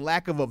there's been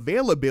lack of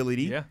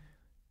availability,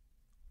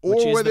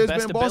 or where there's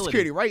been ball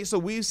security, right? So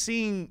we've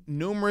seen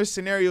numerous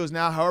scenarios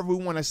now, however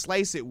we want to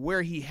slice it,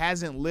 where he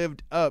hasn't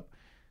lived up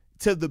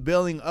to the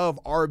billing of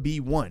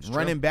RB1,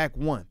 running back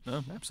one.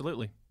 Oh,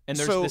 absolutely. And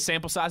the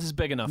sample size is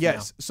big enough now.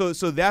 Yes. So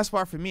that's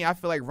why for me, I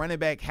feel like running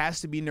back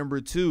has to be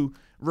number 2,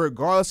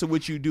 regardless of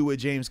what you do with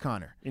James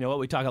Conner. You know what?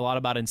 We talk a lot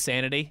about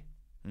insanity.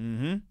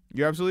 Mm-hmm.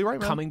 You're absolutely right,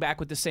 man. Coming back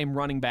with the same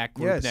running back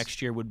group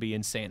next year would be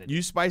insanity.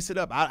 You spice it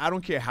up. I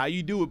don't care how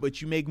you do it,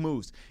 but you make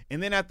moves.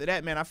 And then after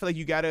that, man, I feel like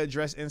you got to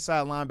address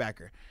inside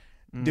linebacker.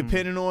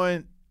 Depending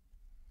on,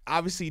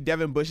 obviously,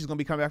 Devin Bush is going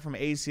to be coming back from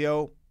an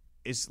ACL.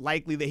 It's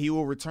likely that he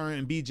will return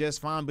and be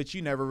just fine, but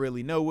you never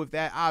really know with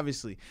that,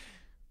 obviously.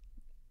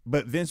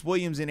 But Vince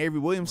Williams and Avery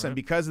Williamson,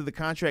 because of the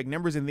contract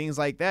numbers and things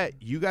like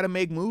that, you got to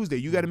make moves there.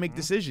 You got to make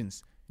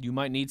decisions. You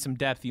might need some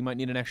depth. You might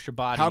need an extra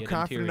body. How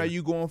confident are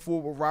you going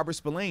forward with Robert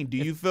Spillane? Do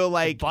you feel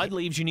like Bud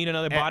leaves, you need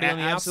another body on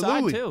the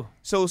outside too?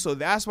 So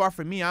that's why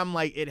for me, I'm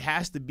like, it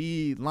has to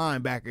be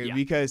linebacker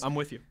because I'm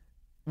with you.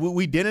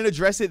 We didn't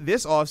address it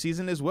this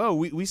offseason as well.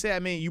 We said, I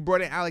mean, you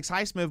brought in Alex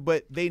Highsmith,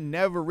 but they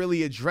never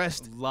really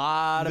addressed a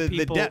lot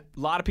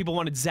of people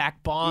wanted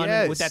Zach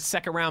Bond with that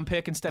second-round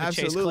pick instead of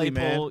Chase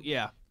Claypool. Man.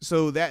 Yeah.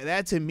 So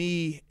that to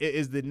me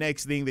is the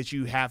next thing that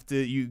you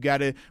got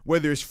to,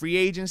 whether it's free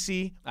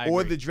agency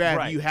or the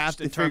draft, you have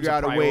to figure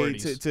out a way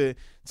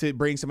to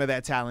bring some of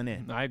that talent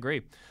in. I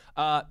agree.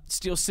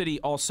 Steel City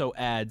also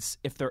adds,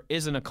 if there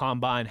isn't a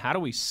combine, how do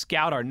we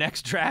scout our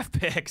next draft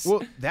picks?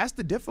 Well, that's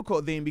the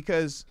difficult thing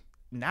because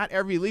not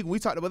every league, we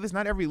talked about this,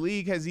 not every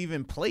league has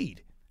even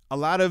played. A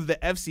lot of the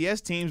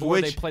FCS teams,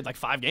 they played like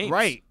 5 games.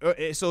 Right.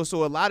 So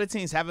a lot of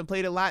teams haven't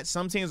played a lot.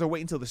 Some teams are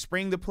waiting until the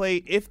spring to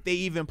play. If they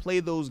even play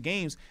those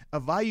games,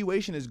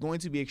 evaluation is going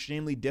to be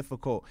extremely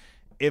difficult.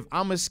 If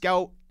I'm a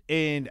scout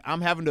and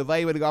I'm having to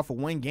evaluate a guy for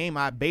one game,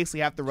 I basically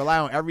have to rely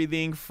on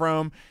everything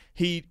from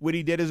what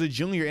he did as a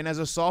junior and as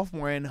a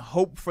sophomore and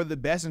hope for the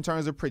best in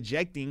terms of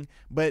projecting.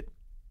 But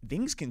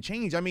things can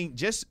change. I mean,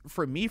 just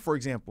for me, for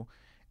example,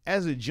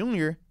 as a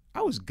junior,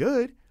 I was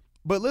good.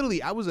 But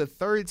literally, I was a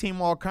third-team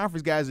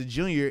all-conference guy as a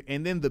junior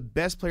and then the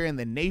best player in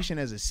the nation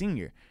as a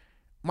senior.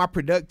 My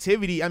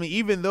productivity, I mean,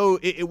 even though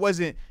it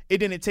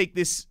didn't take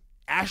this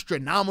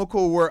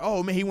astronomical where,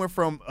 oh, man, he went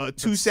from a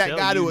 2-sack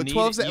guy to a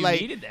 12-sack.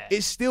 Like,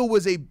 it still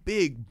was a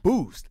big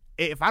boost.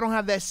 If I don't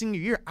have that senior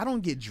year, I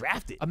don't get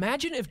drafted.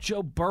 Imagine if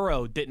Joe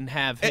Burrow didn't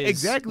have his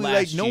exactly last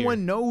like no year.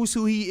 one knows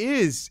who he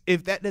is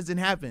if that doesn't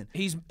happen.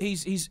 He's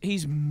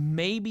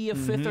maybe a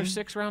 5th or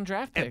 6th round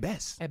draft pick.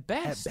 At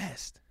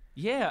best.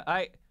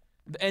 Yeah,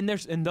 and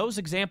those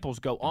examples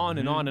go on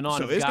and on and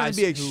on. So it's going to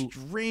be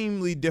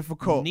extremely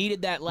difficult.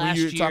 Needed that last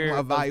year. When you're talking about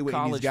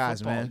evaluating these guys,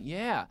 football. man.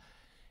 Yeah,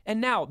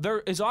 and now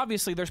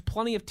there's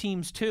plenty of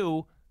teams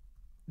too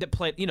that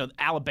played. You know,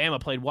 Alabama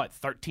played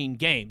 13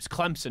 games.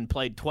 Clemson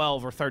played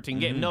 12 or 13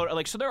 games. No,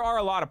 so there are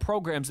a lot of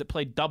programs that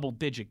played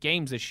double-digit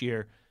games this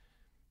year,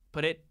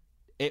 but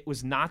it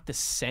was not the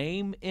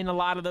same in a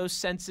lot of those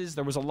senses.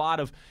 There was a lot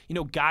of,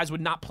 guys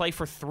would not play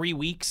for 3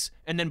 weeks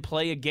and then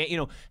play a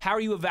game. How are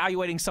you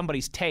evaluating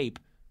somebody's tape,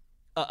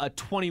 a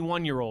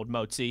 21-year-old,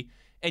 Motzi,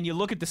 and you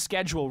look at the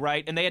schedule,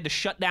 right, and they had to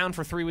shut down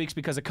for 3 weeks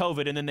because of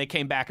COVID, and then they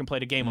came back and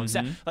played a game on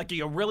set. Like,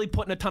 you're really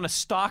putting a ton of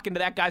stock into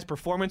that guy's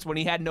performance when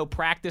he had no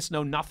practice,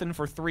 no nothing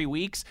for 3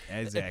 weeks?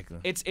 Exactly.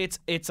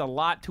 It's a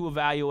lot to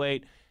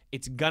evaluate.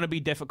 It's going to be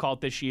difficult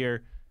this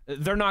year.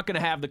 They're not going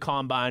to have the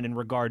combine in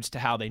regards to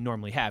how they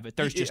normally have it.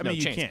 There's just no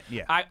chance. You can't,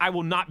 yeah. I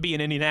will not be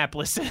in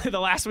Indianapolis the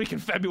last week in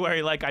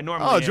February like I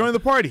normally am. Oh, join the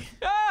party.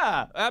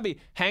 Yeah, I'll be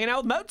hanging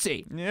out with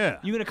Motzi. Yeah.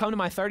 You going to come to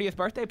my 30th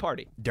birthday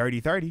party?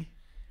 Dirty 30.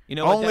 You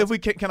know Only if we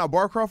can I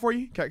bar crawl for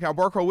you? Can I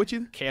bar crawl with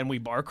you? Can we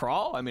bar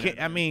crawl? I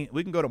mean,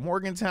 we can go to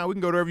Morgantown. We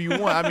can go to wherever you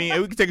want. I mean,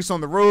 we can take us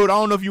on the road. I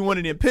don't know if you want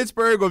it in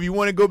Pittsburgh or if you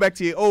want to go back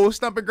to your old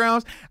stomping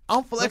grounds.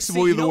 I'm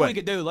flexible either way. What we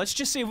could do? Let's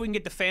just see if we can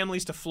get the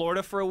families to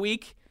Florida for a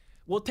week.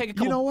 We'll take a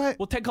couple. You know what?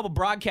 We'll take a couple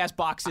broadcast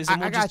boxes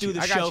and we'll just do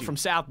the show from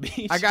South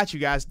Beach. I got you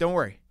guys. Don't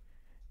worry.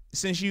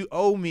 Since you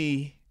owe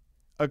me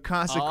a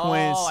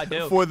consequence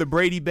for the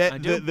Brady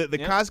bet,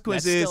 the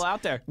consequence is still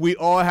out there. We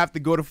all have to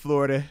go to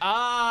Florida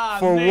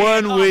for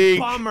 1 week. week.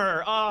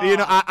 Bummer.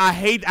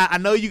 I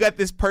know you got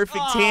this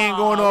perfect tan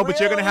going on, but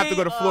you're gonna have to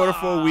go to Florida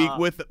for a week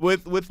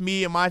with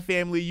me and my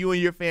family, you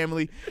and your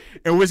family,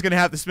 and we're just gonna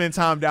have to spend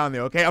time down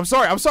there. Okay, I'm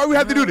sorry we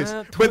have to do this,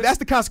 but that's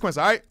the consequence.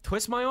 All right.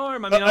 Twist my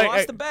arm. I mean, I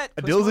lost the bet.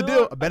 A deal's a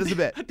deal. A bet is a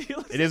bet.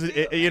 It is.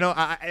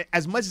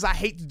 As much as I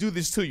hate to do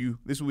this to you,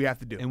 this is what we have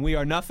to do. And we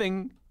are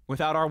nothing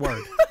without our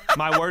word.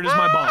 My word is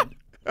my bond.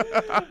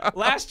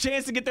 Last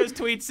chance to get those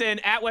tweets in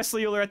at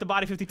Wesley Euler at the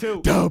Body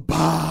 52. The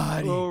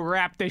Body. We'll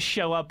wrap this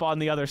show up on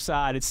the other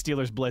side. It's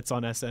Steelers Blitz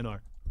on SNR.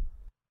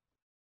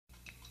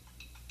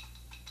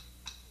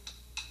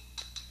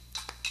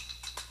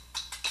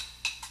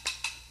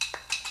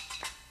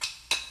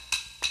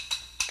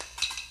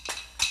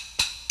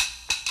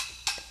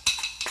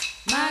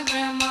 My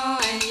grandma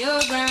and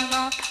your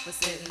grandma were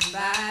sitting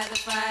by the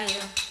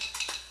fire.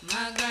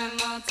 My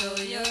grandma told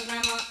your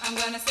grandma, I'm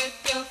gonna set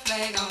your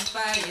flag on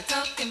fire. You're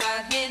talking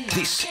about hitting.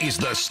 This is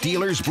the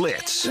Steelers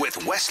Blitz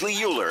with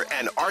Wesley Euler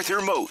and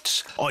Arthur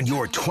Moats on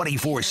your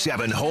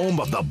 24/7 home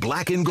of the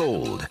black and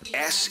gold,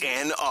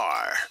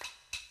 SNR.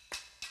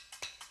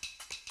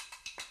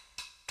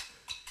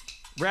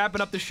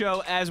 Wrapping up the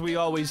show as we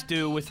always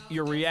do with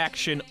your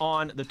reaction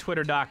on the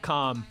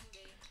Twitter.com.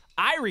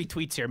 I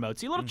retweets here,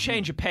 Mozi. A little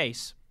change of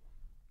pace.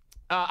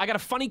 I got a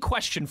funny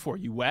question for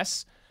you,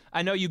 Wes.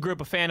 I know you grew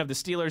up a fan of the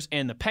Steelers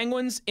and the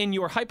Penguins. In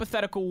your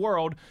hypothetical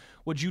world,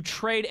 would you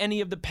trade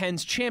any of the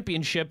Pens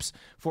championships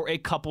for a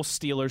couple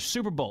Steelers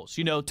Super Bowls?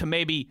 You know, to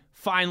maybe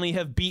finally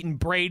have beaten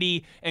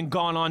Brady and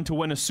gone on to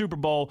win a Super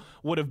Bowl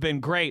would have been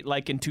great,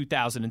 like in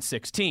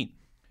 2016.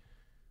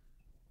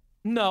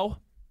 No,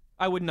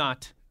 I would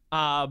not.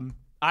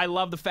 I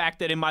love the fact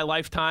that in my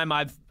lifetime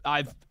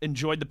I've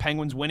enjoyed the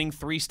Penguins winning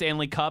 3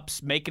 Stanley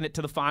Cups, making it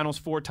to the finals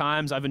 4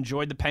 times. I've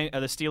enjoyed the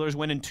Steelers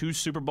winning 2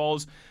 Super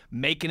Bowls,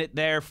 making it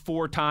there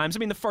 4 times. I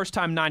mean, the first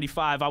time,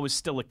 95, I was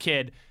still a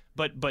kid,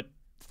 but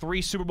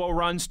 3 Super Bowl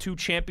runs, 2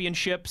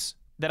 championships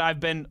that I've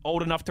been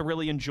old enough to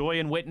really enjoy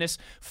and witness,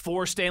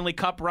 4 Stanley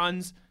Cup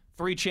runs,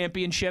 3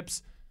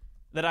 championships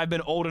that I've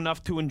been old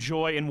enough to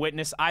enjoy and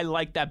witness. I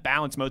like that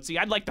balance, Mozi.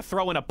 I'd like to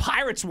throw in a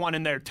Pirates one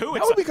in there, too.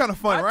 That would be kind of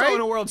fun, right? I'd throw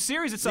in a World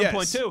Series at some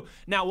point, too.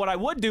 Now, what I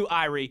would do,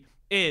 Irie,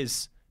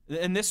 is,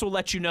 and this will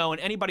let you know, and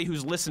anybody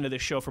who's listened to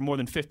this show for more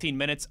than 15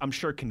 minutes, I'm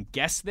sure can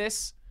guess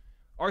this.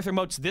 Arthur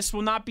Moats, this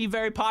will not be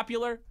very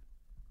popular.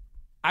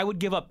 I would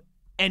give up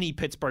any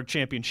Pittsburgh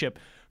championship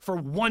for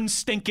one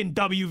stinking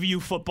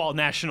WVU football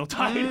national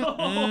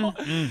title.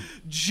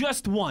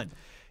 Just one.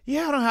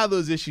 Yeah, I don't have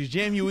those issues.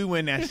 JMU, we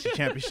win national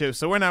championship,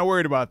 so we're not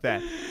worried about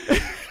that.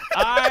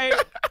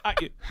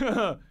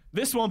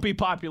 This won't be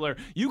popular.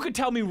 You could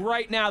tell me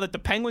right now that the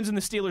Penguins and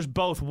the Steelers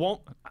both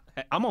won't.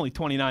 I'm only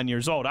 29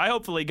 years old. I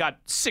hopefully got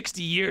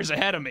 60 years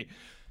ahead of me.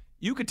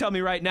 You could tell me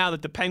right now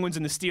that the Penguins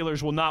and the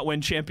Steelers will not win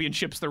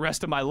championships the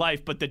rest of my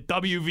life, but the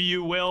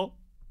WVU will.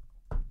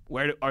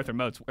 Arthur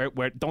Moats,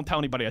 where? Don't tell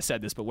anybody I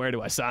said this, but where do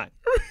I sign?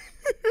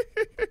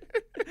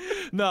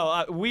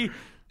 No,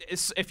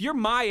 if you're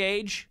my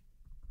age,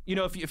 you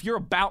know, if you're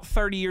about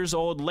 30 years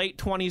old, late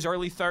 20s,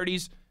 early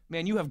 30s,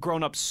 man, you have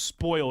grown up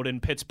spoiled in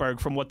Pittsburgh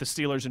from what the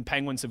Steelers and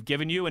Penguins have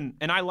given you, and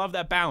I love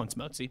that balance,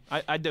 Mozi.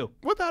 I do.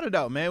 Without a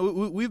doubt,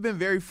 man. We've been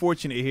very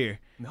fortunate here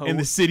in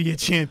the city of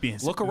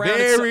champions. Look around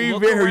very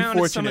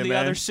fortunate, at some of the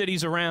man. other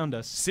cities around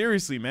us.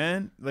 Seriously,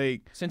 man.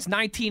 Like, since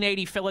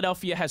 1980,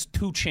 Philadelphia has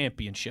 2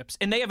 championships,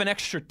 and they have an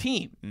extra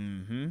team.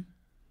 Mm-hmm.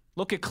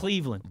 Look at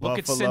Cleveland. Look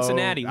at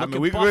Cincinnati. Look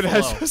at Buffalo.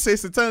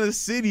 It's a ton of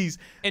cities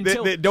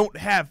that don't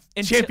have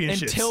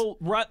championships. Until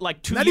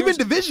like 2 Not years. Not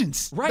even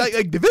divisions. Right.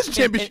 Like division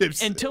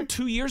championships. Until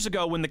 2 years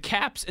ago when the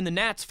Caps and the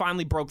Nats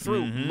finally broke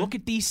through. Look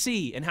at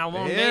D.C. and how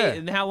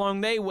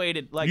long they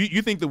waited. Like,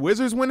 you think the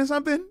Wizards winning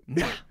something?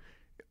 Nah.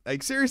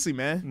 Like, seriously,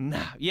 man.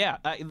 Nah. Yeah.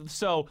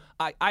 So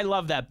I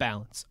love that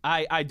balance.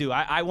 I do.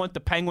 I want the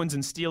Penguins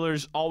and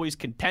Steelers always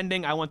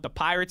contending. I want the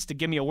Pirates to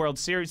give me a World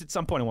Series at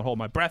some point. I won't hold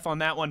my breath on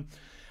that one.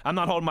 I'm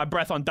not holding my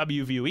breath on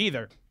WVU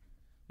either.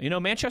 You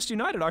know, Manchester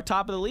United are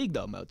top of the league,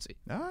 though, Mozi.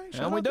 All right,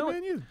 shout out to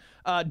Man U.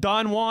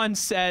 Don Juan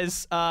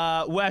says,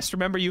 Wes,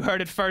 remember you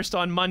heard it first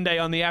on Monday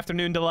on the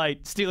Afternoon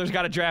Delight. Steelers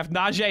got to draft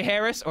Najee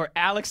Harris or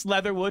Alex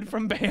Leatherwood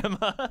from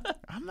Bama.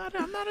 I'm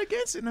not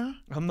against it now.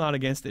 I'm not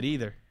against it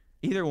either.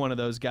 Either one of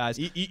those guys.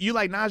 You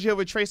like Najee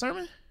over Trey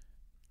Sermon?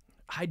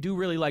 I do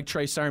really like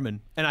Trey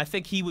Sermon, and I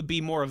think he would be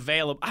more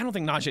available. I don't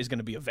think Najee's going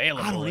to be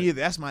available. I don't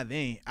either. That's my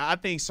thing. I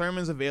think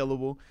Sermon's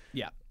available.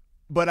 Yeah.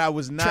 But I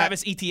was not.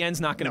 Travis Etienne's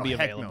not going to be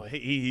available. No,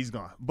 he's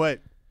gone.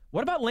 But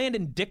what about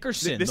Landon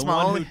Dickerson,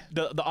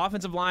 the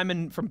offensive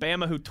lineman from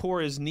Bama who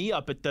tore his knee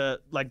up at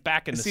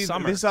back in the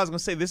summer? This I was going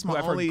to say. This is my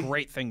only. I've heard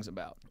great things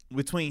about.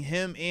 Between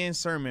him and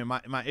Sermon,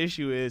 my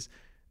issue is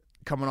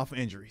coming off of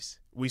injuries.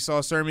 We saw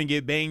Sermon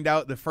get banged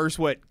out the first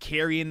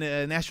carry in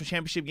the national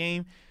championship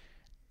game.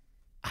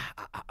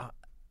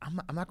 I'm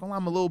not gonna lie.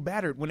 I'm a little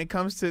battered when it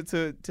comes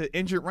to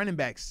injured running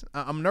backs.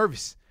 I'm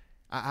nervous.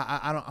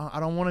 I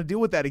don't want to deal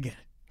with that again.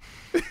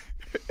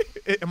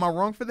 Am I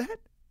wrong for that?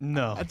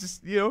 No. I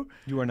just, You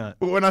are not.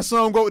 When I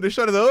saw him go with the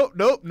shutter,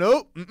 nope.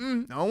 I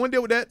don't want to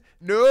deal with that.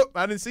 Nope.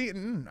 I didn't see it.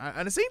 I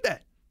didn't see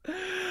that.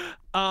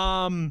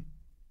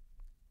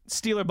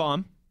 Steeler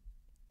Bomb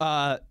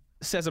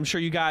says, I'm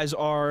sure you guys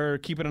are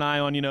keeping an eye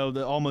on,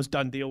 the almost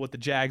done deal with the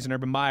Jags, and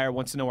Urban Meyer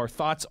wants to know our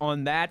thoughts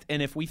on that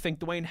and if we think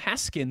Dwayne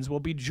Haskins will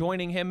be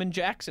joining him in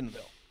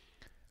Jacksonville.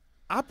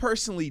 I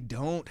personally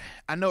don't.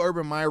 I know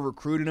Urban Meyer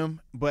recruited him,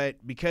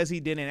 but because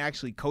he didn't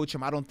actually coach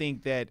him, I don't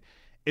think that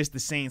it's the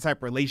same type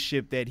of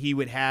relationship that he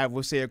would have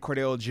with, say, a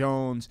Cordell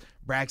Jones,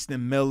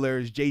 Braxton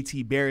Millers,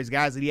 JT Barrett's,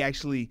 guys that he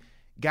actually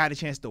got a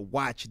chance to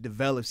watch,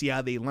 develop, see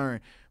how they learn.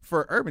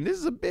 For Urban, this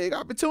is a big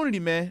opportunity,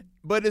 man,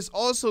 but it's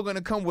also going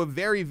to come with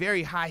very,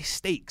 very high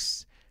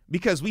stakes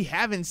because we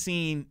haven't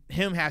seen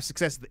him have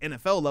success at the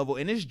NFL level,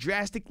 and it's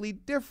drastically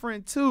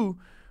different, too.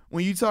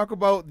 When you talk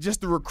about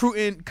just the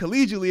recruiting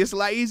collegially, it's a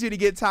lot easier to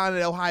get talent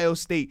at Ohio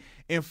State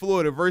and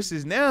Florida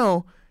versus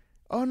now,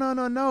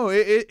 no.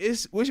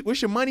 It's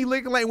what's your money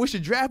looking like? What's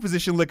your draft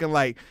position looking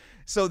like?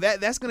 So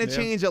that's going to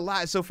change a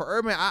lot. So for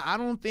Urban, I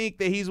don't think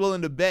that he's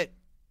willing to bet,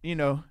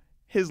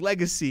 his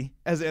legacy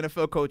as an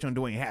NFL coach on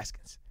Dwayne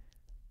Haskins.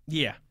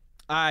 Yeah.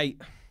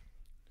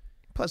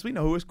 Plus, we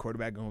know who his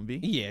quarterback going to be.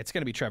 Yeah, it's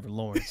going to be Trevor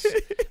Lawrence.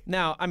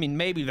 Now, I mean,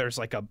 maybe there's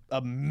like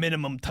a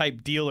minimum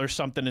type deal or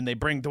something, and they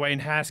bring Dwayne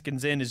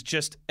Haskins in as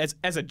just as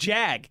a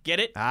jag. Get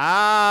it?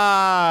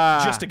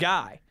 Just a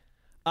guy.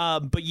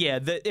 But yeah,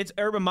 it's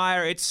Urban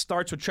Meyer. It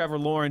starts with Trevor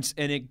Lawrence,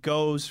 and it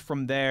goes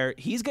from there.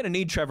 He's going to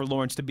need Trevor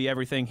Lawrence to be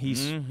everything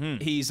he's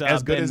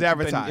as good as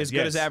advertised. As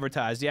good as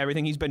advertised. Yeah,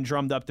 everything he's been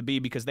drummed up to be,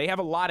 because they have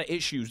a lot of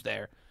issues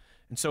there.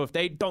 And so if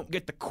they don't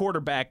get the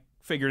quarterback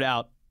figured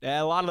out,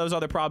 a lot of those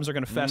other problems are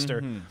going to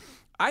fester.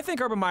 I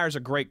think Urban Meyer's a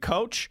great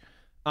coach.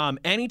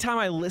 Anytime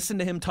I listen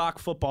to him talk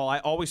football, I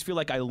always feel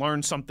like I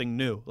learn something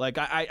new. Like,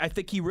 I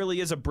think he really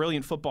is a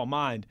brilliant football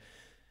mind.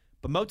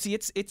 But, Motzi,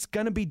 it's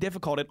going to be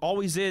difficult. It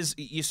always is.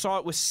 You saw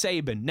it with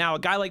Saban. Now, a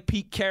guy like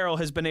Pete Carroll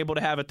has been able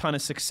to have a ton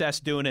of success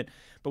doing it.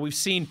 But we've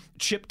seen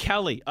Chip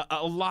Kelly,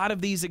 a lot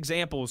of these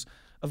examples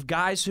of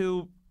guys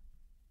who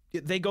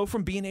they go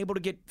from being able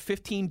to get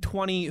 15,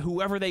 20,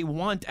 whoever they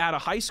want out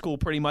of high school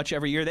pretty much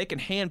every year. They can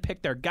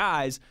handpick their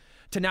guys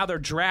to now they're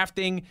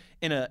drafting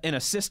in a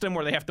system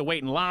where they have to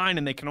wait in line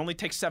and they can only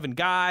take 7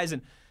 guys.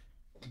 And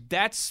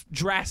that's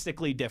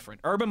drastically different.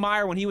 Urban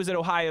Meyer, when he was at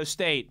Ohio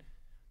State,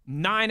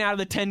 9 out of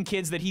the 10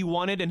 kids that he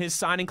wanted in his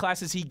signing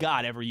classes, he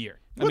got every year.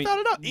 Without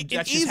a doubt.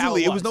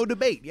 Easily. It was no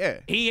debate, yeah.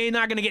 He ain't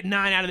not going to get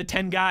 9 out of the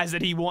 10 guys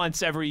that he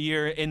wants every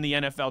year in the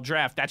NFL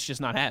draft. That's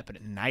just not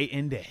happening. Night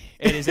and day.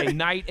 It is a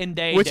night and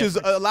day Which difference.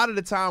 is a lot of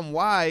the time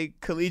why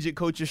collegiate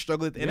coaches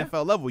struggle at the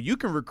NFL level. You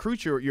can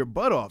recruit your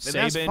butt off, and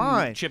Saban, that's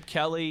fine. Chip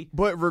Kelly.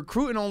 But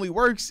recruiting only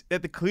works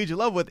at the collegiate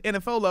level. At the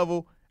NFL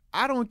level,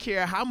 I don't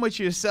care how much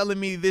you're selling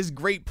me this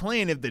great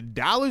plan. If the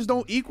dollars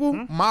don't equal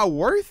my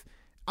worth,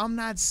 I'm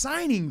not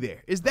signing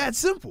there. It's that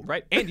simple.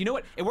 Right. And you know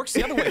what? It works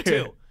the other way,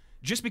 too.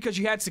 Just because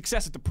you had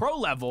success at the pro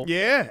level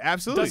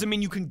absolutely. doesn't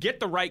mean you can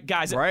get the right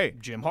guys. Right.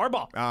 Jim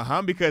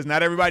Harbaugh. Because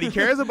not everybody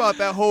cares about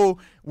that whole,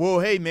 well,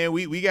 hey, man,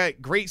 we got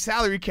great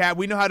salary cap.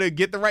 We know how to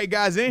get the right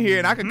guys in here,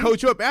 and I can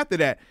coach you up after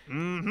that.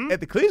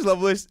 At the collegiate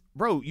level, it's,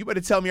 bro, you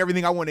better tell me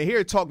everything I want to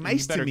hear. Talk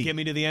nice to me. You better get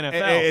me to the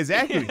NFL.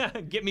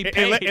 Exactly. Get me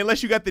paid.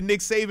 Unless you got the Nick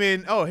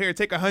Saban, here,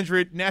 take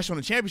 100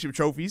 national championship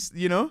trophies,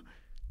 you know?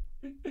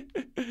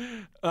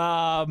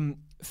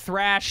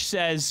 Thrash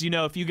says,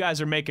 if you guys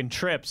are making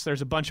trips,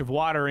 there's a bunch of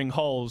watering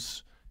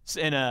holes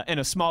in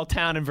a small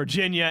town in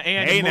Virginia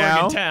and in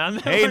Morgantown.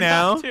 Hey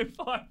now. Not too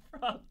far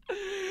from.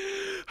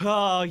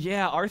 Oh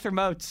yeah, Arthur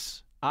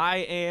Moats. I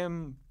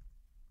am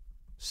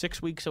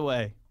 6 weeks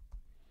away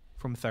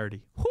from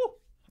 30. Whew.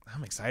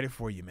 I'm excited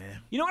for you,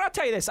 man. You know what? I'll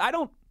tell you this.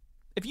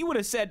 If you would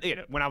have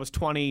said when I was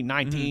 20,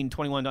 19,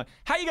 21,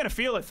 how you gonna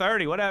feel at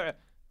 30? Whatever.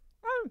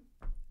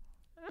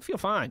 I feel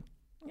fine.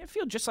 I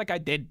feel just like I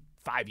did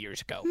 5 years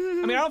ago.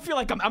 I mean, I don't feel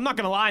like I'm not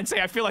going to lie and say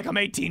I feel like I'm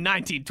 18,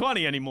 19,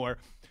 20 anymore.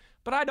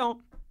 But I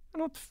don't,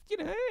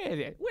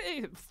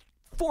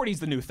 40's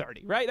the new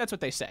 30, right? That's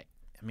what they say.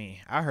 I mean,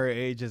 I heard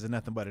age is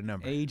nothing but a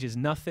number. Age is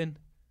nothing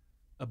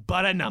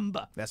but a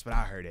number. That's what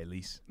I heard, at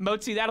least.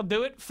 Motzi, that'll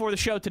do it for the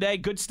show today.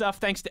 Good stuff.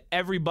 Thanks to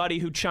everybody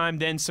who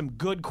chimed in. Some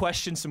good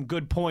questions, some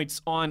good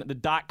points on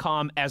the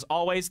 .com. As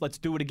always, let's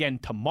do it again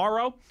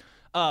tomorrow.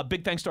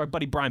 Big thanks to our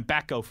buddy Brian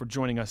Backo for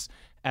joining us,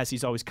 as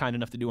he's always kind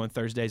enough to do on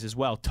Thursdays as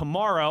well.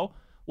 Tomorrow,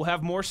 we'll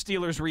have more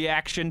Steelers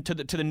reaction to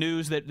the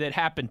news that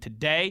happened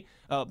today.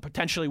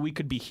 Potentially, we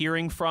could be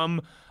hearing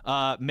from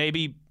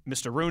maybe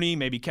Mr. Rooney,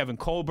 maybe Kevin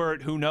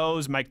Colbert, who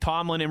knows, Mike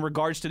Tomlin in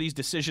regards to these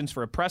decisions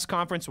for a press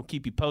conference. We'll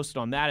keep you posted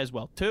on that as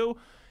well, too.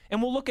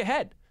 And we'll look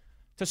ahead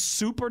to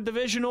Super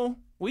Divisional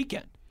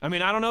Weekend. I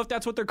mean, I don't know if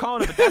that's what they're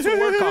calling it, but that's what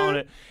we're calling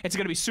it. It's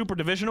going to be Super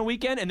Divisional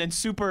Weekend, and then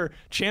Super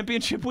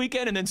Championship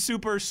Weekend, and then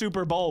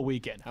Super Bowl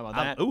Weekend. How about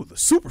that? Ooh, the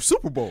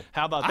Super Bowl.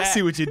 How about that? I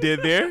see what you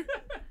did there.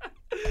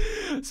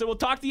 So we'll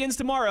talk to you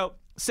tomorrow.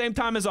 Same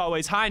time as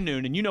always, high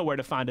noon, and you know where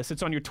to find us.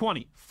 It's on your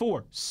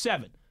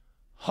 24/7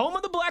 home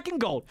of the black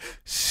and gold.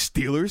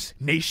 Steelers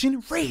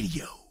Nation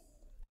Radio.